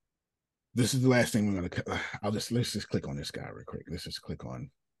 This is the last thing we're gonna. Let's just click on this guy real quick. Let's just click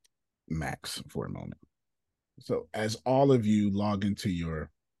on Max for a moment. So as all of you log into your.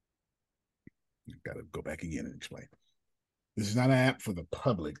 Got to go back again and explain. This is not an app for the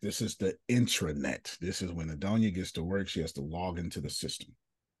public. This is the intranet. This is when Adonia gets to work, she has to log into the system.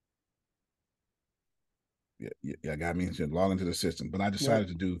 Yeah, got me. She log into the system. But I decided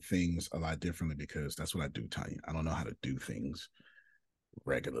to do things a lot differently because that's what I do, Tanya. I don't know how to do things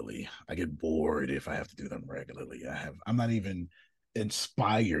regularly. I get bored if I have to do them regularly. I'm not even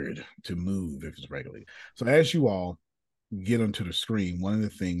inspired to move if it's regularly. So as you all get onto the screen, one of the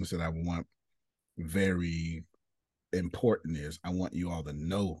things that I want very important is I want you all to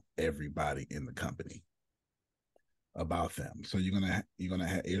know everybody in the company about them. So everybody's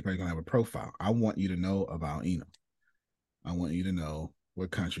gonna have a profile. I want you to know about Ina. I want you to know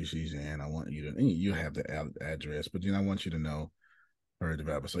what country she's in. I want you to, you have the address, but I want you to know her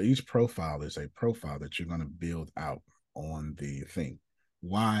developer. So each profile is a profile that you're going to build out on the thing.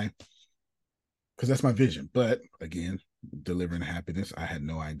 Why? Because that's my vision. But again, delivering happiness, I had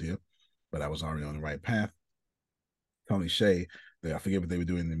no idea, but I was already on the right path. Tony Shea, I forget what they were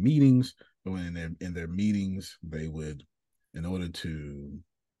doing in the meetings, but when in their meetings, they would, in order to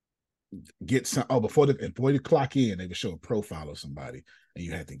get some, before you clock in, they would show a profile of somebody, and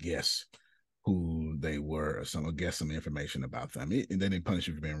you had to guess who they were, or guess some information about them. And they didn't punish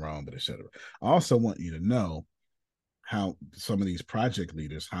you for being wrong, but etc. I also want you to know how some of these project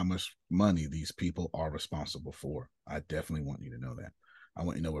leaders, how much money these people are responsible for. I definitely want you to know that. I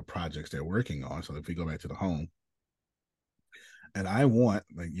want you to know what projects they're working on. So if we go back to the home, and I want,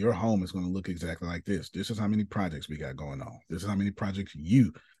 like, your home is going to look exactly like this. This is how many projects we got going on. This is how many projects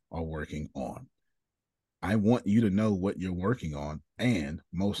you are working on. I want you to know what you're working on. And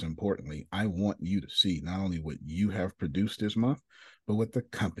most importantly, I want you to see not only what you have produced this month, but what the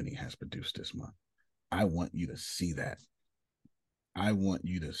company has produced this month. I want you to see that. I want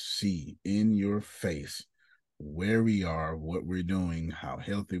you to see in your face where we are, what we're doing, how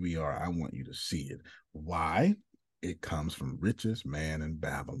healthy we are. I want you to see it. Why? It comes from Richest Man in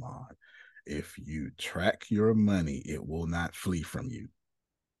Babylon. If you track your money, it will not flee from you.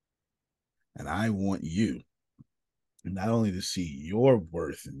 And I want you not only to see your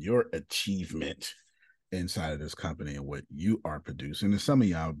worth and your achievement inside of this company and what you are producing, and some of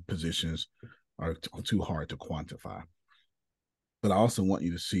y'all positions are too hard to quantify, but I also want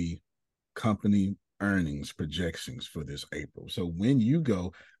you to see company earnings projections for this April. So when you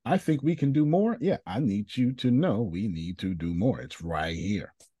go, I think we can do more. Yeah, I need you to know we need to do more. It's right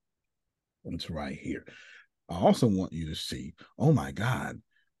here. It's right here. I also want you to see, oh my God,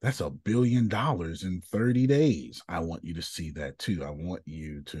 that's $1 billion in 30 days. I want you to see that too. I want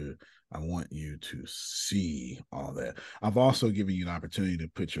you to see all that. I've also given you an opportunity to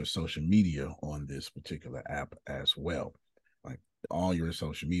put your social media on this particular app as well. Like all your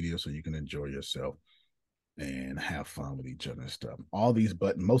social media, so you can enjoy yourself and have fun with each other and stuff. All these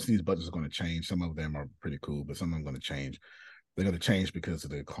buttons, most of these buttons are going to change. Some of them are pretty cool, but some of them are going to change. They're going to change because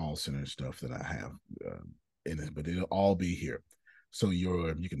of the call center stuff that I have in it, but it'll all be here. So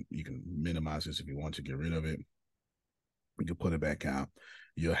you can minimize this if you want to get rid of it. You can put it back out.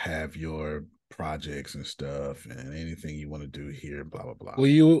 You'll have your projects and stuff and anything you want to do here, blah, blah, blah. Will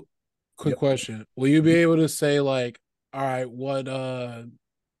you, quick question, will you be able to say like, all right, what a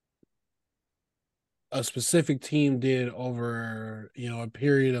specific team did over, a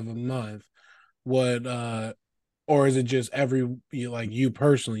period of a month, what, or is it just like you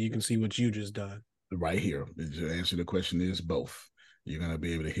personally, you can see what you just done? Right here. The answer to the question is both. You're going to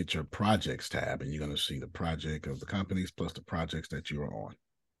be able to hit your projects tab and you're going to see the project of the companies plus the projects that you are on.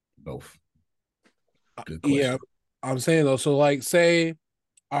 Both. Good question. Yeah, I'm saying though, so like say,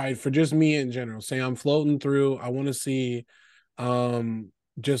 all right, for just me in general, say I'm floating through, I want to see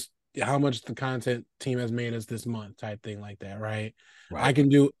just how much the content team has made us this month type thing like that, right? I can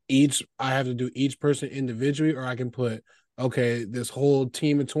do I have to do each person individually, or I can put, okay, this whole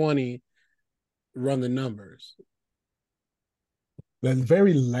team of 20 run the numbers. The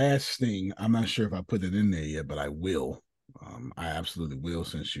very last thing, I'm not sure if I put it in there yet, but I will. I absolutely will,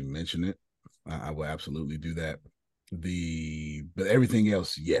 since you mentioned it. I will absolutely do that. But everything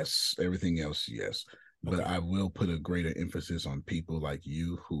else, yes. Everything else, yes. But I will put a greater emphasis on people like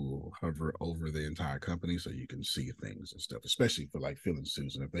you who hover over the entire company so you can see things and stuff, especially for like Phil and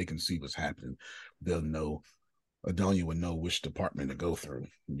Susan. If they can see what's happening, they'll know. Adonia would know which department to go through,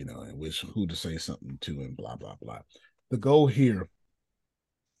 and who to say something to and blah, blah, blah. The goal here,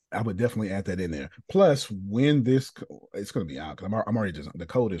 I would definitely add that in there. Plus, when it's going to be out, because I'm already the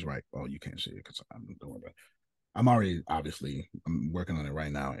code is right. Oh, you can't see it because I'm doing that. I'm working on it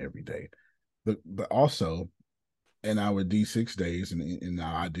right now every day. But also, in our D6 days and in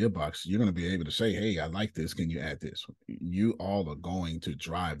our idea box, you're going to be able to say, hey, I like this. Can you add this? You all are going to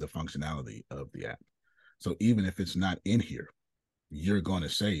drive the functionality of the app. So even if it's not in here, you're going to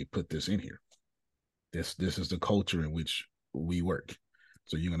say, put this in here. This is the culture in which we work.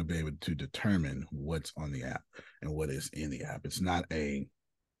 So you're going to be able to determine what's on the app and what is in the app. It's not I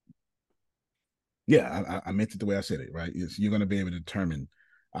meant it the way I said it, right? You're going to be able to determine.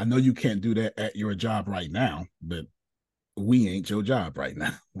 I know you can't do that at your job right now, but we ain't your job right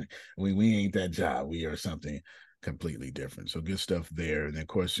now. we ain't that job. We are something completely different. So good stuff there. And of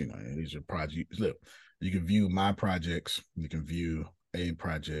course, these are projects. Look, you can view my projects. You can view A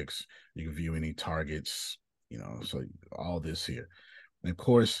projects. You can view any targets, so all this here. And of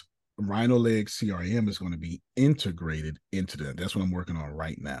course, RhinoLeg CRM is going to be integrated into that. That's what I'm working on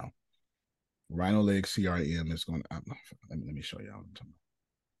right now. RhinoLeg CRM is going to, let me show y'all.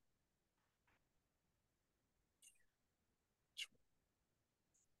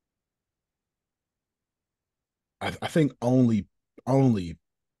 I think only I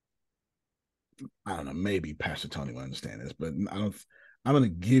don't know, maybe Pastor Tony will understand this, but I'm going to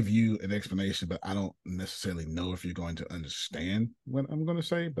give you an explanation, but I don't necessarily know if you're going to understand what I'm going to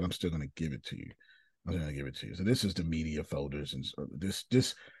say, but I'm still going to give it to you. So this is the media folders, and so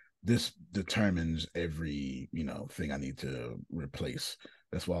this determines every thing I need to replace.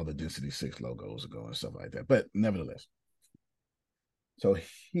 That's why all the Density 6 logos are going and stuff like that. But nevertheless, so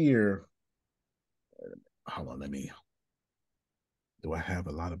here, hold on, do I have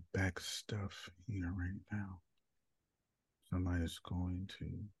a lot of back stuff here right now? Somebody's going to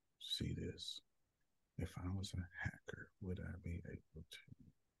see this. If I was a hacker, would I be able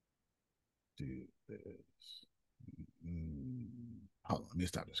to do this? Hold on, let me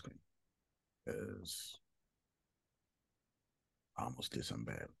stop the screen. Because I almost did something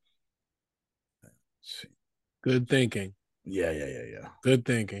bad. Let's see. Good thinking. Yeah. Good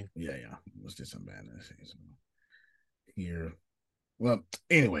thinking. Yeah. Almost did something bad. Let's see. So here. Well,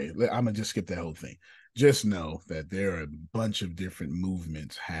 anyway, I'm going to just skip that whole thing. Just know that there are a bunch of different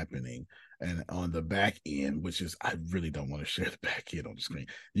movements happening And on the back end, which is, I really don't want to share the back end on the screen.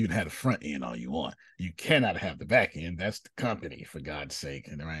 You can have the front end all you want. You cannot have the back end. That's the company, for God's sake.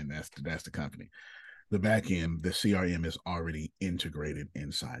 And right, that's the company. The back end, the CRM is already integrated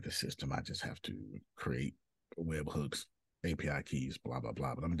inside the system. I just have to create webhooks, API keys, blah, blah,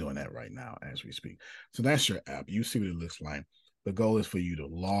 blah. But I'm doing that right now as we speak. So that's your app. You see what it looks like. The goal is for you to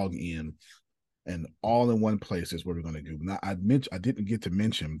log in, and all in one place is what we're going to do. Now, I didn't get to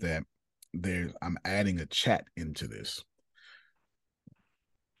mention that I'm adding a chat into this.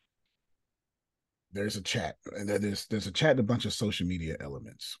 There's a chat, and there's a chat and a bunch of social media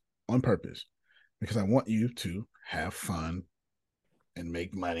elements on purpose, because I want you to have fun and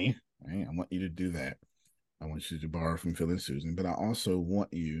make money. Right? I want you to do that. I want you to borrow from Phil and Susan, but I also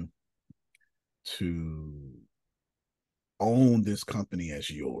want you to own this company as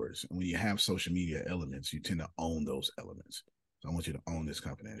yours. And when you have social media elements, you tend to own those elements. So I want you to own this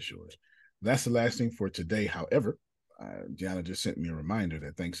company as yours. That's the last thing for today. However, Gianna just sent me a reminder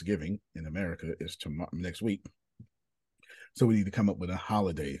that Thanksgiving in America is next week. So we need to come up with a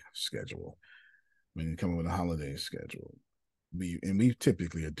holiday schedule. We need to come up with a holiday schedule. We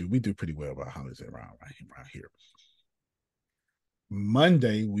typically do pretty well about holidays around here.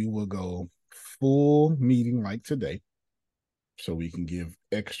 Monday, we will go full meeting like today, so we can give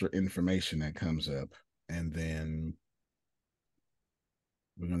extra information that comes up. And then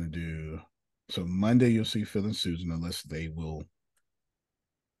we're going to do, so Monday you'll see Phil and Susan, unless they will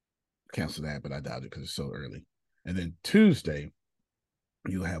cancel that, but I doubt it because it's so early. And then Tuesday,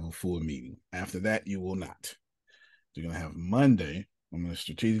 you'll have a full meeting. After that, you will not. You're going to have Monday. I'm going to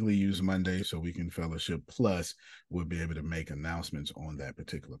strategically use Monday so we can fellowship. Plus, we'll be able to make announcements on that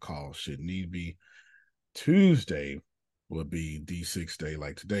particular call should need be. Tuesday will be D6 day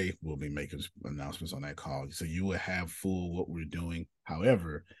like today. We'll be making announcements on that call. So you will have full what we're doing.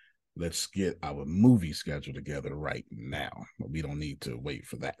 However, let's get our movie schedule together right now. We don't need to wait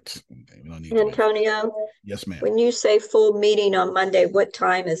for that. Okay? We don't need Antonio? Yes, ma'am. When you say full meeting on Monday, what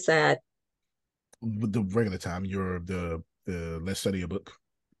time is that? The regular time. The Let's Study a Book.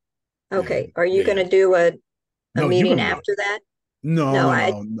 Okay. Yeah. Are you going to do a meeting after that?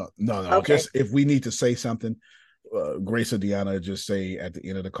 No. Okay. Just if we need to say something, Grace or Deanna just say at the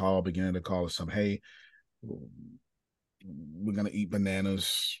end of the call, beginning of the call, or something, hey, we're going to eat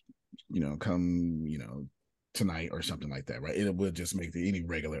bananas, come, tonight or something like that, right? It will just make any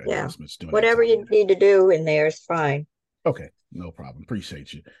regular announcements. Whatever you need to do in there is fine. Okay. No problem.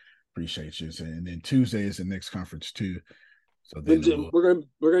 Appreciate you. And then Tuesday is the next conference too. So then we're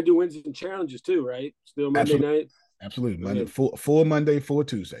gonna do Wednesdays and challenges too, right? Still Monday night. Absolutely, Monday full Monday, full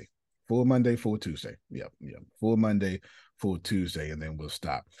Tuesday, full Monday, full Tuesday. Yep, full Monday, full Tuesday, and then we'll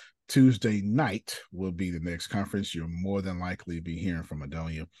stop. Tuesday night will be the next conference. You'll more than likely be hearing from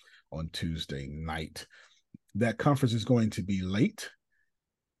Adonia on Tuesday night. That conference is going to be late.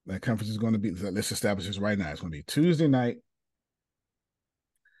 That conference is going to be. Let's establish this right now. It's going to be Tuesday night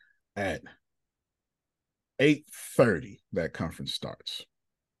at 8:30. That conference starts.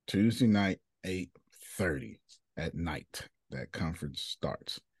 Tuesday night, 8:30 at night. That conference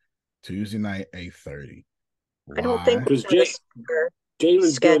starts. Tuesday night, 8:30. I don't think because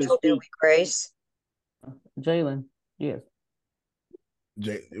Jalen's schedule, do we, Grace? Jalen, yes.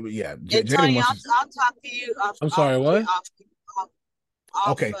 Jalen I'll talk to you. I'm sorry, what?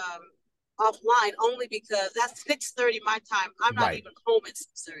 Okay. Offline only because that's 6:30 my time. I'm not even home at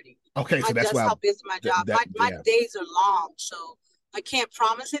 6:30. Okay, so that's why how busy my job. My days are long, so I can't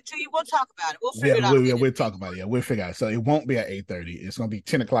promise it to you. We'll talk about it. We'll figure it out. We'll talk about it. Yeah, we'll figure it out. So it won't be at 8:30. It's gonna be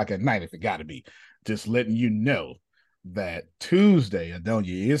 10 o'clock at night if it gotta be. Just letting you know that Tuesday,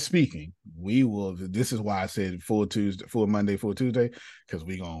 Adonia is speaking. We will. This is why I said full Tuesday, full Monday, full Tuesday, because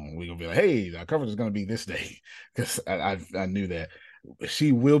we're gonna be like, hey, our coverage is gonna be this day, because I knew that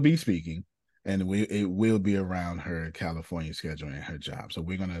she will be speaking. And it will be around her California schedule and her job. So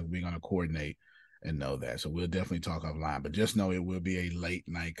we're gonna coordinate and know that. So we'll definitely talk offline. But just know it will be a late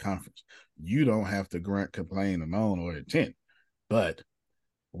night conference. You don't have to grunt, complain, or moan, or attend. But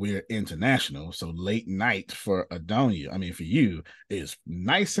we're international, so late night for Adonia, for you, is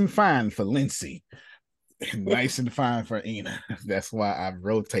nice and fine for Lindsay. Nice and fine for Ina. That's why I've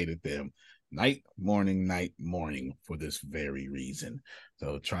rotated them. Night, morning for this very reason.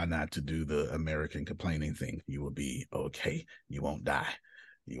 So try not to do the American complaining thing. You will be okay. You won't die.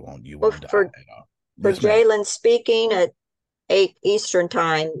 You won't die at all. For Jalen speaking at 8 Eastern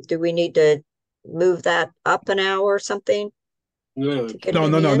time, do we need to move that up an hour or something? No.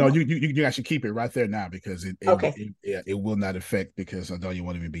 You actually keep it right there now because it will not affect, because Adonia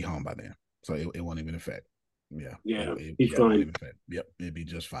won't even be home by then. So it won't even affect. Yeah. He's fine. Yep, it'd be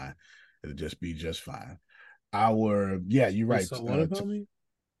just fine. It'll just be just fine. You're right. So what about me?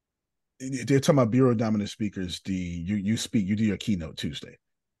 They're talking about Bureau Dominant Speakers. You do your keynote Tuesday.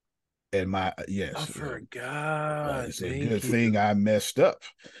 And I forgot. It's a good thing I messed up.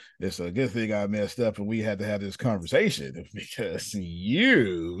 It's a good thing I messed up, and we had to have this conversation because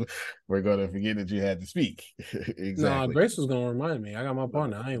you were going to forget that you had to speak. Exactly. No, Grace was going to remind me. I got my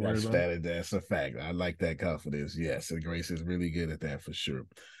partner. I ain't worried about it. That's a fact. I like that confidence. Yes, and Grace is really good at that for sure.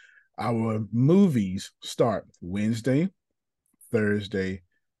 Our movies start Wednesday, Thursday,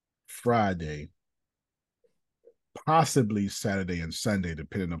 Friday, possibly Saturday and Sunday,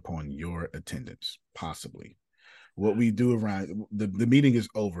 depending upon your attendance. Possibly. What we do around the meeting is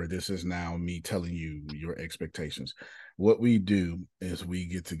over. This is now me telling you your expectations. What we do is we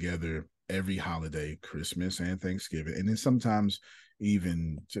get together every holiday, Christmas and Thanksgiving, and then sometimes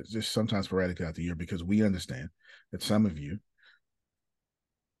even just sometimes sporadically out the year, because we understand that some of you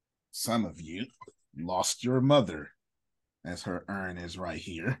lost your mother, as her urn is right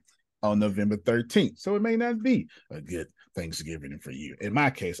here, on November 13th. So it may not be a good Thanksgiving for you. In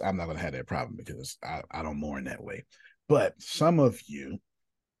my case, I'm not going to have that problem because I don't mourn that way. But some of you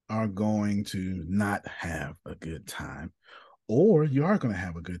are going to not have a good time, or you are going to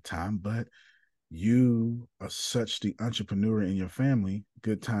have a good time, but you are such the entrepreneur in your family.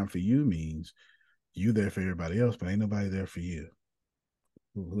 Good time for you means you there for everybody else, but ain't nobody there for you.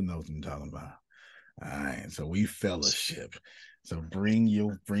 Who knows what I'm talking about? All right, so we fellowship. So bring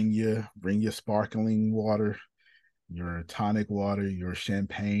your sparkling water, your tonic water, your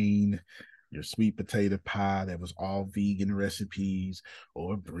champagne, your sweet potato pie that was all vegan recipes,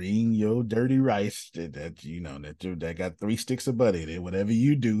 or bring your dirty rice that got 3 sticks of butter in it. Whatever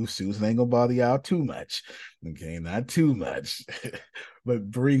you do, Susan ain't gonna bother y'all too much. Okay, not too much, but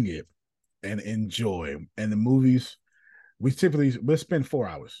bring it and enjoy. And the movies, we'll spend 4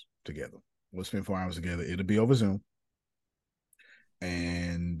 hours together. We'll spend 4 hours together. It'll be over Zoom.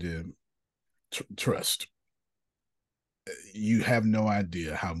 And trust, you have no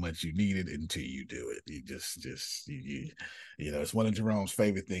idea how much you need it until you do it. You just it's one of Jerome's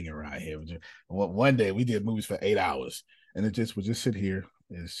favorite thing around here. One day we did movies for 8 hours, and we'll just sit here.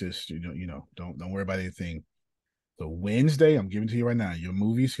 It's just don't worry about anything. So Wednesday, I'm giving to you right now, your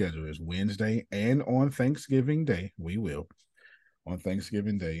movie schedule is Wednesday, and on Thanksgiving Day we will. On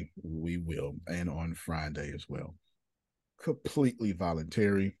Thanksgiving Day we will, and on Friday as well. Completely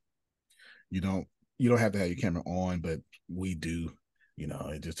voluntary. You don't have to have your camera on, but we do.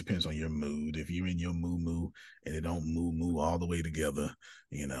 It just depends on your mood. If you're in your moo and it don't moo all the way together,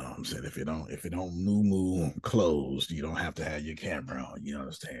 what I'm saying, if it don't moo closed, you don't have to have your camera on. You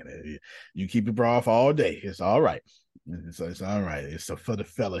understand it? You keep your bra off all day. It's all right. It's all right. It's for the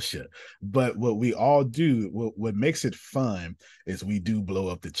fellowship. But what we all do, what makes it fun is we do blow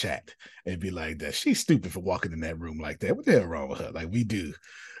up the chat and be like, that she's stupid for walking in that room like that. What the hell wrong with her? Like we do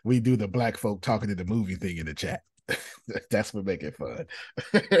the black folk talking to the movie thing in the chat. That's what make it fun.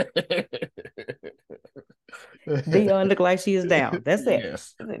 Dion look like she is down. That's it.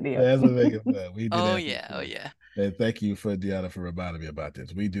 Yes. That's what make it fun. We do Oh that. yeah. And thank you for Deanna for reminding me about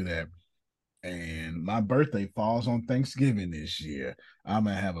this. We do that. And my birthday falls on Thanksgiving this year. I'm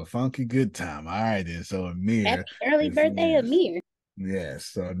gonna have a funky good time. All right, then. So Amir, happy early birthday, Amir. Yes,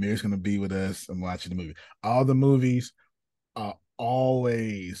 so Amir's gonna be with us. I'm watching the movie. All the movies are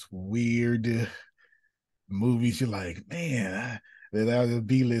always weird movies. You're like, man, they're the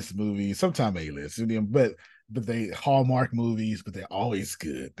B-list movies, sometimes A-list, but they Hallmark movies, but they're always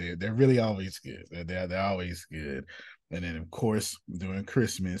good. They're really always good. They're always good. And then of course during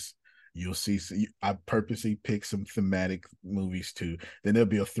Christmas, you'll see. I purposely pick some thematic movies too. Then there'll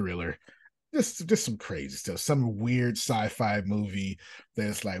be a thriller, just some crazy stuff, some weird sci-fi movie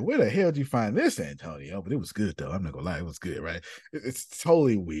that's like, where the hell did you find this, Antonio? But it was good though. I'm not gonna lie, it was good, right? It's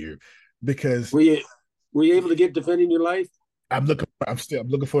totally weird because were you able to get Defending Your Life? I'm looking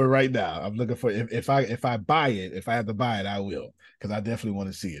for it right now. I'm looking for if I buy it, if I have to buy it, I will, because I definitely want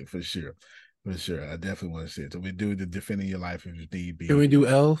to see it for sure. For sure, I definitely want to see it. So we do the Defending Your Life if need be. Can we do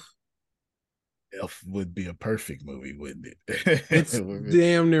Elf? Elf would be a perfect movie, wouldn't it? It's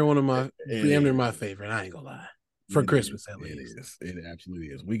damn near my favorite. I ain't gonna lie. For Christmas, at least. It absolutely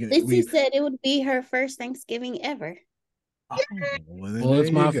is. Lizzie said it would be her first Thanksgiving ever. Oh, well,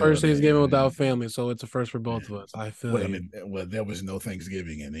 it's my first Thanksgiving without family, so it's a first for both of us. I feel there was no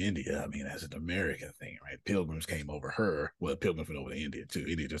Thanksgiving in India. I mean, that's an American thing, right? Pilgrims came over her. Well, Pilgrims went over to India too.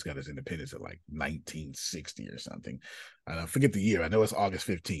 India just got its independence in like 1960 or something. I forget the year. I know it's August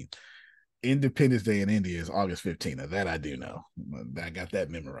 15th. Independence Day in India is August 15th. Now, that I do know. I got that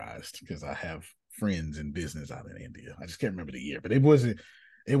memorized because I have friends in business out in India. I just can't remember the year, but it wasn't.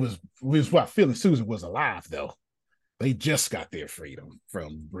 it was what Phil and Susan was alive though. They just got their freedom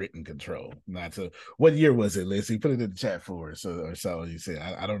from Britain control. Not to what year was it, Lizzie? Put it in the chat for us or so. You said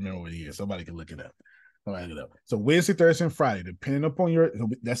I don't remember what year. Somebody can look it up. So Wednesday, Thursday, and Friday, depending upon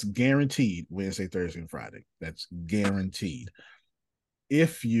that's guaranteed. Wednesday, Thursday, and Friday. That's guaranteed.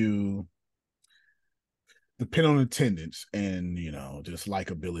 If you depend on attendance and just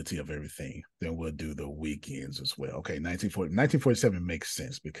likability of everything, then we'll do the weekends as well. Okay, 1947 makes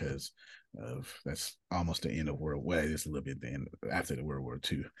sense because that's almost the end of World War. It's a little bit the end after the World War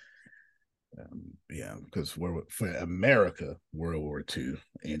II. Because for America, World War II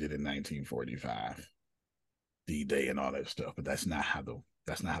ended in 1945, D-Day and all that stuff. But that's not how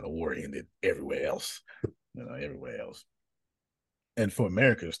the war ended everywhere else. Everywhere else. And for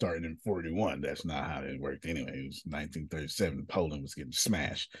America, it started in 41. That's not how it worked anyway. It was 1937. Poland was getting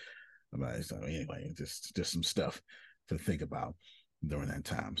smashed. So anyway, just some stuff to think about during that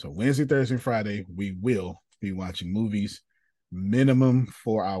time. So Wednesday, Thursday, and Friday, we will be watching movies, minimum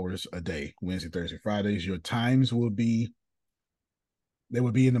 4 hours a day. Wednesday, Thursday, Fridays. Your times will be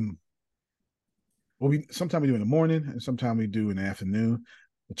sometime we do in the morning and sometime we do in the afternoon.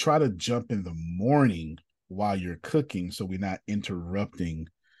 We'll try to jump in the morning while you're cooking so we're not interrupting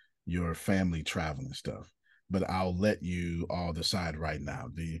your family travel and stuff. But I'll let you all decide right now.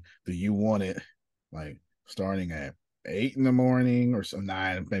 Do you want it like starting at 8 in the morning or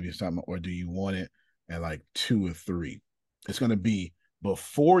 9, maybe something, or do you want it at like 2 or 3? It's going to be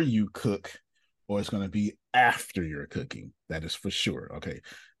before you cook or it's going to be after you're cooking. That is for sure. Okay.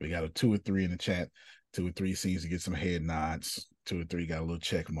 We got a 2 or 3 in the chat. 2 or 3 seems to get some head nods. 2 or 3 got a little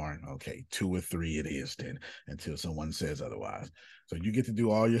check mark. Okay, 2 or 3 it is then until someone says otherwise. So you get to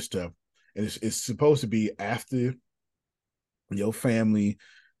do all your stuff. And it's supposed to be after your family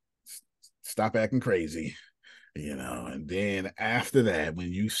stop acting crazy, and then after that,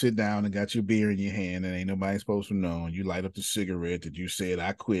 when you sit down and got your beer in your hand and ain't nobody supposed to know, and you light up the cigarette that you said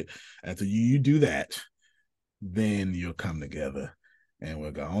I quit, after you do that, then you'll come together. And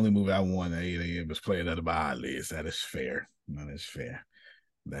we're going to only move out 1 at 8 a.m. is play another by our list. That is fair. That is fair.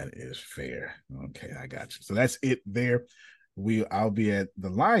 That is fair. Okay, I got you. So that's it there. I'll be at the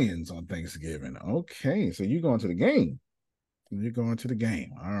Lions on Thanksgiving. Okay, so you're going to the game. You're going to the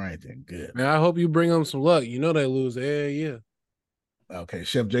game. All right, then. Good. Man, I hope you bring them some luck. You know they lose. Yeah. Okay,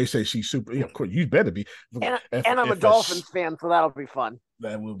 Chef Jay says she's super. Yeah, of course, you better be. And I'm a Dolphins fan, so that'll be fun.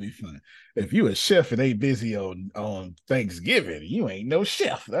 That will be fun. If you a chef and ain't busy on Thanksgiving, you ain't no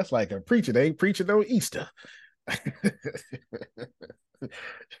chef. That's like a preacher. They ain't preaching on Easter.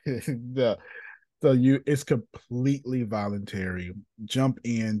 No. So it's completely voluntary. Jump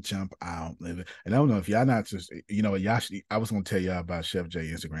in, jump out. And I don't know if y'all not just, y'all should, I was going to tell y'all about Chef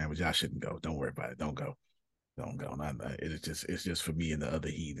Jay Instagram, but y'all shouldn't go. Don't worry about it. Don't go. It's just for me and the other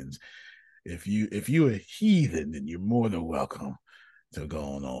heathens. If you're a heathen, then you're more than welcome to go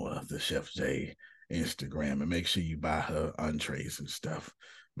on over to Chef Jay Instagram and make sure you buy her entrees and stuff.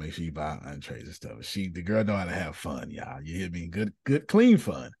 Make sure you buy entrees and stuff. The girl know how to have fun, y'all. You hear me? Good, clean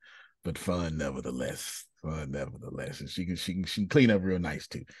fun. But fun nevertheless. And she can clean up real nice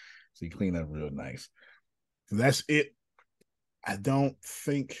too. She clean up real nice. So that's it. I don't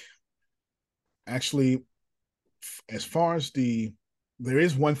think actually, as far as there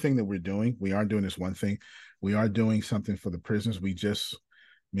is one thing that we're doing. We are doing this one thing. We are doing something for the prisoners. Me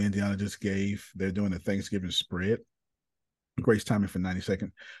and Deanna they're doing a Thanksgiving spread. Grace timing for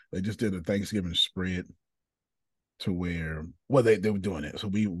 92nd. They just did a Thanksgiving spread to where, they were doing it. So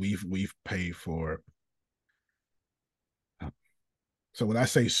we've paid for. So when I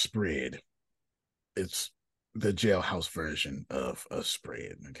say spread, it's the jailhouse version of a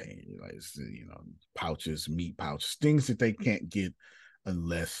spread. Okay, like pouches, meat pouches, things that they can't get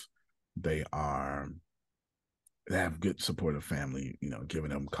unless they have good supportive family.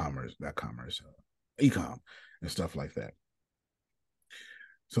 Giving them e-com and stuff like that.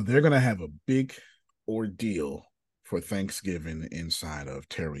 So they're gonna have a big ordeal for Thanksgiving inside of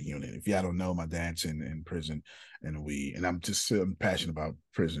Terror Unit. If y'all don't know, my dad's in prison, and I'm passionate about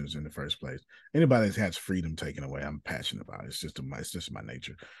prisoners in the first place. Anybody that has freedom taken away, I'm passionate about it. It's just my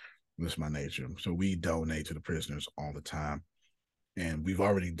nature. It's my nature. So we donate to the prisoners all the time, and we've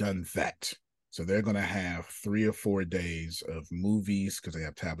already done that. So they're going to have 3 or 4 days of movies because they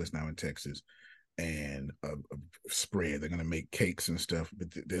have tablets now in Texas, and a spread. They're going to make cakes and stuff, but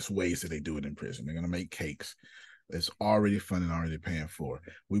there's ways that they do it in prison. They're going to make cakes. It's already fun and already paying for.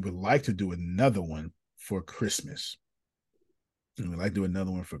 We would like to do another one for Christmas. And we'd like to do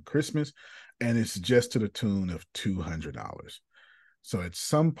another one for Christmas, and it's just to the tune of $200. So at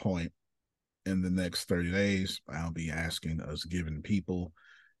some point in the next 30 days, I'll be asking us, giving people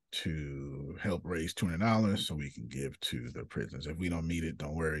to help raise $200 so we can give to the prisons. If we don't meet it,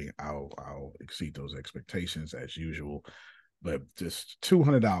 don't worry. I'll exceed those expectations as usual. But just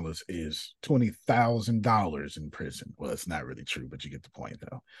 $200 is $20,000 in prison. Well, it's not really true, but you get the point,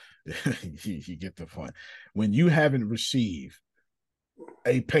 though. You get the point. When you haven't received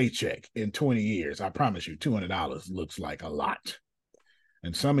a paycheck in 20 years, I promise you, $200 looks like a lot.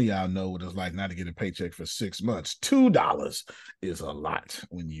 And some of y'all know what it's like not to get a paycheck for 6 months. $2 is a lot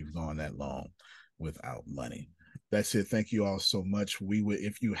when you've gone that long without money. That's it. Thank you all so much. We would,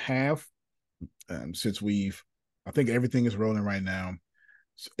 if you have, since I think everything is rolling right now,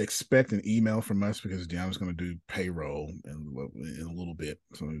 expect an email from us because Deanna's going to do payroll in a little bit.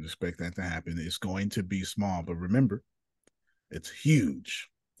 So we expect that to happen. It's going to be small, but remember, it's huge.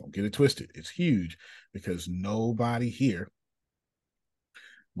 Don't get it twisted. It's huge because nobody here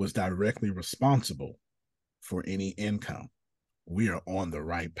was directly responsible for any income. We are on the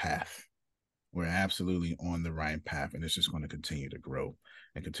right path. We're absolutely on the right path, and it's just going to continue to grow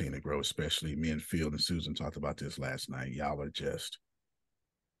and continue to grow, especially me and Field and Susan talked about this last night. Y'all are just,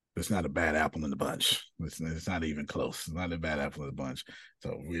 it's not a bad apple in the bunch. It's not even close. It's not a bad apple in the bunch.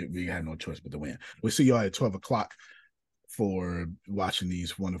 So we have no choice but to win. We'll see y'all at 12 o'clock for watching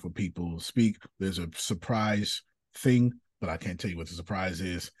these wonderful people speak. There's a surprise thing, but I can't tell you what the surprise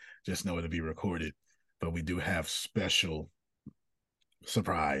is. Just know it'll be recorded. But we do have special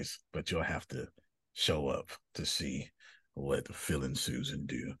surprise, but you'll have to show up to see what Phil and Susan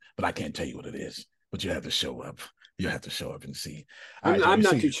do. But I can't tell you what it is, but you have to show up. You have to show up and see. I'm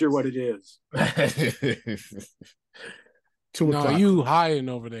not too sure what it is. 2 o'clock. No, you hiding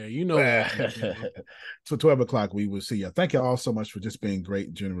over there. You know. So 12 o'clock, we will see you. Thank you all so much for just being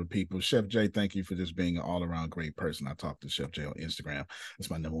great, general people. Chef Jay, thank you for just being an all-around great person. I talked to Chef Jay on Instagram. That's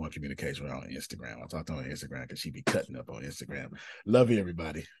my number one communication on Instagram. I talked to her on Instagram because she be cutting up on Instagram. Love you,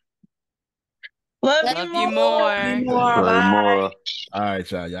 everybody. Love you more. Bye. All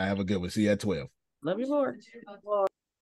right, y'all. Y'all have a good one. See you at 12. Love you more.